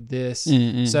started, like with this,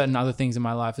 certain other things in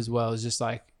my life as well. Is just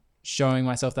like showing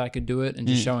myself that I could do it and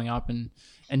just showing up and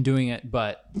doing it.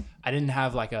 But I didn't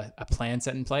have like a plan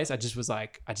set in place. I just was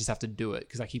like, I just have to do it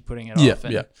because I keep putting it off.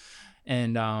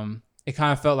 And it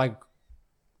kind of felt like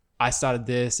I started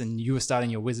this and you were starting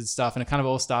your wizard stuff, and it kind of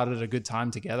all started at a good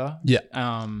time together. Yeah.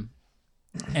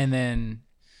 And then,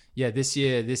 this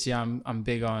year I'm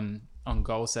big on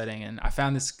goal setting, and I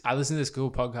listened to this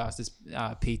cool podcast, this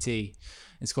PT.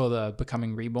 It's called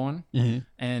Becoming Reborn.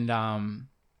 And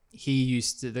he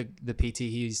used to the PT.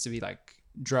 He used to be like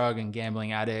drug and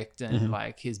gambling addict, and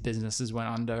like his businesses went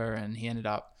under, and he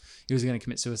was going to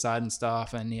commit suicide and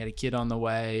stuff, and he had a kid on the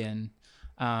way, and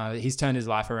he's turned his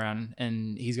life around,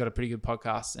 and he's got a pretty good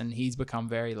podcast, and he's become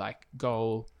very like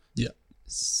goal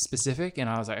specific. And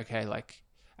I was like, okay, like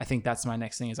I think that's my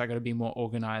next thing is I got to be more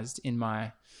organized in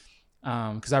my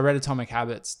because I read Atomic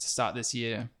Habits to start this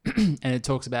year, and it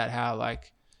talks about how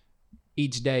like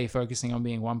each day focusing on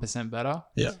being 1% better.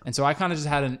 Yeah. And so I kind of just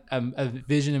had a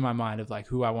vision in my mind of like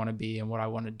who I want to be and what I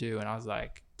want to do. And I was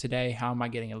like, today, how am I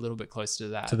getting a little bit closer to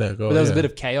that? To that goal, but there was a bit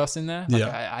of chaos in there. Like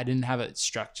I didn't have it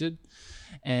structured,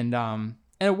 and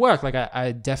it worked. Like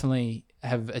I definitely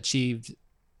have achieved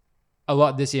a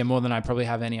lot this year, more than I probably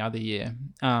have any other year.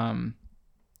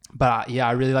 But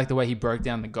I really like the way he broke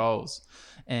down the goals.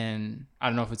 And I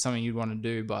don't know if it's something you'd want to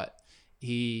do, but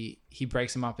he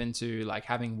breaks them up into like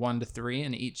having 1 to 3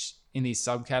 in these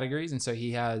subcategories. And so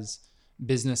he has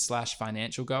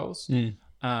business/financial goals. And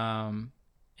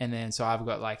then, so I've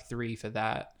got like 3 for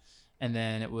that. And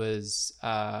then it was,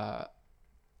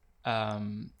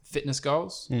 fitness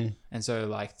goals. And so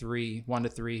like 1 to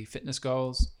 3 fitness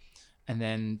goals. And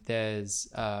then there's,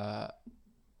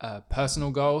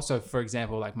 personal goal. So for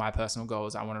example, like my personal goal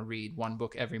is I want to read 1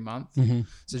 book every month.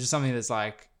 So just something that's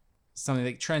like something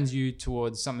that trends you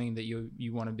towards something that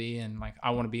you want to be. And like, I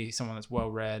want to be someone that's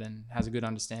well read and has a good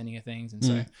understanding of things. And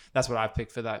so that's what I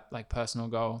picked for that like personal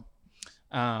goal.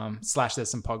 /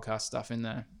 there's some podcast stuff in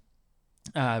there.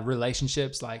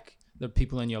 Relationships, like the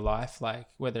people in your life, like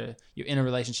whether you're in a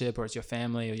relationship or it's your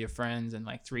family or your friends, and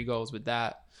like 3 goals with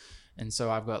that. And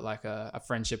so I've got like a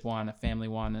friendship one, a family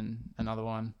one, and another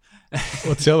one.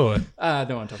 What's the other one? I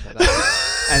don't want to talk about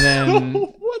that. And then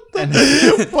what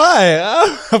the?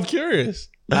 Why? I'm curious.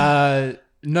 No,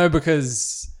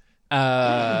 because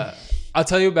I'll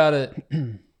tell you about it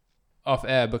off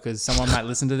air, because someone might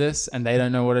listen to this and they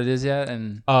don't know what it is yet.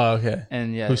 And okay.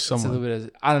 And yeah, who's someone? It's a little bit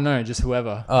of, I don't know, just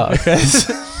whoever. Oh, okay.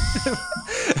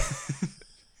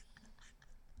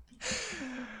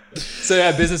 So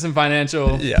yeah, business and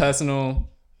financial, personal,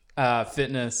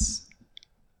 fitness,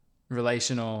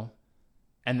 relational,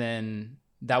 and then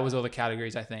that was all the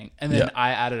categories, I think. And then I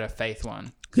added a faith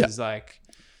one, because like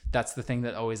that's the thing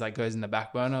that always like goes in the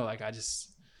back burner. Like I just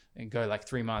go like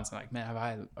 3 months and like, man, have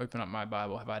I opened up my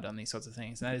Bible? Have I done these sorts of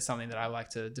things? And that is something that I like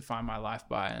to define my life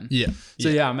by. And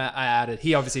I added,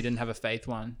 he obviously didn't have a faith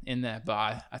one in there,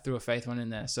 but I threw a faith one in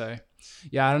there. So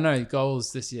yeah, I don't know,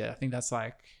 goals this year. I think that's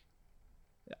like,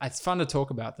 it's fun to talk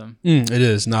about them. It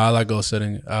is. No, I like goal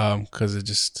setting because it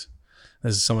just,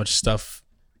 there's so much stuff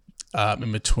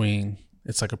in between.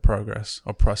 It's like a progress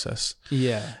or process.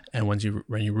 Yeah. And when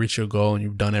you reach your goal and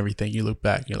you've done everything, you look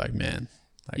back, you're like, man,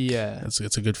 like,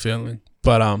 it's a good feeling.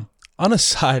 But on a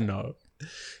side note,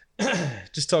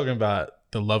 just talking about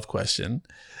the love question.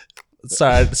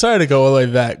 Sorry to go all the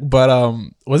way back, but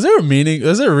was there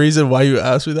a reason why you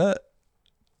asked me that?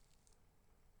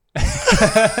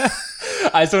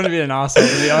 I just want to be an asshole,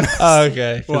 to be honest. Oh,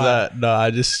 okay.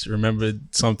 I just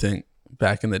remembered something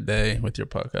back in the day with your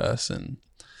podcast and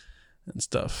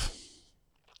stuff.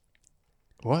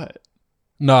 What?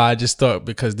 No, I just thought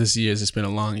because this year's just been a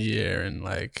long year and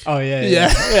like. Oh yeah.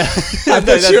 I thought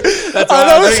that's why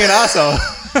I was being an asshole.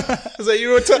 Is that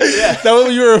you were that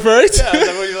what you were referring to? Yeah,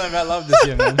 that's what you learned about love this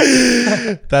year, man.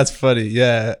 That's funny.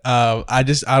 Yeah. I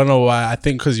don't know why. I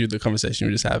think because the conversation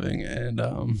we were just having and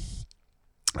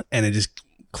it just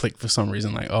clicked for some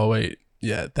reason. Like, oh wait,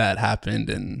 yeah, that happened,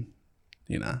 and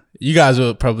you guys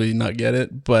will probably not get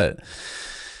it, but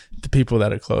the people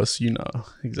that are close,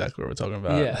 exactly what we're talking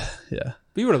about. Yeah.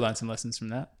 But you would have learned some lessons from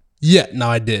that. Yeah, no,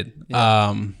 I did.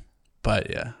 Yeah. But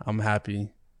yeah, I'm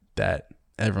happy that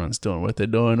everyone's doing what they're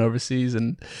doing overseas,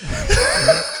 and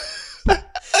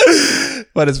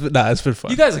but it's been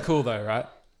fun. You guys are cool though, right?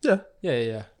 Yeah.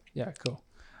 Yeah, cool.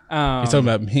 You talking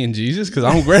about me and Jesus? Because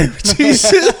I'm great with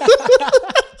Jesus.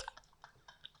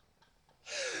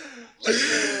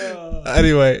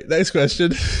 Anyway, next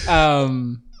question.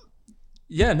 Well,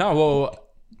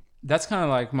 that's kind of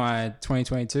like my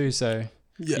 2022. So,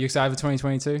 you excited for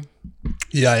 2022?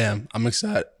 Yeah, I am. I'm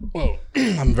excited. Well,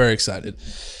 I'm very excited.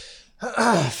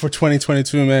 For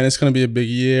 2022, man, it's gonna be a big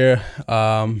year.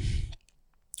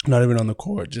 Not even on the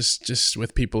court, just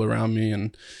with people around me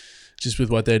and just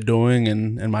with what they're doing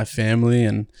and my family,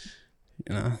 and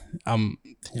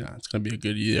it's gonna be a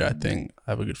good year. I think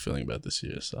I have a good feeling about this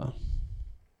year. So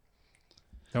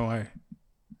Don't worry.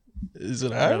 is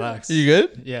it all right? Relax. You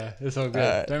good? Yeah, it's all good.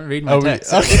 Alright. Don't read my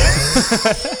text. Okay.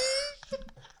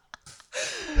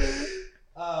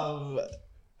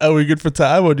 Are we good for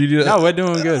time, or do you do that? No, we're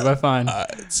doing good. We're fine. All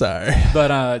right, sorry.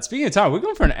 But speaking of time, we're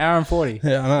going for an hour and 40.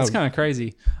 Yeah, I know. It's kind of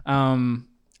crazy.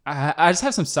 I just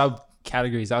have some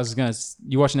subcategories.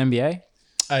 You watching NBA?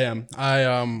 I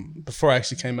am. Before I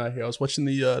actually came out here, I was watching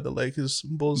the Lakers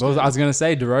Bulls. Well, game. I was gonna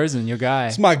say DeRozan, your guy.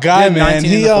 It's my guy, He had man.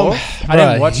 19 in the fourth. I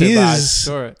didn't watch it, but I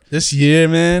saw it. This year,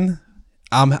 man,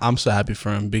 I'm so happy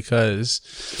for him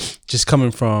because just coming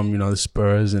from the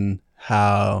Spurs and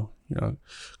how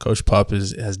Coach Pop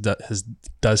does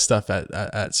stuff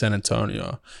at San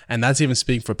Antonio, and that's even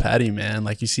speaking for Patty, man.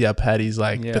 Like you see how Patty's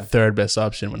like the third best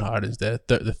option when Harden's there,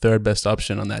 the third best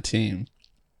option on that team,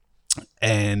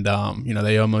 and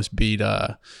they almost beat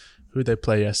who did they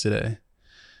play yesterday?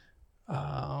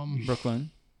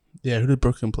 Brooklyn. Yeah, who did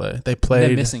Brooklyn play? They played.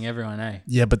 They're missing everyone, eh?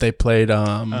 Yeah, but they played.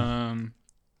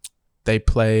 They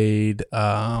played.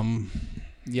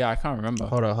 Yeah, I can't remember.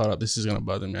 Hold up. This is gonna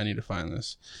bother me. I need to find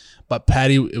this. But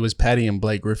it was Patty and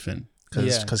Blake Griffin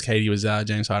because Katie was out,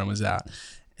 James Harden was out,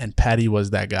 and Patty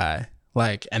was that guy.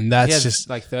 Like, and that's he had just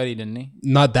like 30, didn't he?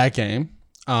 not that game.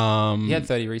 He had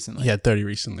 30 recently. He had 30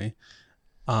 recently.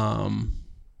 And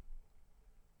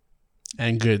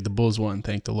good, the Bulls won.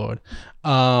 Thank the Lord.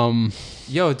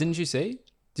 Yo, didn't you see?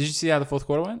 Did you see how the fourth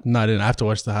quarter went? No, I didn't. I have to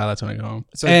watch the highlights when I go home.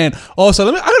 So, and also,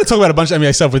 I gotta talk about a bunch of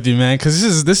NBA stuff with you, man,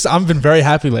 because this I've been very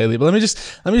happy lately. But let me just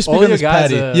speak on this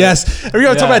Patty. Yes, are we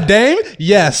gonna talk about Dame?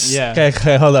 Yes. Yeah.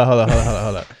 Okay. Hold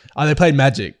on. Oh, they played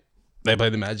Magic. They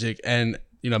played the Magic, and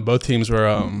both teams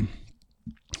were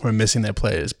missing their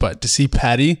players. But to see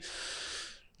Patty,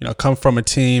 come from a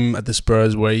team at the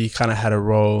Spurs where he kind of had a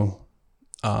role.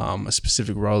 A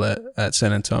specific role at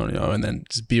San Antonio, and then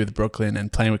just be with Brooklyn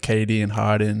and playing with KD and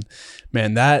Harden,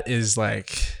 man, that is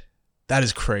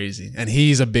crazy, and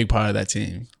he's a big part of that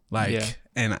team.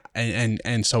 And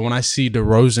so when I see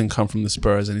DeRozan come from the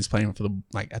Spurs and he's playing for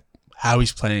how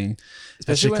he's playing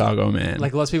especially at Chicago, man,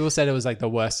 like lots of people said it was like the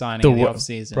worst signing of the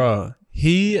offseason. Bro,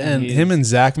 him and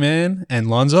Zach, man, and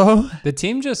Lonzo, the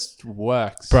team just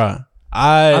works, bro.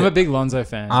 I'm a big Lonzo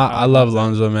fan. I love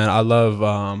Lonzo, man. I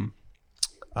love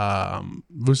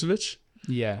Vucevic.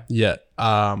 Yeah.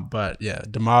 But yeah,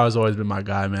 DeMar has always been my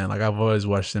guy, man. Like I've always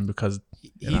watched him because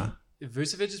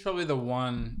Vucevic is probably the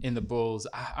one in the Bulls.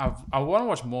 I want to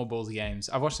watch more Bulls games.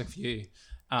 I've watched a few.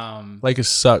 Lakers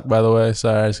suck, by the way.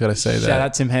 Sorry, I just gotta say that. Shout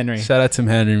out Tim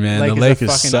Henry. Man. The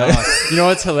Lakers suck. You know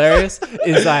what's hilarious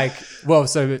is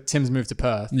so Tim's moved to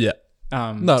Perth. Yeah.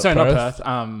 Not Perth.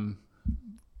 Down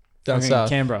south.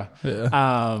 Canberra.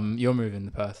 Yeah. You're moving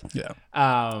to Perth. Yeah.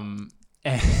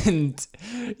 And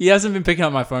he hasn't been picking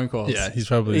up my phone calls. Yeah,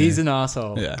 he's an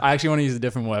asshole. Yeah. I actually want to use a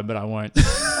different word, but I won't.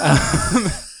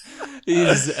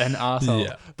 He's an asshole.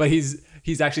 Yeah. But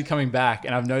he's actually coming back,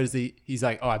 and I've noticed he's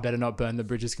like, oh, I better not burn the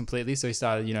bridges completely. So he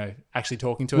started, actually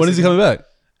talking to us. When is he coming back?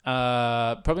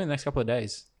 Probably in the next couple of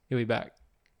days. He'll be back.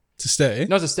 To stay?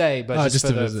 Not to stay, but just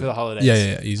for the holidays.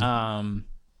 Yeah, easy.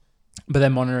 But they're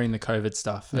monitoring the COVID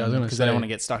stuff because they don't want to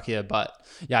get stuck here. But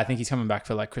yeah, I think he's coming back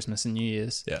for like Christmas and New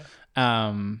Year's. Yeah.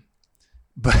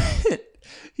 But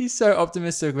he's so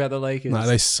optimistic about the Lakers. Nah,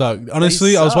 they suck.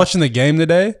 Honestly, I was watching the game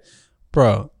today,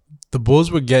 bro. The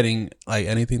Bulls were getting like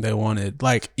anything they wanted,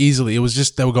 like easily. It was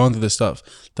just they were going through this stuff.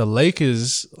 The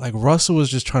Lakers, like Russell was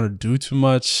just trying to do too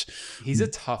much. He's a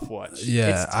tough watch.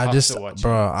 Yeah,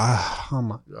 oh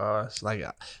my gosh, like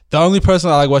the only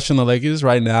person I like watching the Lakers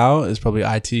right now is probably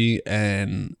IT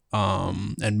and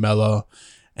Melo,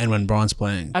 and when LeBron's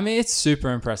playing. I mean, it's super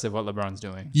impressive what LeBron's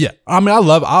doing. Yeah, I mean,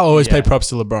 I always pay props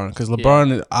to LeBron because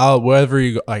LeBron, wherever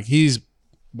you go, like he's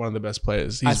one of the best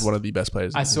players. He's one of the best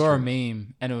players. I saw a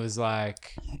meme and it was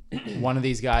like one of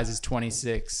these guys is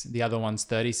 26, the other one's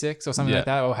 36 or something like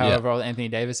that, or however old Anthony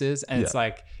Davis is. And it's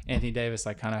like Anthony Davis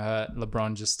like kind of hurt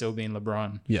LeBron just still being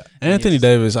LeBron. Yeah. Anthony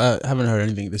Davis, I haven't heard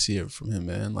anything this year from him,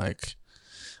 man. Like,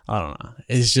 I don't know.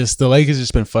 It's just the Lakers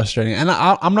just been frustrating. And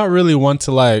I'm not really one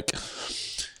to like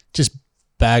just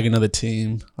bag another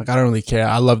team. Like, I don't really care.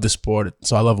 I love the sport,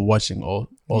 so I love watching all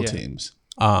teams.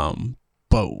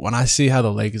 But when I see how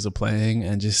the Lakers are playing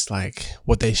and just like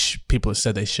what people have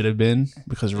said they should have been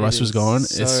because Russ was gone,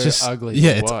 it's just ugly.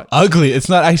 Yeah, it's ugly. It's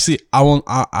not actually. I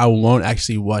won't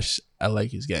actually watch a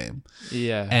Lakers game.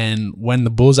 Yeah. And when the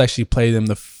Bulls actually play them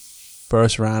the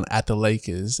first round at the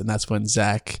Lakers, and that's when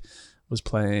Zach was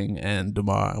playing and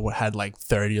DeMar had like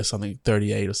 30 or something,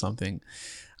 38 or something.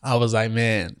 I was like,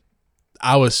 man,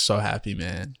 I was so happy,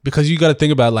 man, because you got to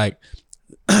think about like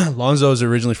Lonzo is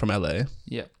originally from LA.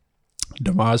 Yeah.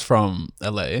 DeMar's from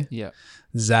LA. Yeah.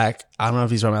 Zach, I don't know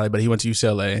if he's from LA, but he went to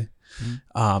UCLA.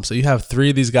 Mm-hmm. So you have 3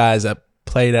 of these guys that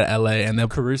played at LA, and then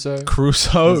Caruso, bro,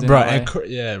 and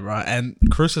bro, and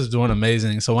Caruso's doing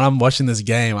amazing. So when I'm watching this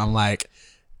game, I'm like,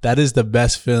 that is the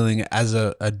best feeling as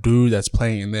a dude that's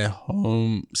playing in their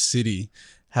home city,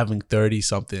 having 30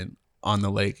 something on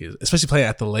the Lakers, especially playing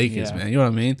at the Lakers, man. You know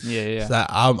what I mean? Yeah. So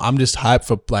I'm just hyped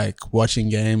for like watching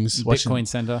games, Bitcoin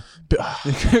Center,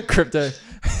 crypto,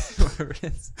 whatever it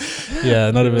is.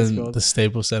 Yeah, not even the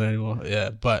Staples Center anymore.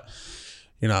 Yeah, but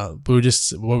you know, we were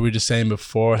just saying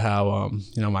before how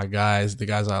you know, my guys, the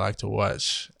guys I like to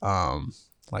watch,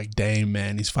 like Dame,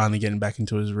 man, he's finally getting back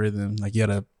into his rhythm. Like he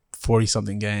had a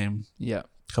 40-something game. Yeah.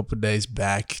 A couple of days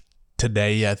back.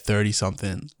 Today he had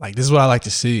 30-something. Like this is what I like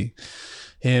to see.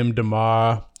 Him,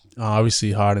 DeMar,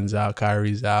 obviously Harden's out,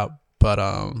 Kyrie's out, but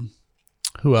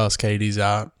who else? KD's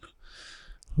out.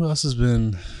 Who else has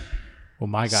been? Well,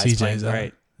 my guy's playing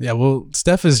great. Yeah, well,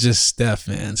 Steph is just Steph,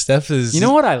 man. Steph is. You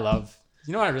know what I love?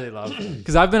 You know what I really love?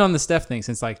 Because I've been on the Steph thing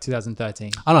since like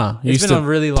 2013. I don't know. It's been a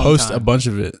really long post time. A bunch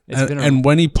of it, and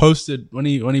when he posted, when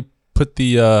he put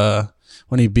the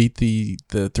when he beat the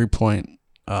 3-point,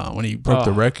 when he broke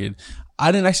the record,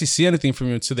 I didn't actually see anything from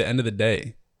you until the end of the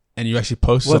day. And you actually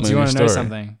posted something. Do you want to know story.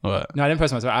 something? What? No, I didn't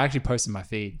post my story. I actually posted my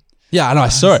feed. Yeah, I know. I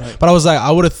saw it. But I was like,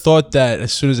 I would have thought that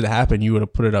as soon as it happened, you would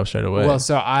have put it up straight away. Well,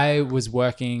 so I was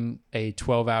working a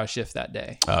 12-hour shift that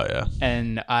day. Oh, yeah.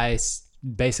 And I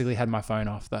basically had my phone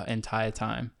off the entire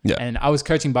time. Yeah. And I was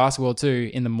coaching basketball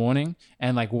too in the morning.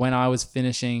 And like when I was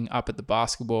finishing up at the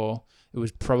basketball, it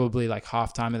was probably like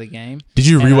halftime of the game. Did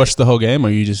you rewatch the whole game, or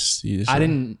you just I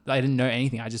didn't know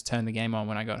anything. I just turned the game on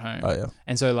when I got home. Oh, yeah.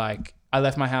 And so like I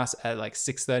left my house at like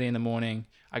 6:30 in the morning.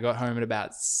 I got home at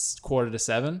about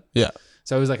 6:45. Yeah.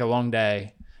 So it was like a long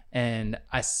day. And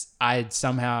I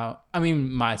somehow, I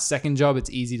mean, my second job, it's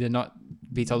easy to not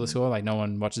be told the score. Like no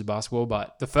one watches basketball.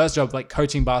 But the first job, like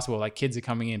coaching basketball, like kids are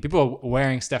coming in. People are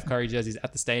wearing Steph Curry jerseys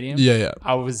at the stadium. Yeah.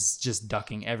 I was just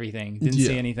ducking everything. Didn't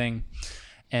see anything.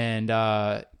 And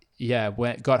got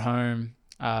home.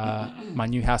 My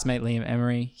new housemate, Liam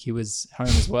Emery, he was home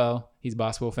as well. He's a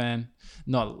basketball fan.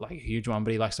 Not like a huge one,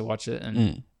 but he likes to watch it.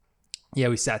 And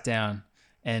we sat down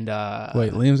and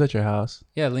wait, Liam's at your house?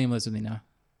 Yeah, Liam lives with me now.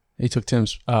 He took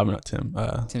Tim's not Tim.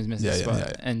 Tim's missing his spot.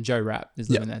 Yeah. And Joe Rapp is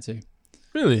living there too.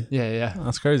 Really? Yeah.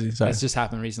 That's crazy. Sorry. It's just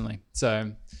happened recently.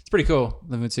 So it's pretty cool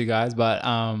living with 2 guys. But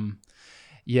I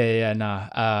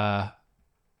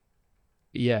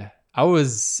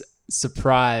was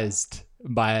surprised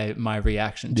by my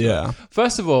reaction to it.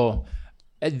 First of all,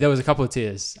 there was a couple of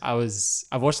tears.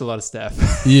 I've watched a lot of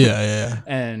Steph. Yeah.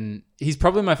 And he's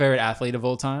probably my favorite athlete of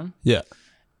all time. Yeah.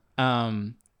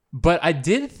 But I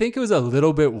did think it was a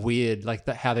little bit weird, like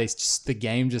how the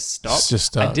game just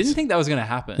stopped. I didn't think that was going to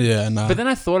happen. Yeah, no. But then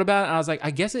I thought about it and I was like,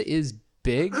 I guess it is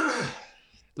big.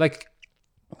 Like,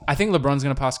 I think LeBron's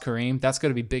going to pass Kareem. That's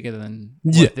going to be bigger than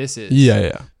what this is.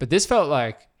 Yeah. But this felt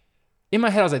like, in my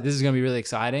head, I was like, this is going to be really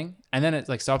exciting. And then it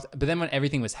like stopped. But then when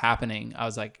everything was happening, I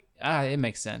was like, it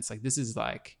makes sense. Like, this is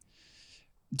like,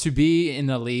 to be in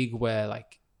a league where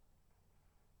like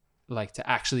to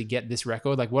actually get this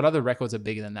record, like what other records are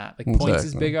bigger than that? Like points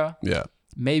is bigger. Yeah.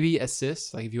 Maybe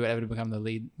assists, like if you were ever to become the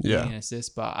lead in assists.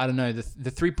 But I don't know.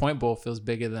 The 3-point ball feels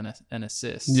bigger than an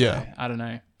assist. Yeah. So, I don't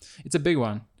know. It's a big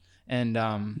one. And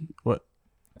What?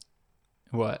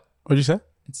 What'd you say?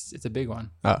 It's a big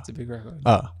one. Oh. It's a big record.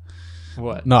 Oh.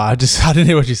 What? No, I didn't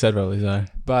hear what you said, probably. Sorry.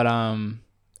 But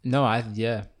no, I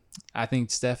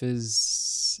think Steph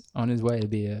is on his way to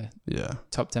be a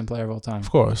top 10 player of all time.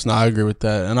 Of course. No, I agree with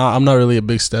that. And I'm not really a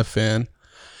big Steph fan,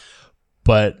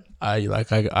 but I like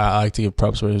to give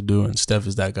props where he's due, and Steph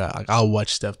is that guy. Like, I'll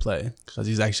watch Steph play because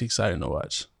he's actually exciting to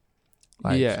watch.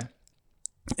 Like, yeah.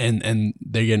 And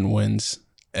they're getting wins,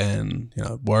 and you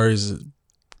know, Warriors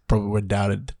probably were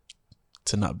doubted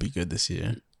to not be good this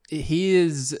year. He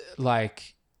is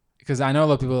like, because I know a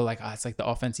lot of people are like, it's like the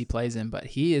offense he plays in, but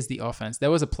he is the offense.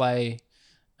 There was a play,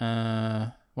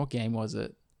 what game was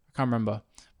it? I can't remember.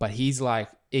 But he's like,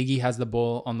 Iggy has the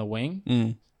ball on the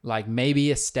wing, like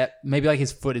maybe a step, maybe like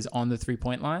his foot is on the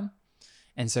 3-point line.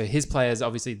 And so his player is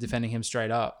obviously defending him straight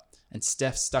up, and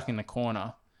Steph's stuck in the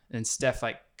corner. And Steph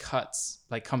like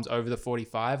comes over the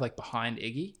 45, like behind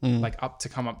Iggy, like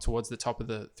come up towards the top of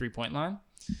the 3-point line.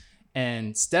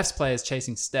 And Steph's player is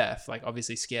chasing Steph, like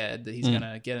obviously scared that he's going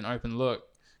to get an open look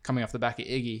coming off the back of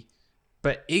Iggy.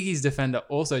 But Iggy's defender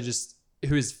also just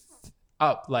who is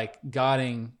up like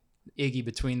guarding Iggy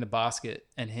between the basket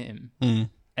and him,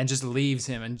 and just leaves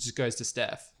him and just goes to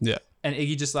Steph. Yeah. And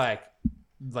Iggy just like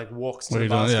walks to What are the you doing?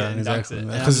 basket Yeah, and exactly. dunks it.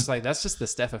 And Yeah, I'm just like, that's just the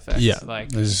Steph effect. Yeah.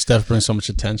 Like, Steph brings so much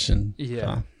attention.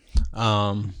 yeah.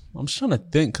 I'm just trying to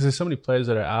think because there's so many players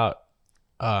that are out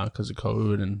because of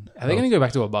COVID and. Are they going to go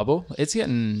back to a bubble? It's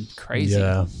getting crazy.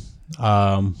 Yeah.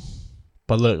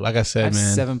 But look, like I I said, have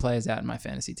man. 7 players out in my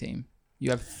fantasy team.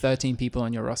 You have 13 people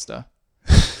on your roster.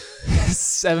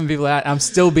 7 people out. I'm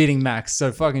still beating Max.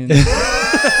 So fucking. He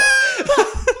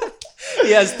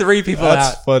has 3 people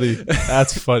That's out. funny.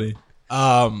 That's funny.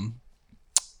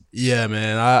 Yeah,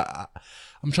 man.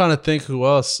 I'm trying to think who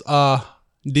else.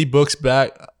 D Book's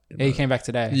back. Yeah, he came back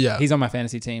today. Yeah. He's on my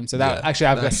fantasy team. So that I've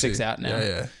got 6 out now.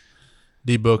 Yeah.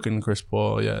 D Book and Chris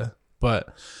Paul. Yeah,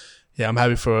 but yeah, I'm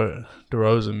happy for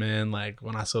DeRozan, man. Like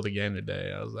when I saw the game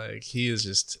today, I was like,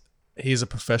 he's a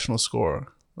professional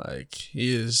scorer. Like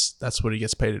that's what he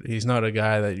gets paid. He's not a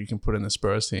guy that you can put in the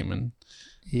Spurs team, and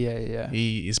Yeah.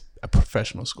 he is a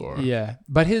professional scorer. Yeah.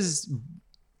 But his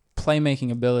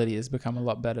playmaking ability has become a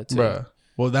lot better too. Bruh.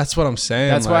 Well, that's what I'm saying.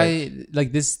 That's why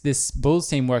like this Bulls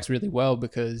team works really well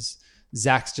because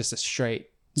Zach's just a straight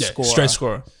scorer. straight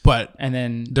scorer. But And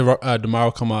then DeMar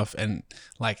will come off, and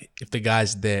like if the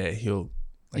guy's there, he'll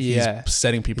he's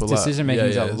setting people his up. decision making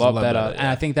is a lot better. yeah. And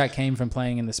I think that came from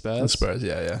playing in the Spurs. The Spurs,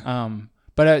 yeah.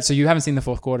 But so you haven't seen the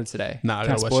fourth quarter today? No, I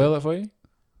Can I gotta watch spoil it for you?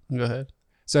 Go ahead.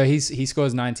 So he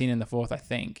scores 19 in the fourth, I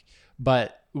think.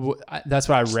 But that's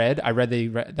what I read. I read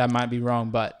that might be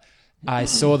wrong, but I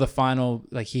saw the final.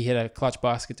 Like he hit a clutch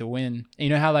basket to win. And you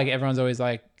know how like everyone's always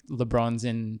like LeBron's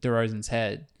in DeRozan's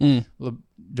head.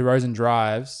 DeRozan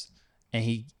drives,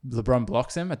 and LeBron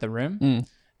blocks him at the rim,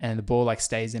 and the ball like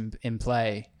stays in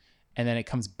play, and then it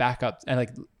comes back up, and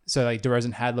like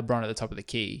DeRozan had LeBron at the top of the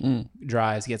key,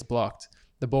 drives, gets blocked.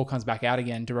 The ball comes back out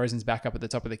again. DeRozan's back up at the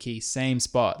top of the key, same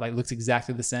spot, like looks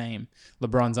exactly the same.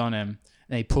 LeBron's on him,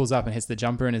 and he pulls up and hits the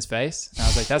jumper in his face. And I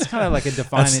was like, that's kind of like a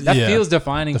defining. Feels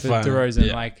defining for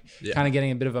DeRozan, kind of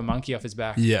getting a bit of a monkey off his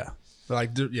back. Yeah.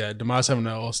 Like, DeMar's having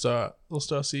an all-star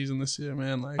season this year,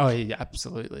 man. Like, oh yeah,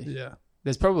 absolutely. Yeah.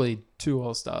 There's probably 2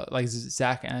 all-star, like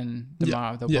Zach and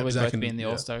DeMar. They'll probably both be in the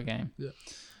all-star game. Yeah.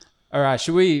 All right,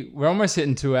 we're almost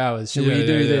hitting 2 hours. Should we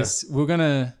do this?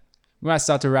 We might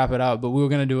start to wrap it up, but we were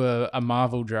gonna do a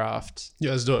Marvel draft.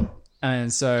 Yeah, let's do it.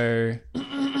 And so,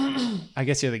 I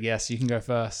guess you're the guest. You can go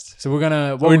first. So we're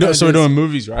gonna. We're doing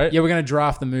movies, right? Yeah, we're gonna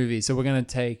draft the movie. So we're gonna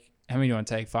take. How many do you want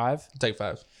to take? 5? Take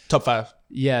 5. Top 5.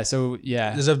 Yeah. So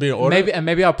yeah. Does that be an order?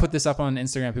 Maybe I'll put this up on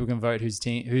Instagram. People can vote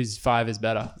whose 5 is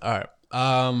better. All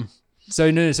right. So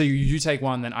no. So you take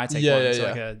one, then I take one. Yeah, so yeah.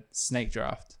 like a snake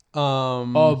draft. Oh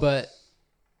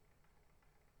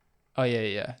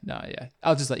yeah. No, yeah.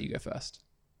 I'll just let you go first.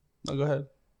 No, go ahead.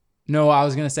 No, I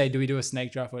was gonna say, do we do a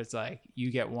snake draft where it's like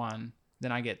you get 1,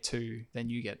 then I get 2, then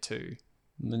you get 2,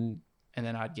 and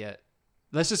then I'd get.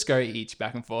 Let's just go each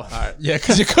back and forth. All right. Yeah,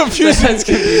 because you're confusing. That's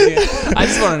confusing. I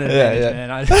just want an advantage, man.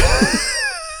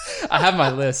 I have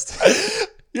my list.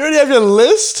 You already have your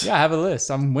list? Yeah, I have a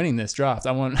list. I'm winning this draft.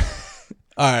 I want.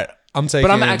 All right. I'm taking.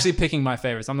 But I'm actually picking my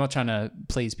favorites. I'm not trying to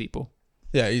please people.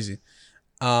 Yeah, easy.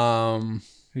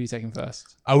 Who are you taking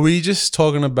first? Are we just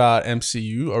talking about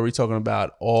MCU or are we talking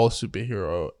about all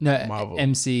superhero Marvel?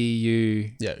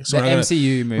 MCU. Yeah. So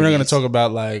MCU movies. We're not going to talk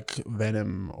about like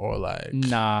Venom or like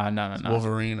no.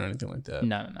 Wolverine or anything like that.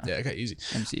 No. Yeah, okay, easy.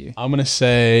 MCU. I'm going to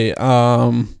say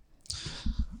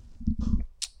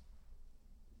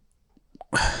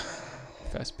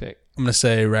first pick. I'm going to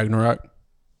say Ragnarok.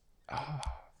 Oh,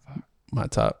 fuck. My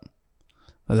top.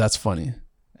 That's funny.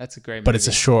 That's a great movie. But it's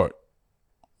a short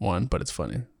one, but it's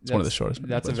funny. It's one of the shortest.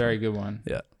 That's a very good one.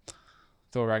 Yeah.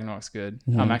 Thor Ragnarok's good.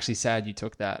 Mm-hmm. I'm actually sad you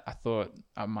took that. I thought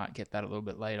I might get that a little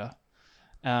bit later.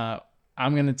 I'm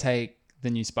going to take the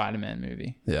new Spider-Man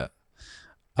movie. Yeah.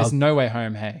 There's No Way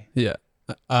Home, hey. Yeah.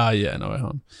 Yeah, No Way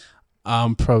Home.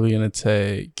 I'm probably going to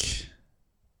take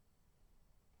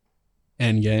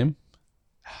Endgame.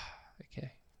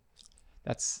 Okay.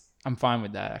 I'm fine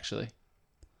with that, actually.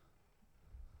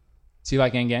 So you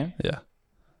like Endgame? Yeah.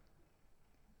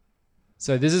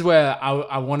 So this is where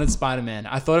I wanted Spider-Man.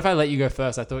 I thought if I let you go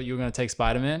first, I thought you were going to take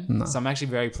Spider-Man. No. So I'm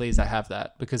actually very pleased I have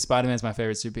that because Spider-Man's my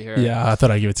favorite superhero. Yeah, I thought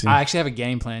I'd give it to you. I actually have a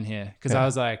game plan here because I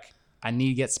was like, I need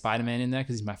to get Spider-Man in there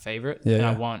because he's my favorite. Yeah, and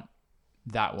I yeah. want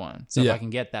that one. So if I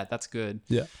can get that, that's good.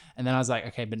 Yeah. And then I was like,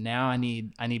 okay, but now I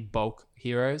need bulk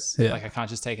heroes. Yeah. Like I can't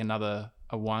just take a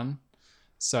one.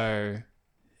 So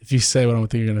If you say what I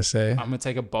think you're going to say. I'm going to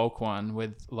take a bulk one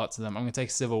with lots of them. I'm going to take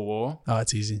Civil War. Oh,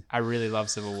 it's easy. I really love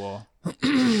Civil War. What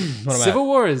am I Civil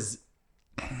War is...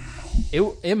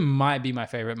 It might be my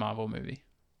favorite Marvel movie.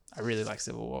 I really like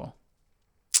Civil War.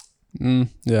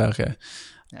 Yeah. Okay.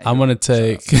 Yeah, I'm gonna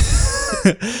take.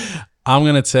 I'm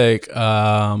gonna take.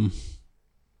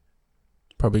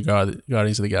 Probably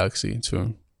Guardians of the Galaxy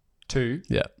 2. 2.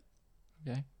 Yeah.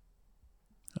 Okay.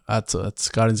 That's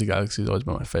Guardians of the Galaxy has always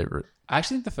been my favorite. I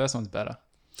actually think the first one's better.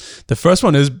 The first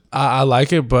one is I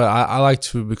like it, but I like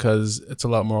 2 because it's a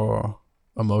lot more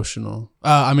emotional.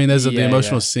 I mean, there's the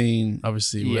emotional scene,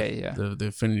 obviously, with the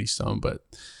Infinity Stone, but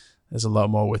there's a lot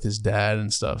more with his dad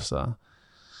and stuff. So,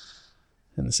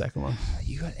 in the second one,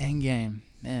 you got Endgame,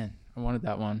 man. I wanted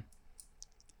that one.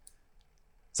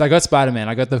 So I got Spider-Man.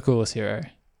 I got the coolest hero.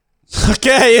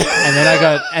 Okay.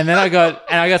 and I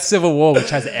got Civil War, which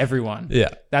has everyone. Yeah.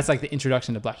 That's like the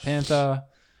introduction to Black Panther.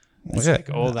 It's okay. Like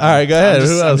all that. All right, go ahead.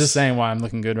 Who else? I'm just saying why I'm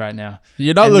looking good right now.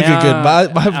 You're not looking good. My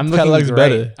catalog's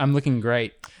better. I'm looking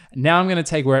great. Now I'm going to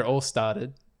take where it all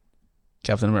started.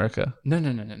 Captain America. No,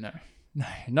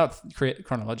 not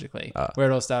chronologically. Where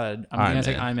it all started. I'm going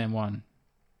to take Iron Man 1.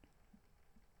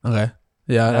 Okay.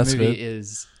 Yeah, that's movie good.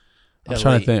 is I'm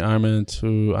trying to think. Iron Man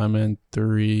 2, Iron Man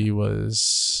 3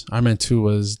 was... Iron Man 2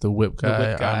 was the whip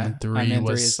guy. Iron Man 3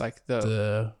 was is like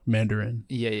the Mandarin.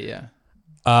 Yeah.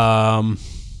 I'm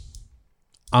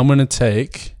going to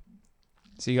take...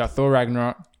 So you got Thor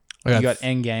Ragnarok. You got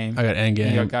Endgame. I got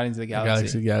Endgame. You got Guardians of the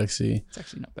Galaxy. Galaxy. It's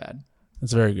actually not bad.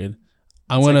 It's very good.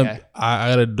 I'm going to... I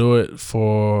got to do it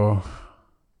for...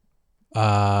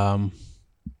 I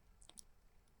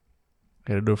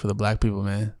got to do it for the black people,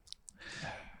 man.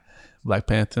 Black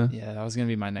Panther. Yeah, that was going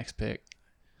to be my next pick.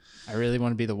 I really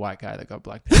want to be the white guy that got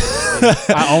Black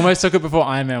Panther. I almost took it before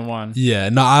Iron Man 1. Yeah,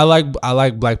 no, I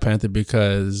like Black Panther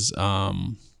because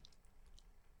obviously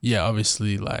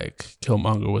like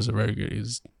Killmonger was a very good.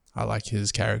 I like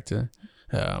his character,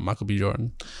 Michael B.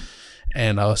 Jordan,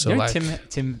 and I also like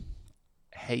Tim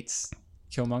hates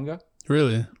Killmonger.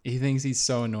 Really? He thinks he's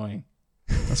so annoying.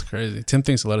 That's crazy. Tim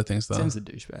thinks a lot of things though. Tim's a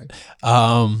douchebag.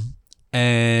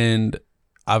 And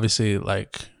obviously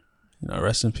like,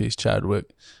 rest in peace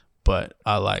Chadwick, but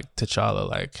I like T'Challa,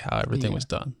 like how everything was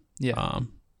done. Yeah.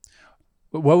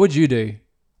 What would you do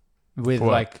with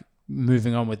like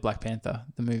moving on with Black Panther,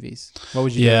 the movies? What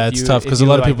would you do? Yeah, it's tough because a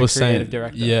lot of people say,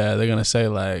 they're gonna say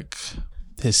like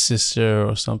his sister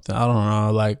or something. I don't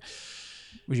know. Like,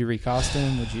 would you recast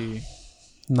him? Would you?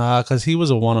 Nah, because he was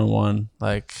a one-on-one.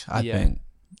 Like, I think.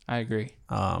 I agree.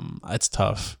 It's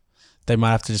tough. They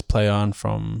might have to just play on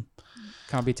from.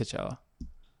 Can't be T'Challa.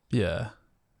 Yeah,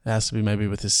 it has to be maybe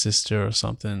with his sister or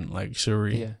something like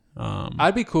Shuri. Yeah.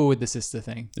 I'd be cool with the sister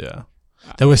thing. Yeah.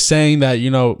 They were saying that,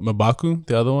 M'Baku,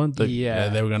 the other one,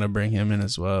 they were going to bring him in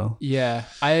as well. Yeah.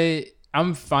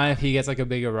 I'm fine if he gets like a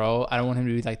bigger role. I don't want him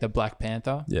to be like the Black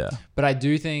Panther. Yeah. But I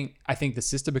think the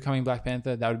sister becoming Black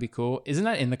Panther, that would be cool. Isn't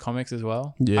that in the comics as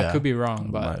well? Yeah. I could be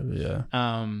wrong, but yeah.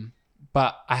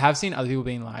 But I have seen other people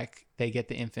being like, they get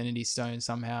the Infinity Stone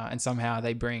somehow, and somehow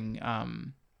they bring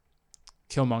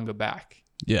Killmonger back.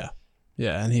 Yeah.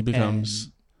 Yeah, and he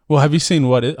becomes... Well, have you seen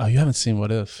What If? Oh, you haven't seen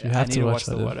What If. You have to watch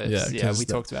the What If. Yeah, we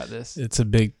talked about this. It's a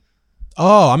big...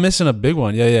 Oh, I'm missing a big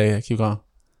one. Yeah. Keep going.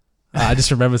 I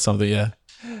just remembered something, yeah.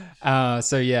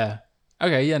 So, yeah.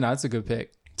 Okay, yeah, no, it's a good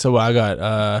pick. So, I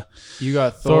got... you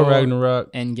got Thor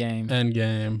Ragnarok.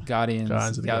 Endgame. Guardians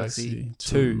of the Galaxy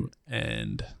 2.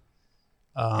 And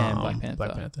Black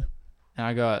Panther. And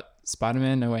I got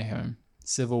Spider-Man No Way Home,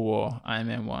 Civil War, Iron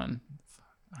Man 1.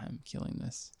 I'm killing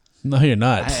this. No, you're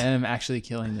not. I am actually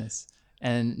killing this.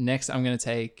 And next, I'm going to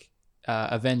take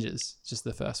Avengers, just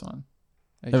the first one.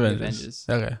 Avengers.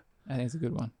 Okay. I think it's a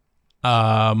good one.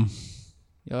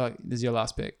 This is your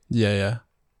last pick. Yeah.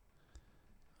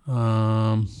 What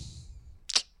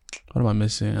am I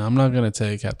missing? I'm not going to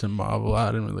take Captain Marvel.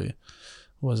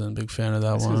 Wasn't a big fan of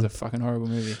that one. This was a fucking horrible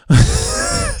movie.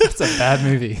 It's a bad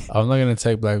movie. I'm not going to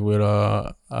take Black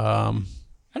Widow. I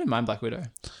didn't mind Black Widow.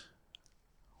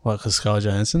 What, because Scarlett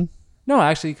Johansson? No, I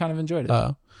actually kind of enjoyed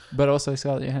it. But also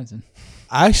Scarlett Johansson.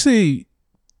 I actually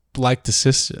like the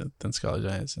sister than Scarlett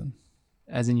Johansson.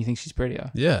 As in, you think she's prettier?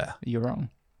 Yeah. You're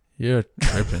wrong. You're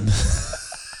tripping.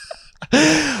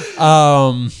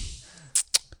 I'm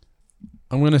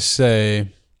going to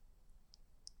say...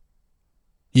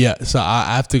 Yeah, so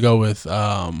I have to go with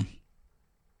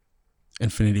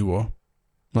Infinity War.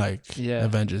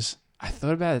 Avengers. I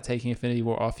thought about taking Infinity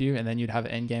War off you, and then you'd have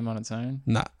Endgame on its own.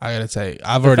 Nah, I gotta say,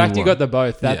 the fact you got the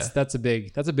both. That's a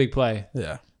big play.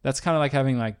 Yeah, that's kind of like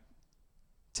having like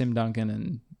Tim Duncan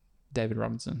and David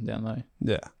Robinson down low.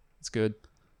 Yeah, it's good.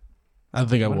 I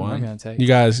think I won. Am I gonna take? You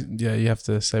guys, you have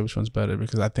to say which one's better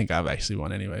because I think I've actually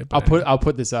won anyway. But I'll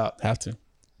put this up. Have to.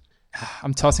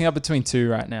 I'm tossing up between two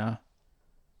right now.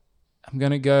 I'm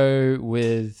gonna go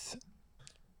with.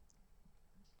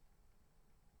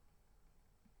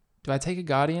 Do I take a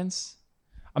Guardians?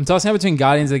 I'm tossing up between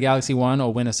Guardians of the Galaxy 1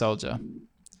 or Winter Soldier.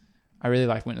 I really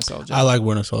like Winter Soldier. I like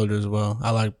Winter Soldier as well.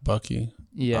 I like Bucky.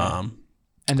 Yeah.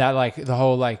 And that like the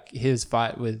whole like his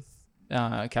fight with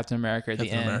Captain America at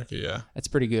the end. America, yeah. It's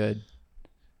pretty good.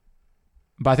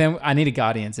 But I think I need a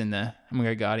Guardians in there. I'm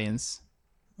gonna go Guardians.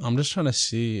 I'm just trying to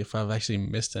see if I've actually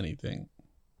missed anything.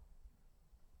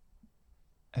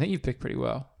 I think you've picked pretty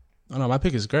well. Oh no, my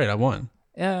pick is great. I won.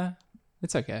 Yeah,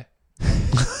 it's okay.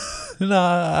 No,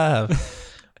 I have.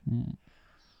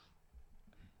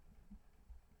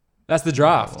 That's the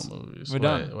draft. Movies. We're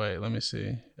done. Wait, let me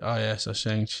see. Oh yeah, so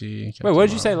Shang-Chi. Wait, what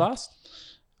did you say last?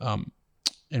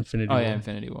 Infinity Oh War. yeah,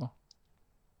 Infinity War.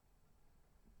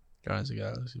 Guardians of the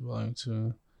Galaxy Volume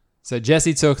 2. So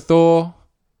Jesse took Thor,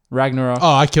 Ragnarok.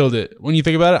 Oh, I killed it. When you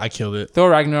think about it, I killed it. Thor,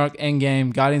 Ragnarok,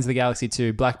 Endgame, Guardians of the Galaxy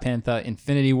 2, Black Panther,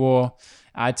 Infinity War.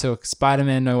 I took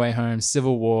Spider-Man, No Way Home,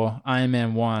 Civil War, Iron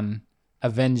Man 1,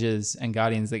 Avengers, and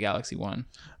Guardians of the Galaxy 1.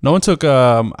 No one took.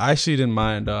 I actually didn't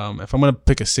mind. If I'm gonna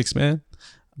pick a 6-man.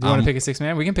 Do you want to pick a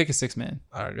 6-man? We can pick a 6-man.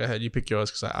 All right, go ahead. You pick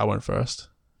yours because I went first.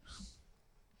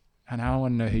 And I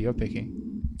want to know who you're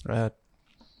picking. Go ahead.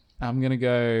 I'm going to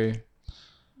go...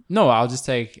 No, I'm going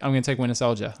to take Winter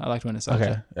Soldier. I liked Winter Soldier.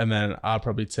 Okay, and then I'll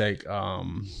probably take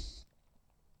because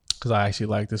I actually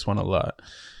like this one a lot.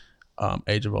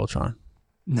 Age of Ultron.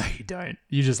 No, you don't.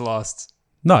 You just lost.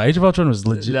 No, Age of Ultron was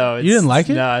legit. No, you didn't like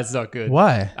it? No, it's not good.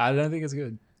 Why? I don't think it's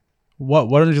good. What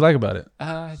did you like about it?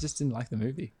 I just didn't like the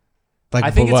movie. Like,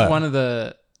 I think for it's what? one of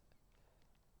the...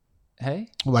 Hey?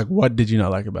 Like, what did you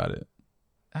not like about it?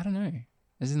 I don't know. I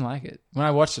just didn't like it. When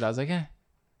I watched it, I was like, eh.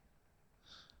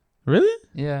 Really?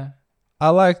 Yeah.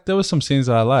 There was some scenes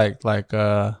that I liked. Like,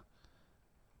 I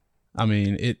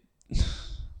mean,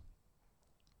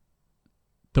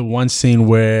 the one scene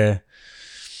where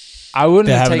I wouldn't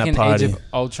they're have having a taken Age party. of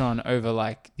Ultron over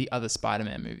like the other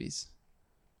Spider-Man movies.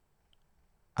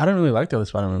 I don't really like the other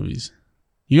Spider-Man movies.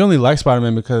 You only like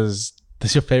Spider-Man because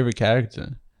that's your favorite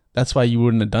character. That's why you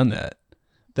wouldn't have done that.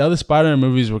 The other Spider-Man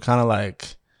movies were kind of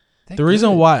like... The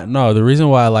reason why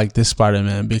I like this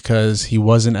Spider-Man because he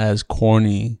wasn't as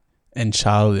corny and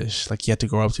childish. Like, he had to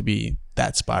grow up to be that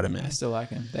I Spider-Man. still like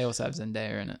him. They also have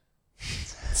Zendaya in it.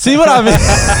 See what I mean?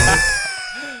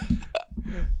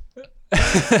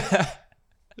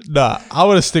 Nah, I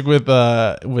would have stick with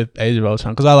Age of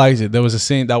Ultron because I liked it. There was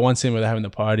that one scene where they're having the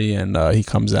party and he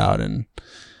comes out and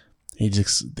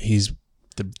he's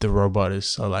the robot is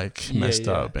so like messed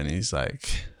up and he's like,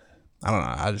 I don't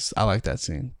know. I like that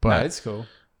scene. But no, it's cool.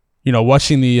 You know,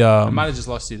 watching the I might have just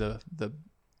lost you the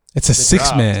it's a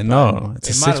 6-man. No, it's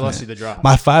it a might have lost 6-man. you the draft.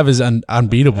 My 5 is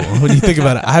unbeatable. When you think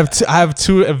about it, I have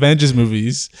two Avengers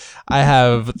movies. I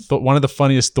have one of the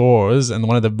funniest Thors and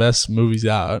one of the best movies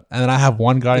out, and then I have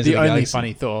one Guardians of the only Galaxy.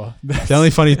 funny Thor. The only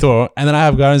funny Thor, and then I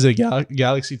have Guardians of the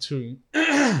Galaxy 2.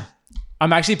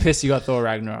 I'm actually pissed you got Thor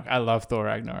Ragnarok. I love Thor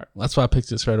Ragnarok. That's why I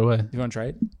picked it straight away. You want to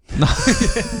trade?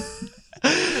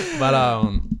 But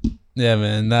yeah,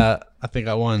 man, I think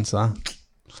I won. So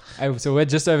we're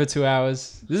just over 2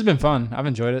 hours. This has been fun. I've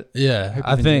enjoyed it. yeah,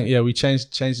 I think we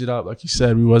changed it up. Like you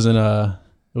said, we wasn't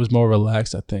it was more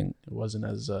relaxed. I think it wasn't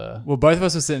as Well, both of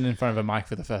us were sitting in front of a mic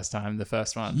for the first time. The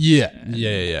first one. Yeah.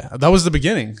 That was the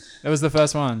beginning. That was the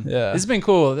first one. Yeah. This has been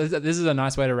cool. This is a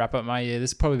nice way to wrap up my year.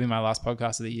 This will probably be my last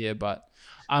podcast of the year, but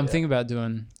I'm thinking about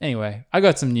doing... Anyway, I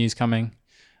got some news coming.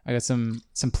 I got some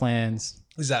plans.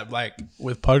 Is that like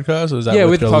with podcasts or is that with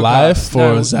with your podcasts. life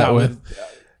or is that with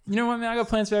you know what, man? I got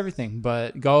plans for everything,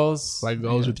 but goals... like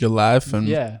goals with your life and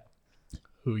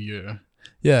who you're...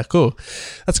 Yeah, cool.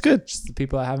 That's good. Just the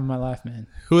people I have in my life, man.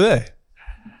 Who are they?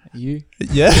 You?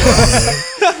 Yeah.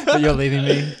 But you're leaving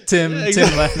me. Tim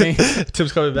left me.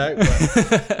 Tim's coming back.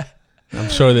 But I'm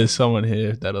sure there's someone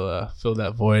here that'll fill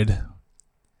that void.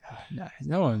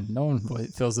 No one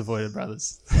fills the void of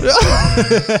brothers.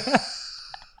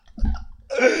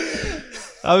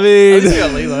 I mean, I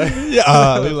got Lilo.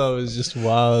 Yeah, Lilo is just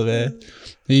wild, man.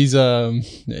 He's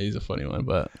he's a funny one,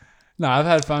 but no, I've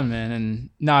had fun, man.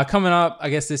 And coming up, I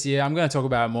guess this year I'm gonna talk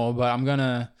about it more, but I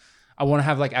want to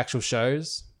have like actual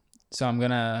shows. So I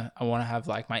want to have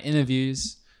like my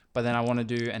interviews, but then I want to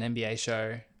do an NBA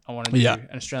show. I want to do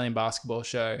an Australian basketball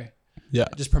show. Yeah,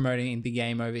 just promoting the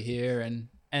game over here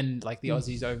and like the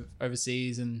Aussies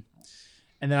overseas and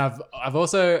then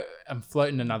I'm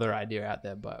floating another idea out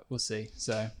there, but we'll see.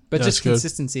 So, but that's just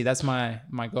consistency. That's my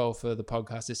goal for the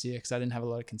podcast this year because I didn't have a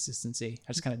lot of consistency.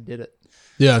 I just kind of did it.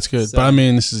 Yeah, that's good. So, but I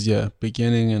mean, this is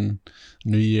beginning and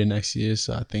new year next year,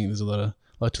 so I think there's a lot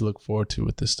to look forward to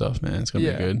with this stuff, man. It's gonna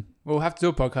be good. We'll have to do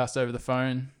a podcast over the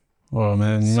phone. Oh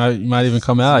man, you might even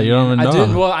come out. You don't even know. I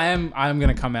do. Well, I'm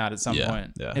gonna come out at some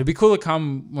point. Yeah. It'd be cool to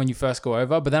come when you first go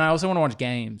over, but then I also want to watch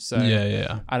games. So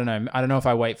yeah. I don't know. I don't know if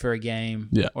I wait for a game,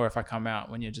 Yeah. or if I come out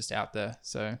when you're just out there.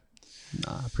 So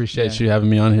I appreciate you having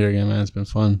me on here again, man. It's been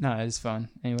fun. no, it is fun.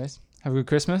 Anyways, have a good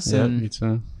Christmas. Yeah, and me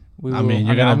too. I'm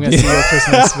you're gonna gonna see your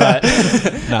Christmas, but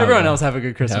No, everyone man. else have a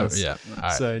good Christmas. Yeah. All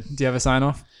right. So do you have a sign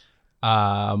off?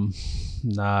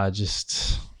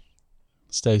 Just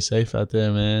stay safe out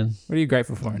there, man. What are you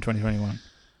grateful for in 2021?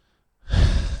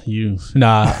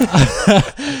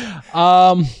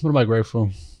 What am I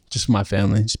grateful? Just for my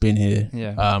family, just being here.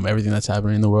 Yeah. Everything that's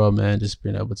happening in the world, man. Just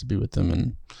being able to be with them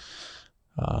and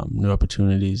new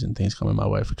opportunities and things coming my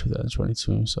way for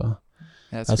 2022. So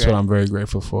that's what I'm very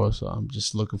grateful for. So I'm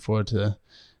just looking forward to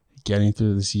getting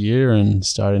through this year and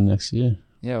starting next year.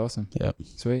 Yeah, awesome. Yep.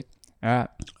 Sweet. All right.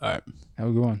 All right. Have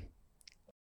a good one.